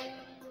cooperate.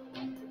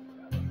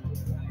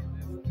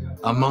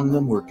 Among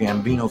them were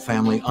Gambino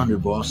family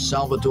underboss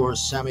Salvatore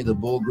Sammy the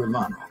Bull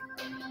Gravano.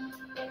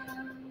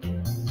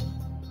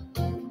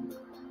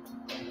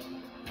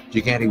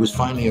 Gigante was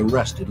finally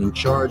arrested and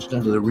charged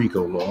under the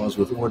RICO laws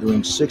with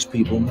ordering 6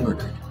 people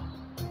murdered,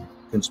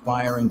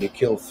 conspiring to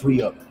kill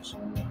 3 others,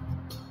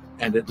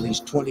 and at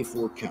least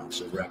 24 counts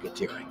of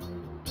racketeering.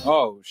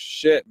 Oh,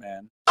 shit,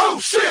 man.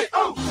 Oh, shit!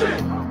 Oh,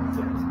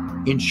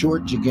 shit! In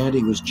short,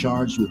 Gigante was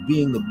charged with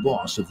being the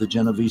boss of the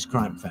Genovese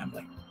crime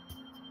family.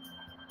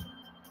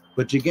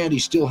 But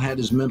Gigante still had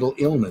his mental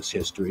illness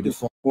history to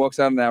fall Walks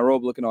out in that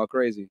robe looking all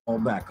crazy.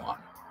 back on.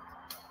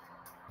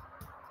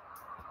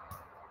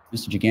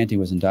 Mr. Gigante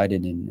was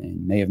indicted in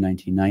May of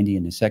 1990,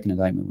 and the second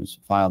indictment was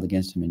filed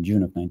against him in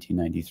June of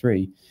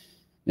 1993.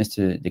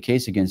 The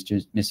case against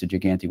Mr.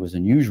 Gigante was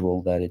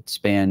unusual, that it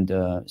spanned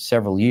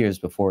several years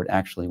before it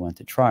actually went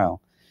to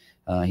trial.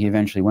 He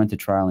eventually went to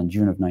trial in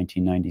June of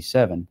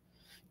 1997.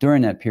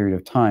 During that period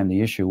of time,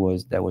 the issue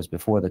that was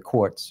before the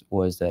courts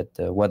was that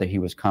whether he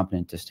was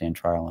competent to stand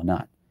trial or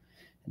not.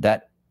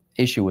 That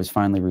issue was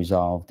finally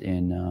resolved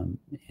in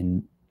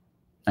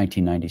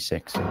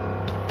 1996.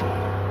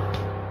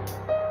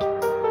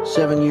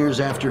 7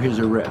 years after his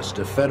arrest,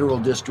 a federal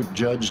district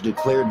judge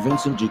declared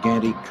Vincent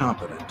Gigante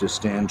competent to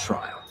stand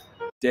trial.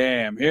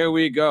 Damn, here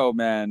we go,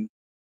 man.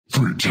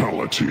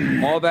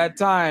 Fatality. All that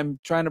time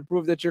trying to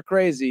prove that you're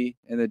crazy,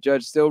 and the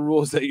judge still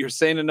rules that you're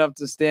sane enough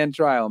to stand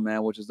trial,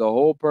 man, which is the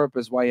whole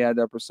purpose why you had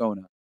that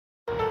persona.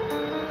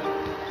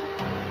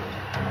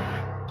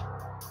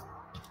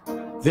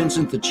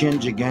 Vincent the Chin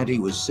Gigante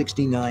was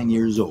 69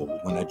 years old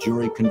when a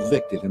jury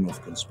convicted him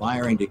of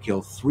conspiring to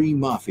kill 3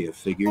 mafia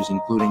figures,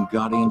 including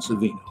Gotti and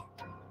Savino.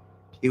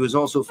 He was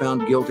also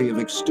found guilty of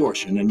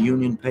extortion and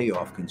union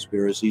payoff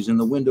conspiracies in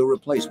the window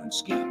replacement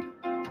scheme.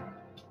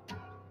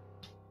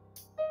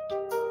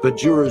 But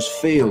jurors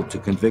failed to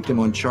convict him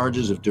on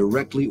charges of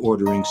directly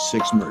ordering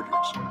 6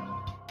 murders.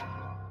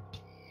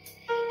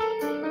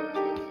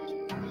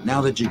 Now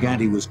that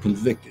Gigante was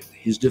convicted,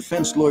 his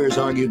defense lawyers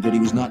argued that he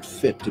was not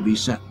fit to be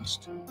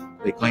sentenced.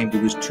 They claimed he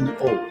was too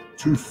old,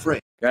 too frail.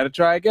 Gotta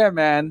try again,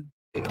 man.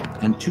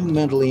 And too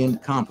mentally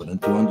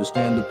incompetent to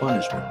understand the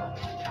punishment.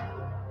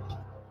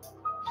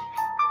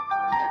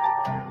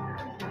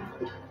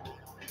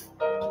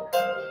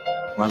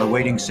 While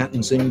awaiting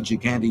sentencing,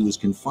 Gigante was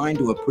confined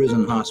to a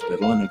prison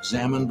hospital and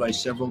examined by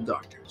several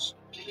doctors.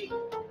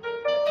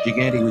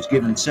 Gigante was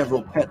given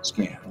several PET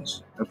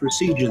scans, a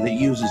procedure that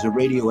uses a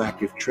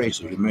radioactive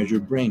tracer to measure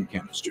brain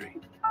chemistry.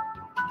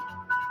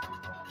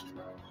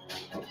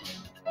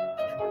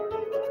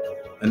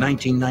 A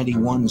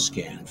 1991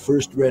 scan,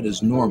 first read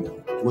as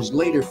normal, was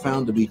later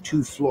found to be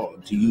too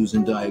flawed to use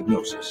in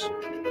diagnosis.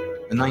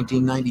 The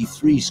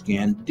 1993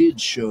 scan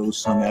did show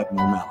some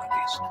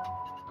abnormalities.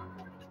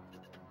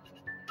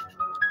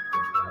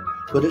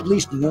 But at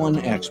least one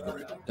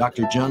expert,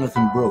 Dr.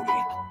 Jonathan Brody,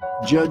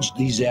 judged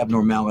these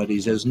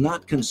abnormalities as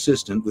not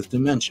consistent with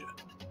dementia.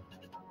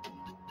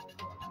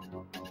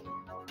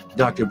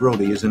 Dr.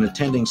 Brody is an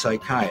attending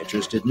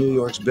psychiatrist at New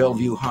York's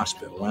Bellevue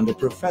Hospital and a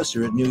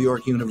professor at New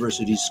York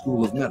University's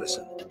School of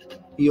Medicine.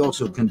 He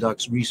also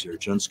conducts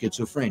research on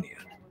schizophrenia.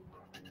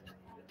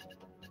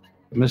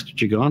 Mr.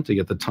 Gigante,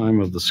 at the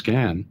time of the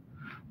scan,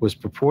 was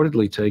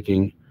purportedly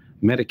taking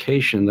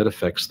medication that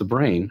affects the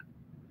brain.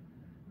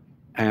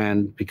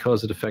 And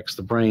because it affects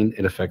the brain,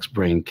 it affects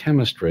brain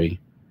chemistry.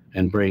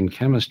 And brain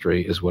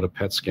chemistry is what a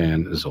PET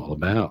scan is all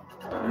about.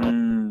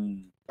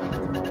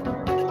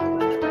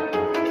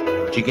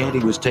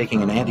 Gigante was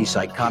taking an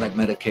antipsychotic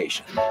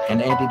medication, and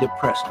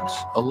antidepressants,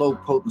 a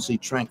low-potency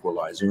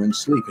tranquilizer, and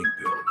sleeping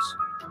pills.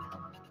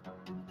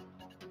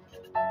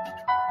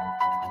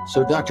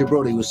 So Dr.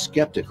 Brody was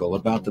skeptical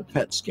about the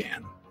PET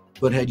scan,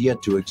 but had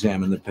yet to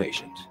examine the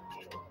patient.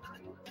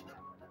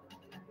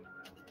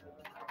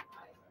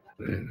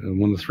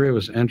 When the 3 of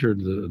us entered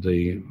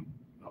the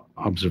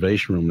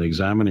observation room, the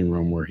examining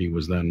room where he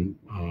was then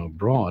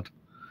brought,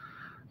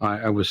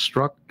 I was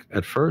struck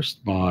at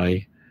first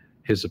by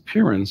his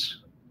appearance,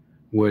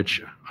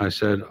 which I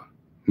said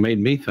made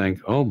me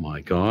think, oh my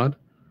God,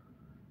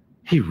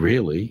 he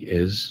really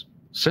is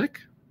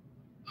sick.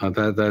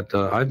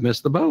 I've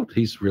missed the boat.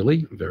 He's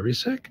really very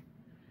sick.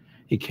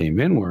 He came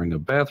in wearing a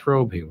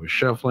bathrobe. He was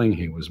shuffling.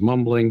 He was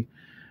mumbling.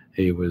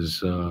 He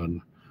was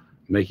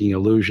making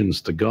allusions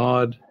to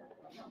God.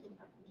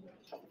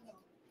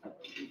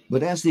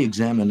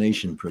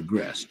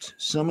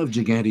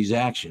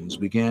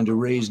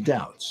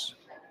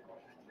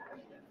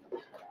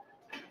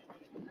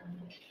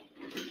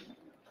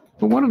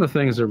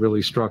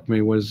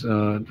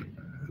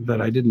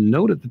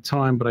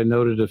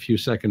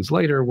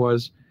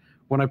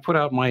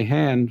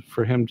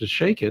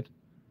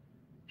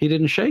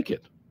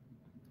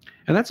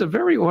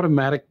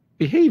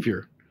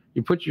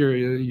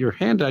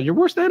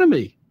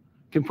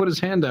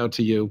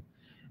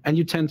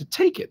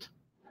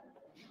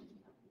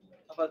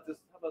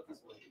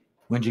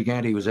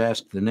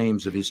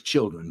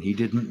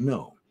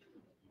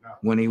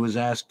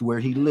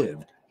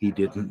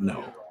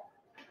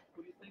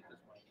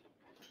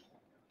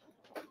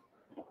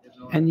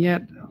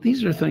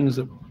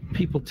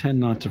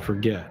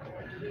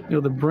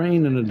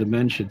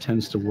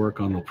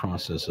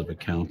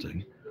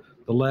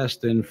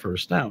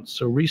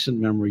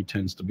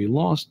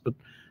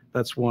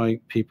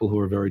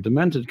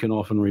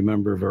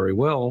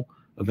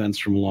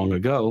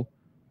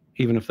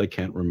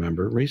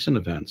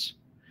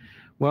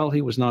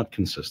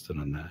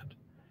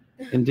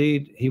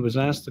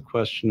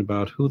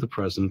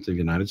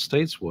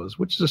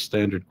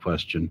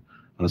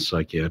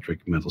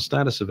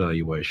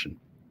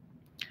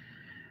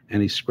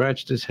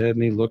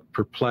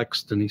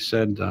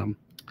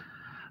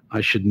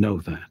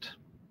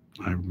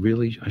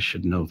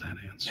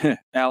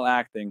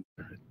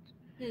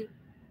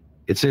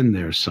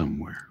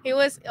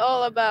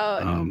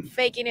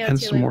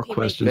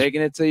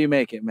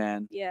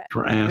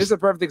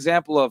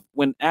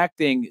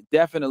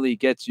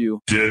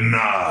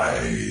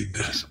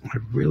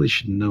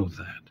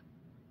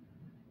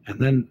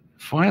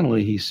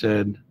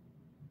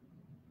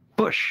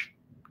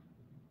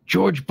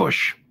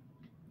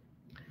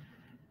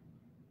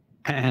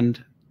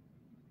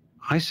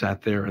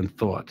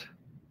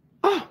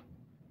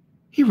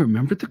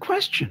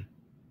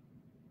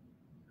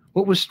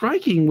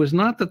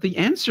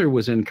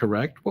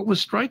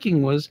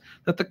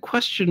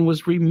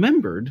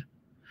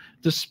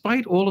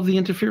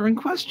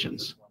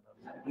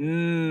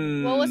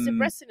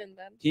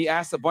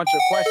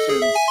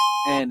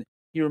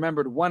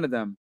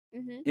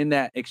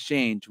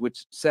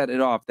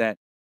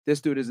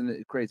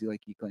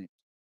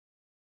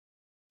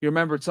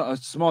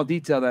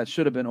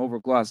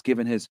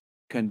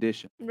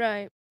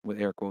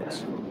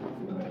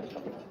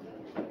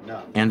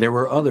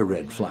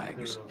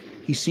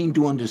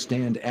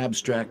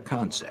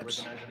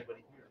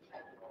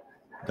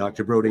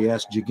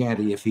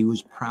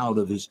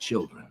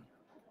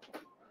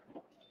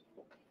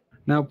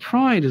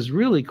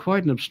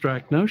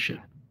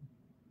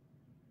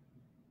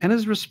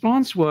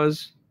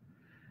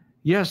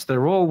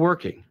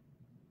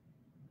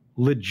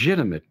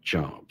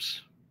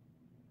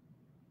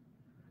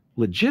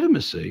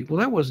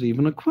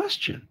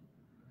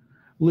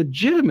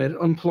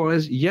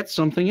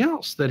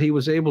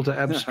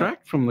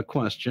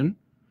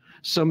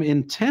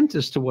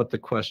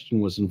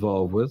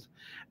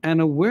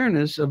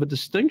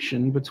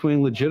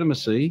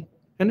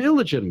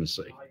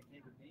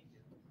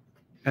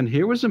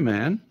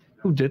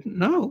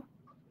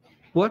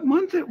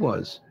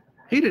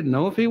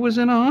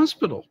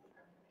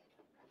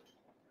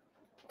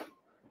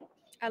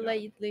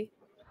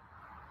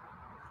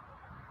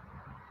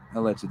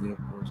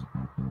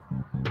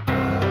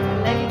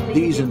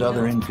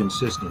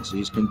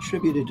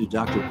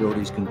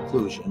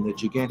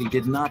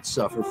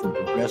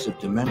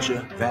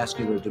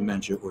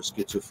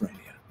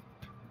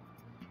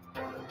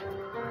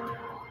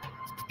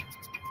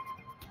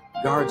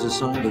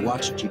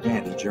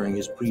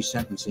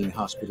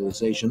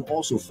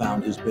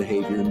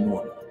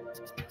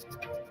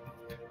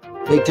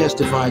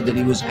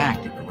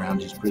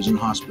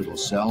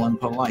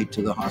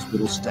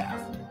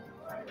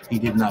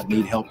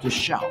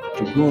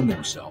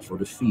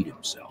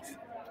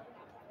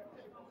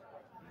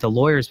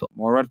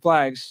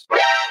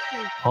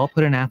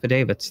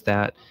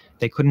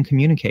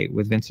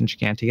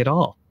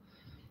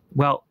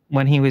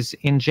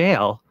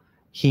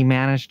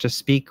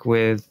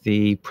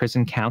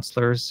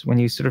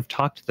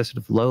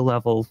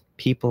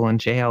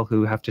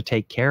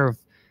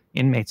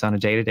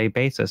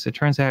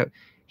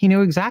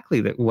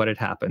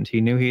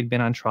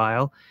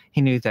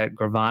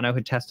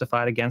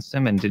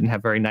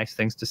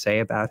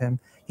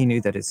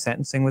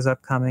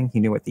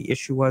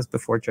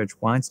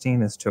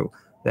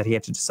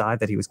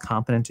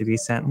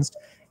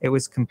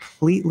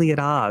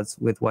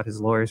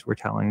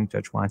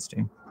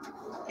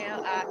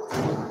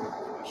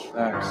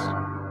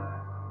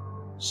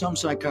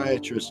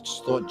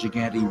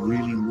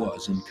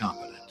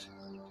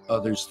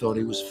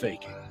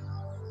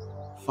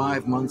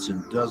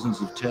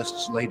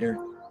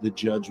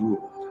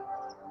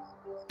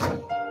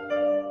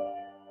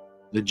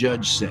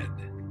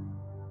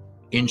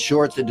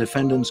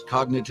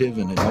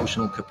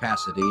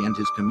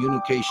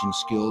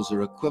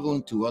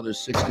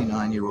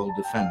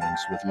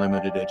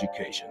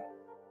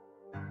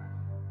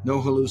 No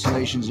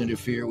hallucinations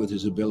interfere with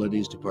his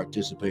abilities to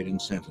participate in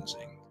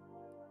sentencing.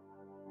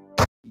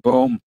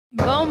 Boom.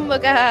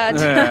 Bombagad.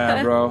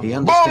 Yeah, bro. He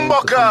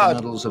understands the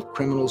fundamentals of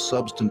criminal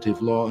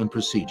substantive law and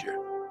procedure.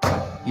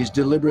 He's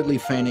deliberately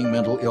feigning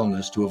mental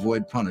illness to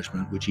avoid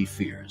punishment which he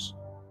fears.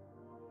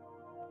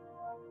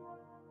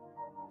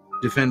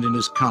 Defendant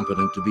is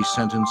competent to be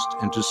sentenced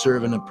and to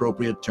serve an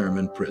appropriate term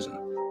in prison.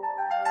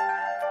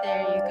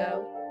 There you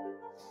go.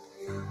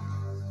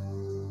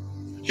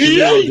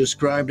 Shapiro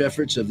described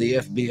efforts of the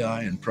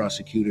FBI and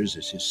prosecutors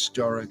as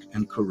historic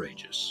and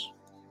courageous.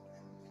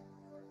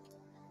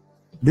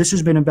 This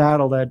has been a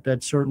battle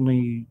that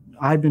certainly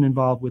I've been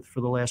involved with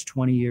for the last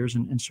 20 years,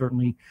 and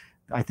certainly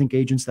I think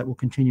agents that will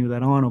continue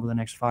that on over the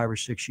next 5 or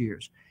 6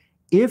 years.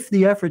 If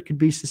the effort could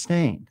be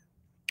sustained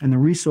and the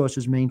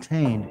resources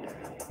maintained,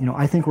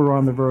 I think we're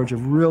on the verge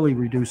of really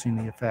reducing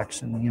the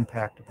effects and the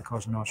impact of the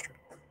Cosa Nostra.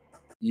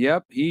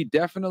 Yep, he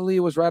definitely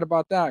was right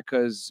about that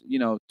because,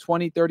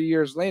 20, 30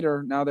 years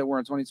later, now that we're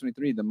in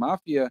 2023, the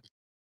Mafia,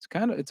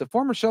 it's a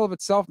former shell of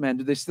itself, man.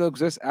 Do they still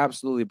exist?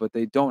 Absolutely, but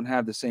they don't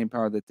have the same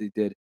power that they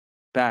did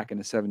back in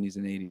the 70s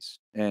and 80s.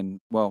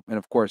 And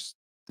of course,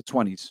 the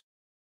 20s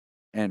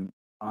and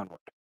onward.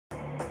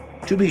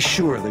 To be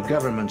sure, the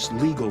government's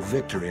legal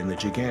victory in the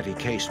Gigante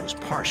case was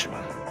partial.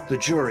 The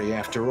jury,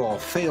 after all,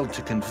 failed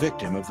to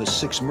convict him of the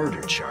 6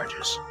 murder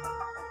charges.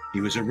 He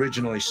was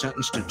originally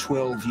sentenced to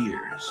 12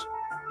 years.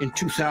 In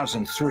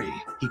 2003,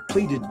 he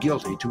pleaded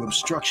guilty to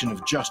obstruction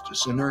of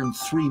justice and earned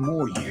 3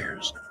 more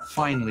years,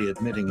 finally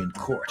admitting in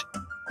court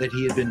that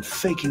he had been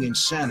faking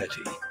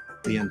insanity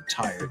the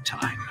entire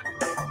time.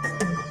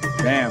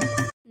 Bam.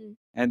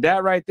 And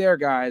that right there,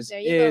 guys,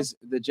 is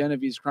go. the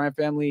Genovese crime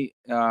family,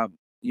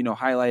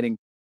 highlighting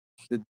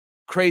the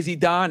crazy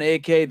Don,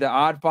 aka the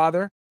Odd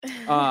Father,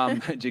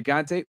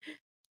 Gigante.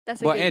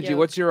 That's a But good Angie, joke.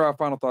 what's your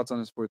final thoughts on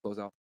this before we close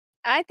out?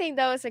 I think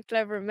that was a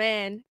clever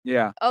man.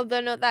 Yeah. Although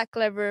not that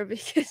clever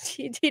because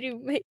he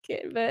didn't make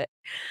it, but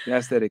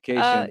That's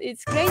dedication.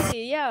 it's crazy,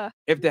 yeah.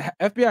 If the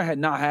FBI had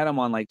not had him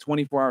on like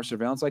 24-hour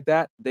surveillance like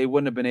that, they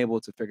wouldn't have been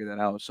able to figure that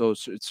out. So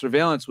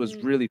surveillance was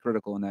really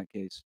critical in that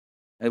case,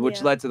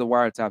 which led to the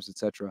wiretaps,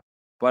 etc.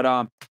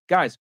 But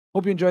guys,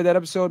 hope you enjoyed that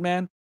episode,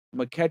 man. I'm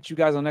gonna catch you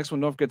guys on the next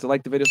one. Don't forget to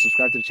like the video,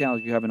 subscribe to the channel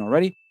if you haven't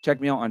already.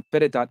 Check me out on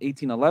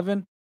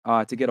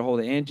fedit.1811 to get a hold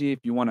of Angie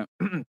if you want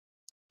to.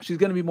 She's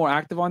going to be more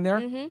active on there.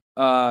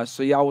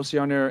 So yeah, we'll see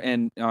her on there,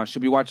 and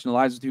she'll be watching the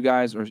lives with you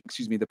guys, or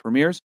excuse me, the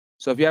premieres.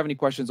 So if you have any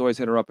questions, always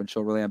hit her up and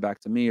she'll relay them back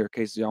to me or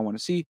cases y'all want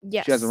to see.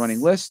 Yes. She has a running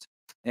list.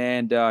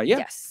 And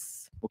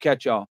we'll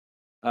catch y'all.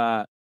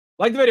 Like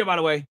the video, by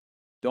the way.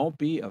 Don't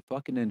be a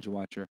fucking ninja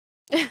watcher.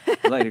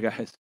 Later,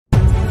 guys.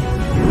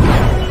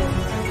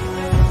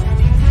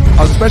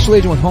 I was a special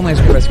agent with Homeland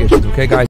Security Investigations, okay, guys?